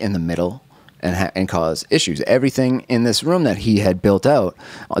don't meet in the middle and cause issues. Everything in this room that he had built out,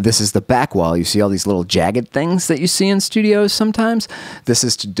 this is the back wall. You see all these little jagged things that you see in studios sometimes? This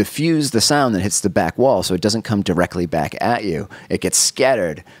is to diffuse the sound that hits the back wall so it doesn't come directly back at you. It gets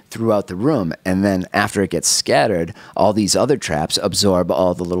scattered throughout the room, and then after it gets scattered, all these other traps absorb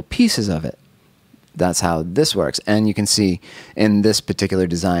all the little pieces of it. That's how this works. And you can see in this particular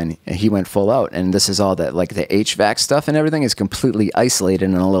design, he went full out. And this is all that, like the HVAC stuff and everything is completely isolated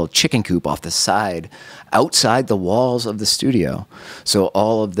in a little chicken coop off the side, outside the walls of the studio. So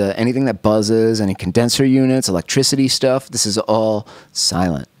all of anything that buzzes, any condenser units, electricity stuff, this is all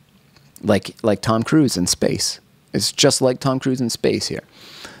silent. Like Tom Cruise in space. It's just like Tom Cruise in space here.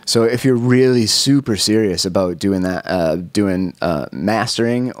 So if you're really super serious about doing that,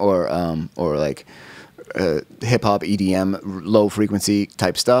 mastering or like hip hop, EDM, low frequency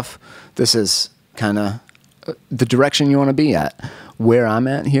type stuff. This is kind of the direction you want to be at. Where I'm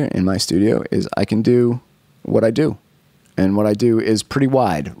at here in my studio is I can do what I do. And what I do is pretty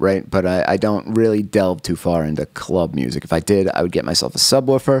wide, right? But I don't really delve too far into club music. If I did, I would get myself a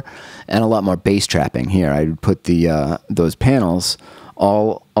subwoofer and a lot more bass trapping here. I would put the those panels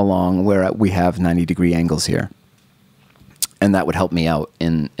all along where we have 90-degree angles here. And that would help me out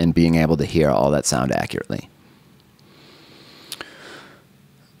in being able to hear all that sound accurately.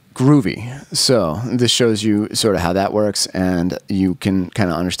 Groovy. So this shows you sort of how that works, and you can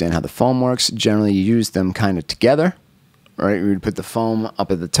kind of understand how the foam works. Generally, you use them kind of together. Right, we would put the foam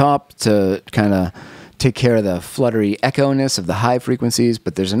up at the top to kind of take care of the fluttery echo-ness of the high frequencies,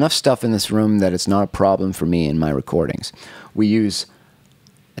 but there's enough stuff in this room that it's not a problem for me in my recordings. We use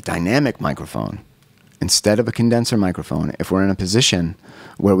a dynamic microphone instead of a condenser microphone if we're in a position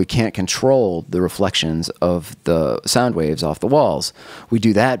where we can't control the reflections of the sound waves off the walls. We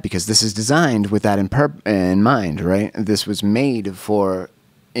do that because this is designed with that in mind, right? This was made for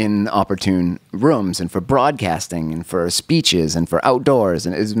inopportune rooms and for broadcasting and for speeches and for outdoors,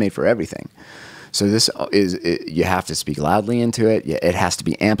 and it is made for everything. So this is, you have to speak loudly into it. It has to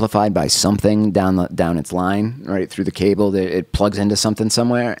be amplified by something down its line, right, through the cable. It plugs into something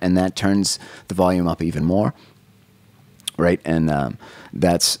somewhere, and that turns the volume up even more, right? And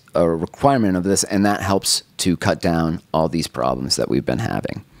that's a requirement of this, and that helps to cut down all these problems that we've been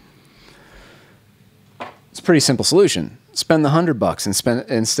having. It's a pretty simple solution. Spend the $100 and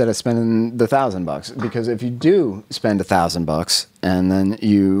instead of spending the $1,000, because if you do spend $1,000 and then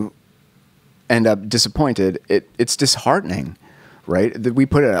you end up disappointed, it's disheartening, right? We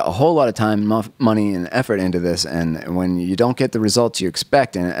put a whole lot of time, money, and effort into this, and when you don't get the results you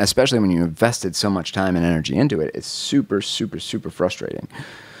expect, and especially when you invested so much time and energy into it, it's super, super, super frustrating.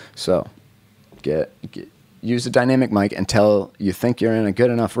 So use a dynamic mic until you think you're in a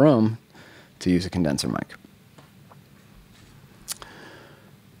good enough room to use a condenser mic.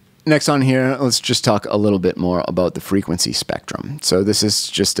 Next on here, let's just talk a little bit more about the frequency spectrum. So this is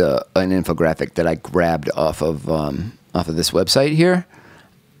just an infographic that I grabbed off of this website here.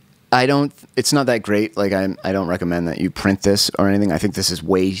 It's not that great. Like I don't recommend that you print this or anything. I think this is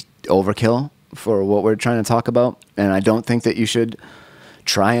way overkill for what we're trying to talk about. And I don't think that you should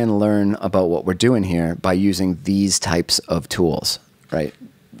try and learn about what we're doing here by using these types of tools, right?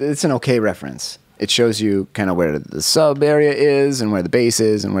 It's an okay reference. It shows you kind of where the sub area is and where the bass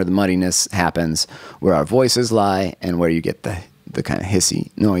is and where the muddiness happens, where our voices lie, and where you get the kind of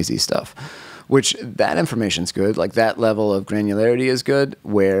hissy, noisy stuff. Which, that information's good. Like, that level of granularity is good,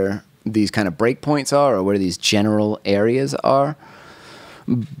 where these kind of breakpoints are or where these general areas are.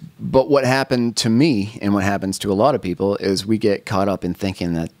 But what happened to me and what happens to a lot of people is we get caught up in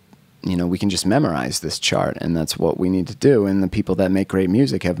thinking that, you know, we can just memorize this chart, and that's what we need to do. And the people that make great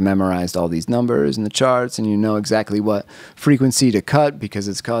music have memorized all these numbers and the charts, and you know exactly what frequency to cut because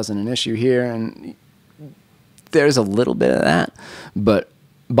it's causing an issue here. And there's a little bit of that, but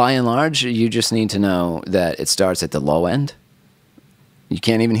by and large, you just need to know that it starts at the low end. You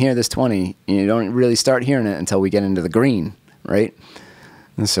can't even hear this 20. You don't really start hearing it until we get into the green, right?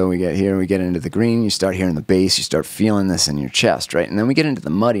 And so we get here, we get into the green, you start hearing the bass, you start feeling this in your chest, right? And then we get into the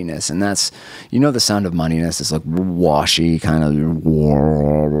muddiness, and that's, you know, the sound of muddiness is like washy, kind of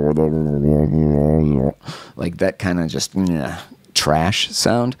like that kind of just trash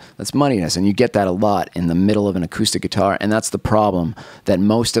sound. That's muddiness, and you get that a lot in the middle of an acoustic guitar, and that's the problem that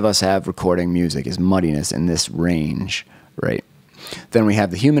most of us have recording music, is muddiness in this range, right? Then we have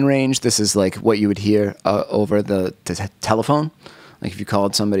the human range. This is like what you would hear over the telephone. Like if you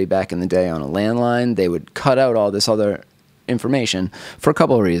called somebody back in the day on a landline, they would cut out all this other information for a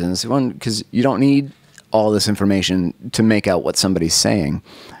couple of reasons. One, because you don't need all this information to make out what somebody's saying.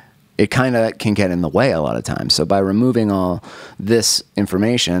 It kind of can get in the way a lot of times. So by removing all this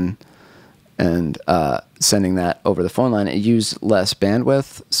information and sending that over the phone line, it used less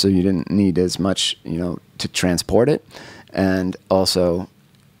bandwidth, so you didn't need as much, you know, to transport it. And also,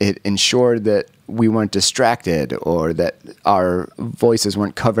 it ensured that we weren't distracted or that our voices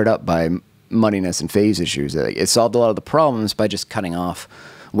weren't covered up by muddiness and phase issues. It solved a lot of the problems by just cutting off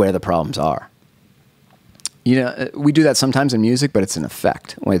where the problems are. You know, we do that sometimes in music, but it's an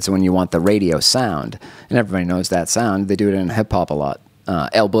effect. It's when you want the radio sound, and everybody knows that sound. They do it in hip-hop a lot.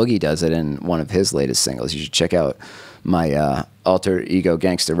 El Boogie does it in one of his latest singles. You should check out my alter ego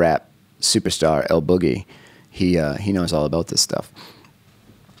gangster rap superstar, El Boogie. He knows all about this stuff.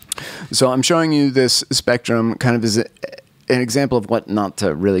 So I'm showing you this spectrum kind of as an example of what not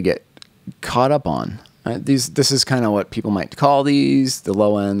to really get caught up on. This is kind of what people might call these: the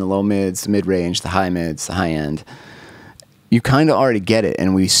low end, the low mids, the mid range, the high mids, the high end. You kind of already get it,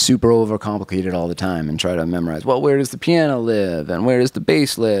 and we super overcomplicate it all the time and try to memorize, well, where does the piano live, and where does the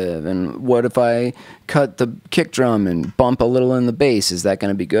bass live, and what if I cut the kick drum and bump a little in the bass? Is that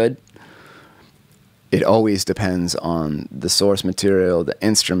going to be good? It always depends on the source material, the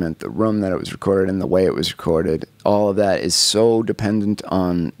instrument, the room that it was recorded in, the way it was recorded. All of that is so dependent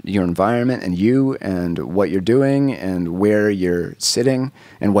on your environment and you and what you're doing and where you're sitting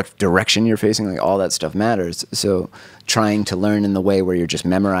and what direction you're facing. Like, all that stuff matters. So trying to learn in the way where you're just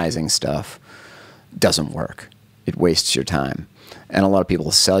memorizing stuff doesn't work. It wastes your time. And a lot of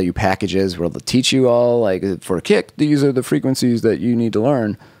people sell you packages where they'll teach you all, like, for a kick, these are the frequencies that you need to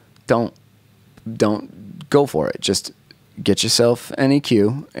learn. Don't go for it. Just get yourself an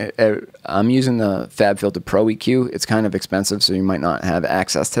EQ. I'm using the FabFilter Pro EQ. It's kind of expensive, so you might not have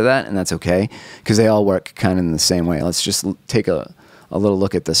access to that, and that's okay, because they all work kind of in the same way. Let's just take a little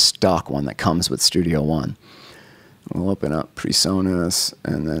look at the stock one that comes with Studio One. We'll open up PreSonus,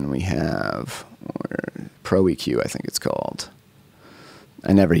 and then we have Pro EQ, I think it's called.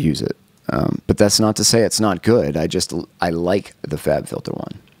 I never use it, but that's not to say it's not good. I like the FabFilter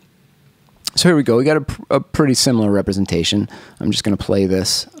one. So here we go. We got a pretty similar representation. I'm just going to play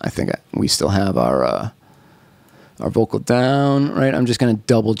this. I think we still have our vocal down, right? I'm just going to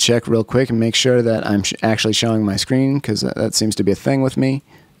double check real quick and make sure that I'm actually showing my screen, because that seems to be a thing with me.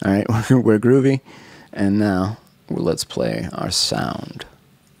 All right, we're groovy. And now let's play our sound.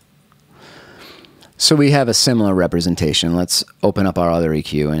 So we have a similar representation. Let's open up our other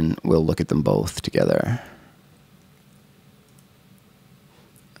EQ and we'll look at them both together.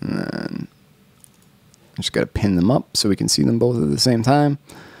 And then just got to pin them up so we can see them both at the same time.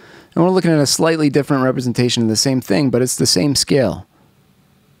 And we're looking at a slightly different representation of the same thing, but it's the same scale.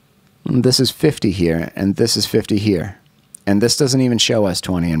 And this is 50 here, and this is 50 here. And this doesn't even show us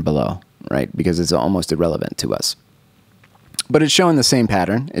 20 and below, right? Because it's almost irrelevant to us. But it's showing the same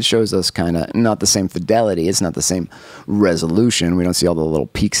pattern. It shows us kind of not the same fidelity. It's not the same resolution. We don't see all the little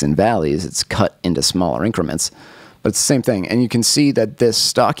peaks and valleys. It's cut into smaller increments. But it's the same thing. And you can see that this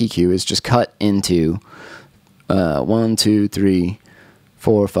stock EQ is just cut into 1, 2, 3,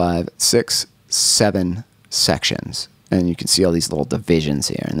 4, 5, 6, 7 sections. And you can see all these little divisions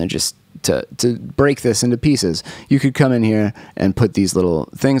here. And they're just, to break this into pieces, you could come in here and put these little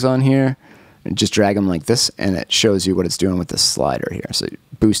things on here and just drag them like this, and it shows you what it's doing with the slider here. So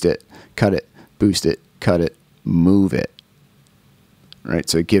boost it, cut it, boost it, cut it, move it. Right?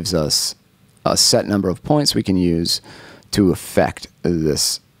 So it gives us a set number of points we can use to affect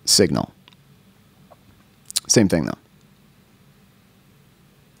this signal. Same thing though.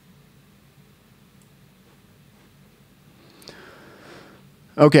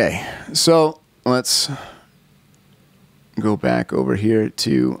 Okay, so let's go back over here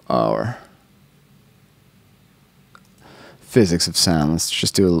to our physics of sound. Let's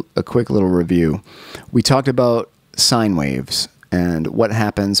just do a quick little review. We talked about sine waves and what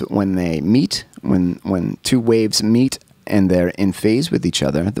happens when they meet, when two waves meet and they're in phase with each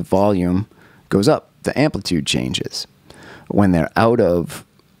other, the volume goes up, the amplitude changes. When they're out of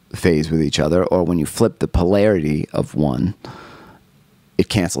phase with each other, or when you flip the polarity of one, it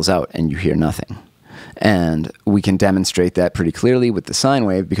cancels out and you hear nothing. And we can demonstrate that pretty clearly with the sine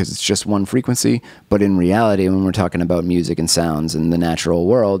wave because it's just one frequency. But in reality, when we're talking about music and sounds in the natural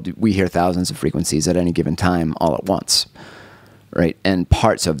world, we hear thousands of frequencies at any given time all at once, right? And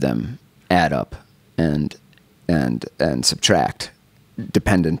parts of them add up and subtract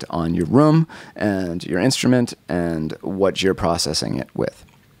dependent on your room and your instrument and what you're processing it with.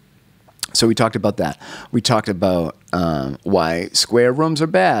 So we talked about that. We talked about why square rooms are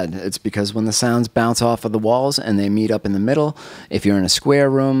bad. It's because when the sounds bounce off of the walls and they meet up in the middle, if you're in a square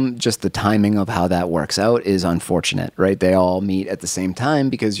room, just the timing of how that works out is unfortunate, right? They all meet at the same time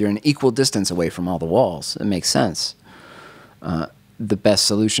because you're an equal distance away from all the walls. It makes sense. The best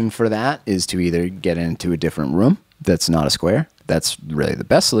solution for that is to either get into a different room that's not a square. That's really the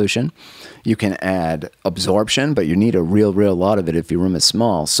best solution. You can add absorption, but you need a real lot of it if your room is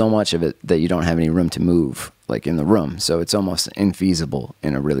small. So much of it that you don't have any room to move, like in the room. So it's almost infeasible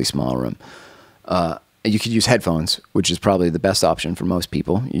in a really small room. You could use headphones, which is probably the best option for most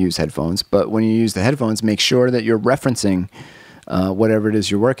people. You use headphones. But when you use the headphones, make sure that you're referencing whatever it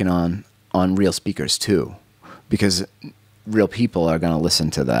is you're working on real speakers too. Because real people are going to listen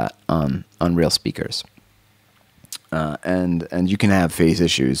to that on real speakers. And you can have phase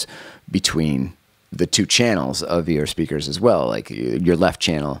issues between the two channels of your speakers as well. Like your left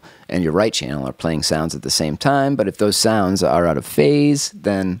channel and your right channel are playing sounds at the same time, but if those sounds are out of phase,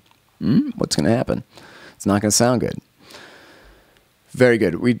 then what's going to happen? It's not going to sound good. Very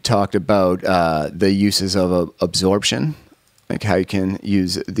good. We talked about the uses of absorption, like how you can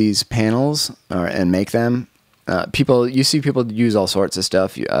use these panels and make them. You see people use all sorts of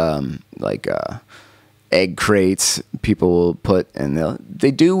stuff, like egg crates. People will put, and they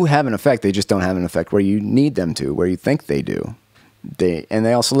do have an effect. They just don't have an effect where you need them to, where you think they do.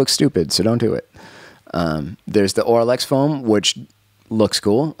 They also look stupid, so don't do it. There's the Orlex foam, which looks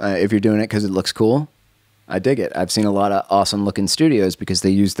cool. If you're doing it because it looks cool, I dig it. I've seen a lot of awesome looking studios because they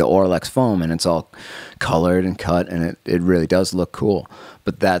use the Orlex foam and it's all colored and cut, and it really does look cool.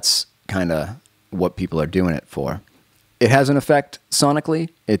 But that's kind of what people are doing it for. It has an effect sonically.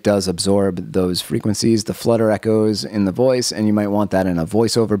 It does absorb those frequencies, the flutter echoes in the voice, and you might want that in a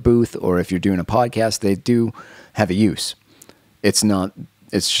voiceover booth, or if you're doing a podcast, they do have a use. It's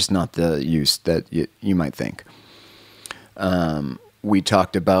just not the use that you might think. We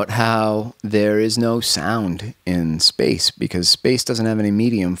talked about how there is no sound in space because space doesn't have any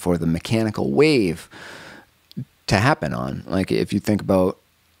medium for the mechanical wave to happen on. Like if you think about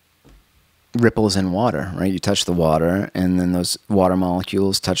ripples in water, right? You touch the water and then those water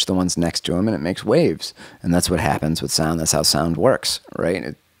molecules touch the ones next to them and it makes waves. And that's what happens with sound. That's how sound works, right?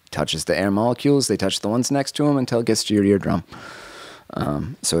 It touches the air molecules, they touch the ones next to them until it gets to your eardrum.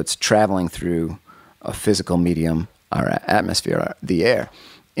 So it's traveling through a physical medium, our atmosphere, the air.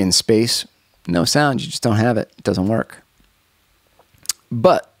 In space, no sound. You just don't have it. It doesn't work.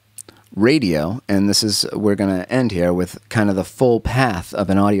 But radio, and we're going to end here with kind of the full path of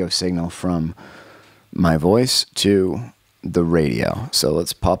an audio signal from my voice to the radio. So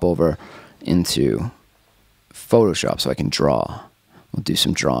let's pop over into Photoshop so I can draw. We'll do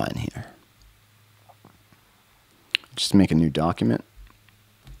some drawing here. Just make a new document.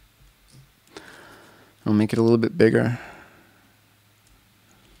 I'll make it a little bit bigger.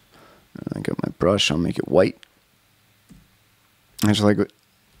 I got my brush. I'll make it white. I just like it.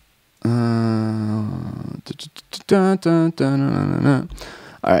 All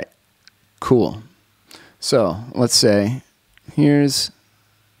right. Cool. So let's say here's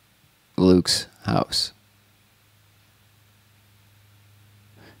Luke's house.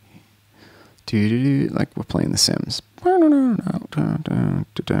 Like we're playing The Sims.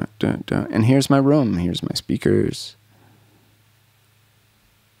 And here's my room. Here's my speakers.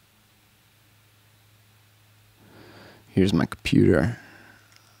 Here's my computer.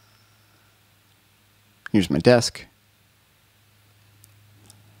 Here's my desk.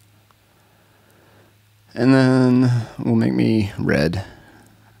 And then we'll make me red.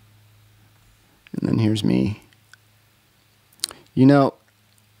 And then here's me. You know,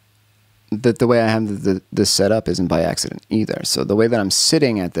 that the way I have this set up isn't by accident either. So the way that I'm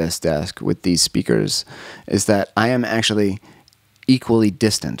sitting at this desk with these speakers is that I am actually equally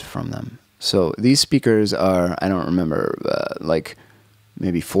distant from them. So these speakers are, I don't remember, like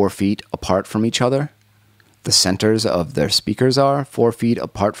maybe 4 feet apart from each other. The centers of their speakers are 4 feet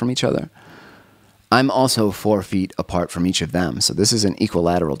apart from each other. I'm also 4 feet apart from each of them. So this is an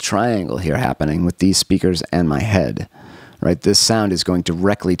equilateral triangle here happening with these speakers and my head. Right, this sound is going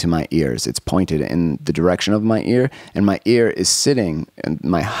directly to my ears. It's pointed in the direction of my ear, and my ear is sitting, and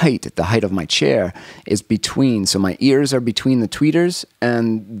the height of my chair is between. So my ears are between the tweeters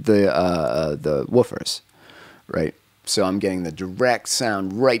and the woofers, right? So I'm getting the direct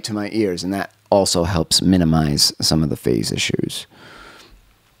sound right to my ears, and that also helps minimize some of the phase issues.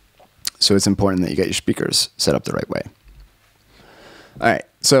 So it's important that you get your speakers set up the right way. All right,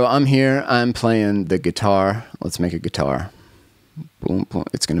 so I'm here. I'm playing the guitar. Let's make a guitar. Boom, boom.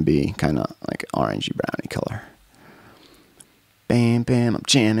 It's going to be kind of like orangey browny color. Bam, bam, I'm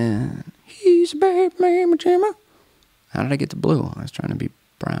jamming. He's a bad man, I'm a jammer. How did I get to blue? I was trying to be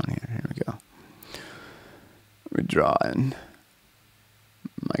brown here. Here we go. We're drawing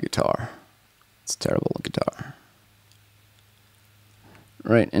my guitar. It's a terrible guitar.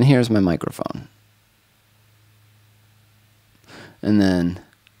 Right, and here's my microphone. And then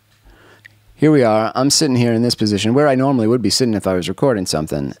here we are. I'm sitting here in this position where I normally would be sitting if I was recording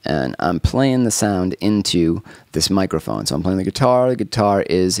something, and I'm playing the sound into this microphone. So I'm playing the guitar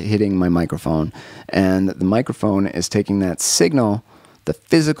is hitting my microphone, and the microphone is taking that signal, the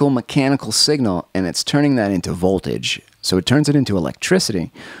physical mechanical signal, and it's turning that into voltage. So it turns it into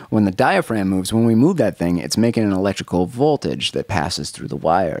electricity. When the diaphragm moves, when we move that thing, it's making an electrical voltage that passes through the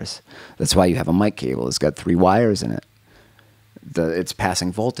wires. That's why you have a mic cable. It's got 3 wires in it. It's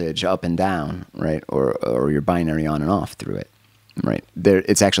passing voltage up and down, right? Or your binary on and off through it, right?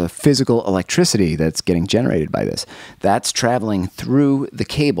 It's actually physical electricity that's getting generated by this. That's traveling through the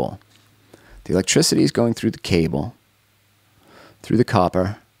cable. The electricity is going through the cable, through the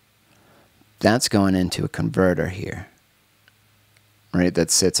copper, that's going into a converter here, right,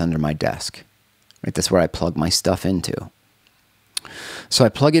 that sits under my desk. Right, that's where I plug my stuff into. So I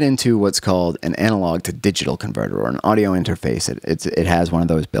plug it into what's called an analog to digital converter, or an audio interface. It has one of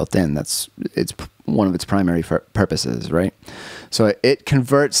those built in. It's one of its primary purposes, right? So it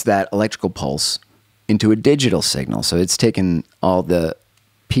converts that electrical pulse into a digital signal. So it's taking all the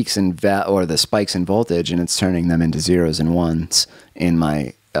peaks or the spikes in voltage, and it's turning them into zeros and ones in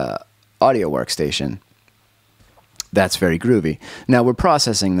my audio workstation. That's very groovy. Now we're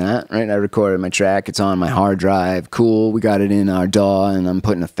processing that, right? I recorded my track. It's on my hard drive. Cool. We got it in our DAW, and I'm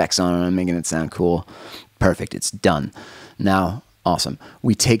putting effects on it. I'm making it sound cool. Perfect. It's done. Now, awesome.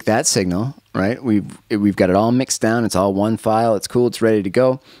 We take that signal, right? We've got it all mixed down. It's all one file. It's cool. It's ready to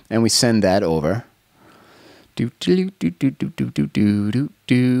go. And we send that over through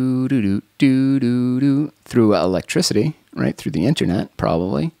electricity, right? Through the internet,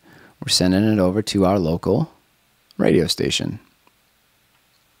 probably. We're sending it over to our local radio station.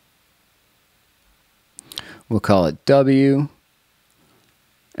 We'll call it W,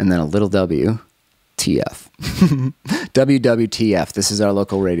 and then a little W, TF. WWTF, this is our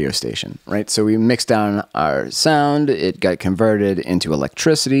local radio station, right? So we mixed down our sound, it got converted into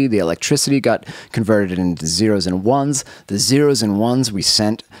electricity, the electricity got converted into zeros and ones, the zeros and ones we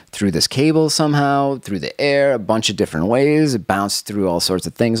sent through this cable somehow, through the air, a bunch of different ways, it bounced through all sorts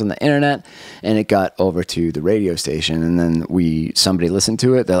of things on the internet, and it got over to the radio station, and then somebody listened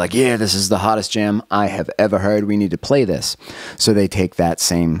to it, they're like, yeah, this is the hottest jam I have ever heard, we need to play this. So they take that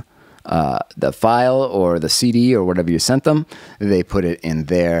same the file or the CD or whatever you sent them, they put it in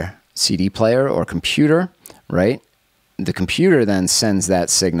their CD player or computer, right? The computer then sends that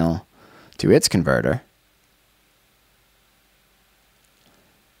signal to its converter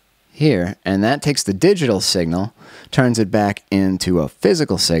here, and that takes the digital signal, turns it back into a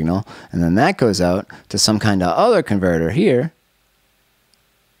physical signal, and then that goes out to some kind of other converter here.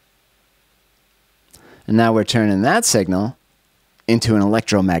 And now we're turning that signal into an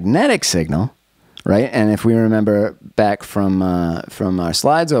electromagnetic signal, right? And if we remember back from our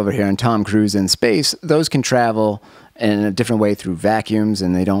slides over here on Tom Cruise in Space, those can travel in a different way through vacuums,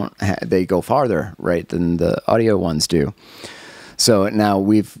 and they go farther, right, than the audio ones do. So now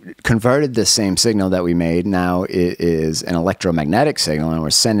we've converted this same signal that we made. Now it is an electromagnetic signal, and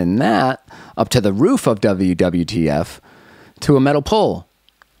we're sending that up to the roof of WWTF to a metal pole.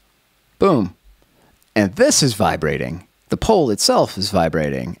 Boom. And this is vibrating. The pole itself is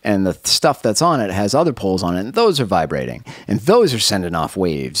vibrating, and the stuff that's on it has other poles on it, and those are vibrating. And those are sending off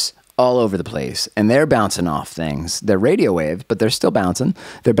waves all over the place, and they're bouncing off things. They're radio waves, but they're still bouncing.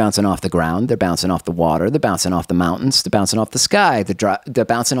 They're bouncing off the ground. They're bouncing off the water. They're bouncing off the mountains. They're bouncing off the sky. They're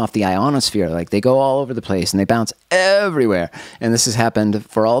bouncing off the ionosphere. Like, they go all over the place, and they bounce everywhere. And this has happened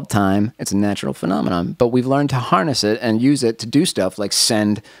for all of time. It's a natural phenomenon, but we've learned to harness it and use it to do stuff like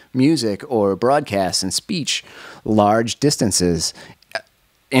send music or broadcasts and speech large distances,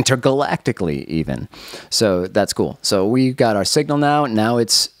 intergalactically even. So that's cool. So we got our signal now. Now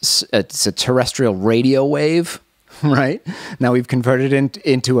it's a terrestrial radio wave, right? Now we've converted it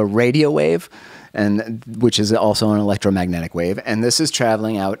into a radio wave, and which is also an electromagnetic wave. And this is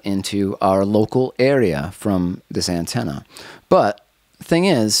traveling out into our local area from this antenna. But the thing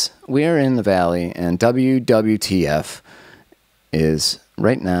is, we're in the valley, and WWTF is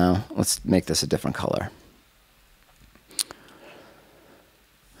right now, let's make this a different color.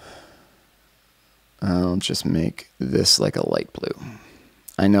 I'll just make this like a light blue.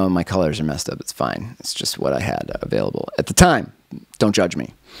 I know my colors are messed up. It's fine. It's just what I had available at the time. Don't judge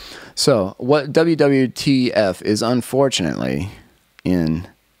me. So what WWTF is unfortunately in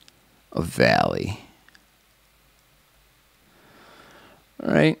a valley.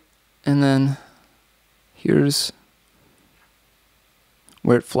 All right. And then here's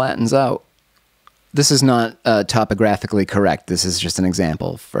where it flattens out. This is not topographically correct. This is just an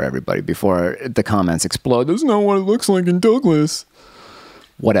example for everybody before the comments explode. This is not what it looks like in Douglas.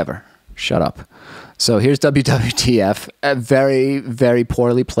 Whatever. Shut up. So here's WWTF, very, very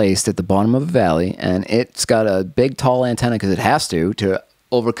poorly placed at the bottom of a valley, and it's got a big, tall antenna because it has to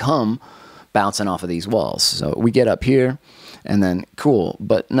overcome bouncing off of these walls. So we get up here, and then cool.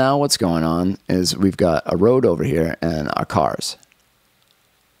 But now what's going on is we've got a road over here and our cars.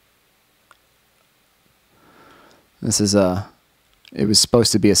 This is it was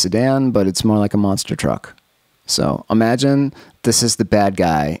supposed to be a sedan, but it's more like a monster truck. So imagine this is the bad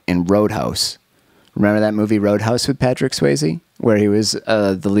guy in Roadhouse. Remember that movie Roadhouse with Patrick Swayze, where he was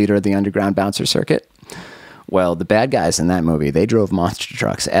the leader of the underground bouncer circuit? Well, the bad guys in that movie, they drove monster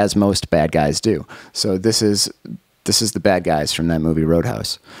trucks, as most bad guys do. So this is This is the bad guys from that movie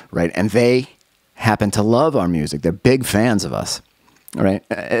Roadhouse, right? And they happen to love our music. They're big fans of us, right?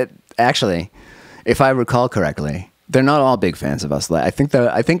 Actually, if I recall correctly, they're not all big fans of us. I think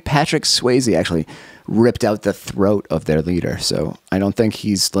Patrick Swayze actually ripped out the throat of their leader, so I don't think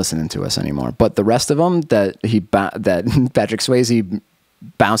he's listening to us anymore. But the rest of them that Patrick Swayze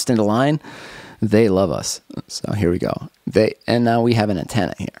bounced into line, they love us. So here we go. And now we have an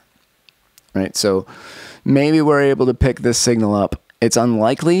antenna here, right? So maybe we're able to pick this signal up. It's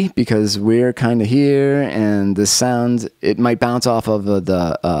unlikely because we're kind of here, and the sound, it might bounce off of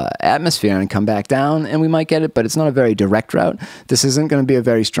the atmosphere and come back down, and we might get it, but it's not a very direct route. This isn't going to be a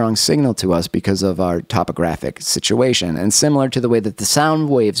very strong signal to us because of our topographic situation. And similar to the way that the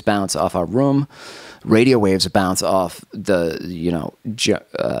sound waves bounce off our room, radio waves bounce off the,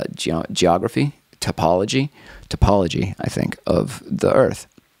 geography, topology, I think, of the Earth.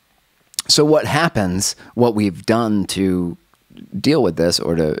 So what we've done to deal with this,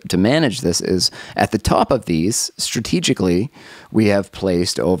 or to manage this, is at the top of these, strategically, we have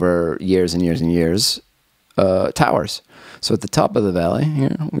placed over years and years and years towers. So at the top of the valley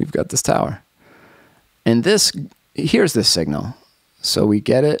here, we've got this tower. And here's this signal. So we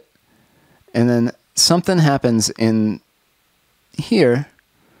get it, and then something happens in here,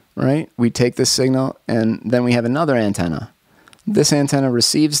 right? We take this signal, and then we have another antenna. This antenna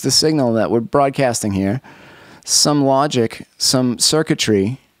receives the signal that we're broadcasting here. Some logic, some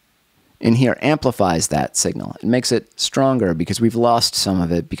circuitry in here amplifies that signal. It makes it stronger because we've lost some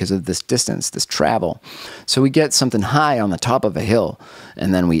of it because of this distance, this travel. So we get something high on the top of a hill,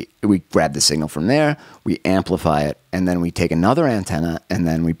 and then we grab the signal from there, we amplify it, and then we take another antenna, and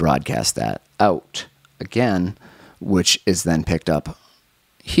then we broadcast that out again, which is then picked up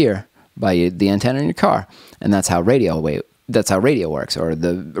here by the antenna in your car. And that's how radio works, or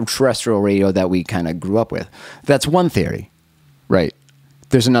the terrestrial radio that we kind of grew up with. That's one theory, right?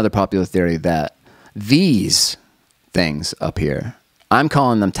 There's another popular theory that these things up here, I'm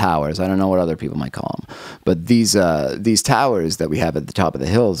calling them towers. I don't know what other people might call them, but these towers that we have at the top of the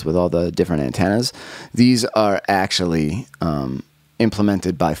hills with all the different antennas, these are actually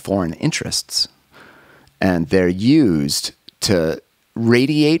implemented by foreign interests, and they're used to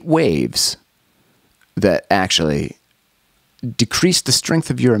radiate waves that actually decrease the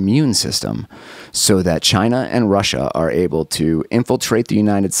strength of your immune system, so that China and Russia are able to infiltrate the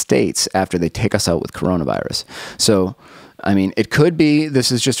United States after they take us out with coronavirus. So, I mean, it could be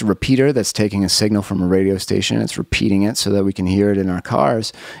this is just a repeater that's taking a signal from a radio station. It's repeating it so that we can hear it in our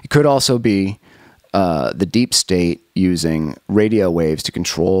cars. It could also be the deep state using radio waves to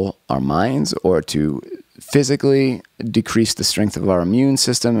control our minds, or to physically decrease the strength of our immune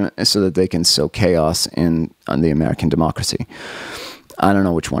system so that they can sow chaos on the American democracy. I don't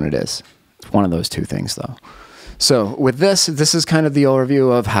know which one it is. It's one of those two things, though. So with this is kind of the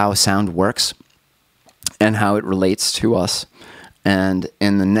overview of how sound works and how it relates to us. And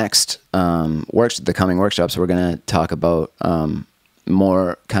in the next the coming workshops, we're going to talk about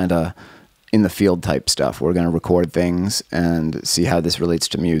more kind of in the field type stuff. We're going to record things and see how this relates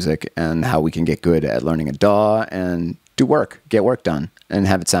to music, and how we can get good at learning a DAW and get work done, and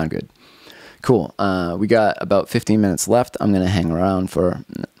have it sound good. Cool. We got about 15 minutes left. I'm going to hang around for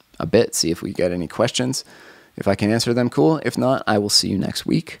a bit, see if we get any questions. If I can answer them, cool. If not, I will see you next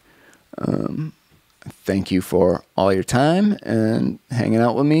week. Thank you for all your time and hanging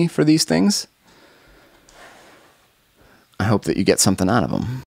out with me for these things. I hope that you get something out of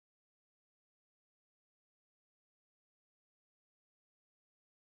them.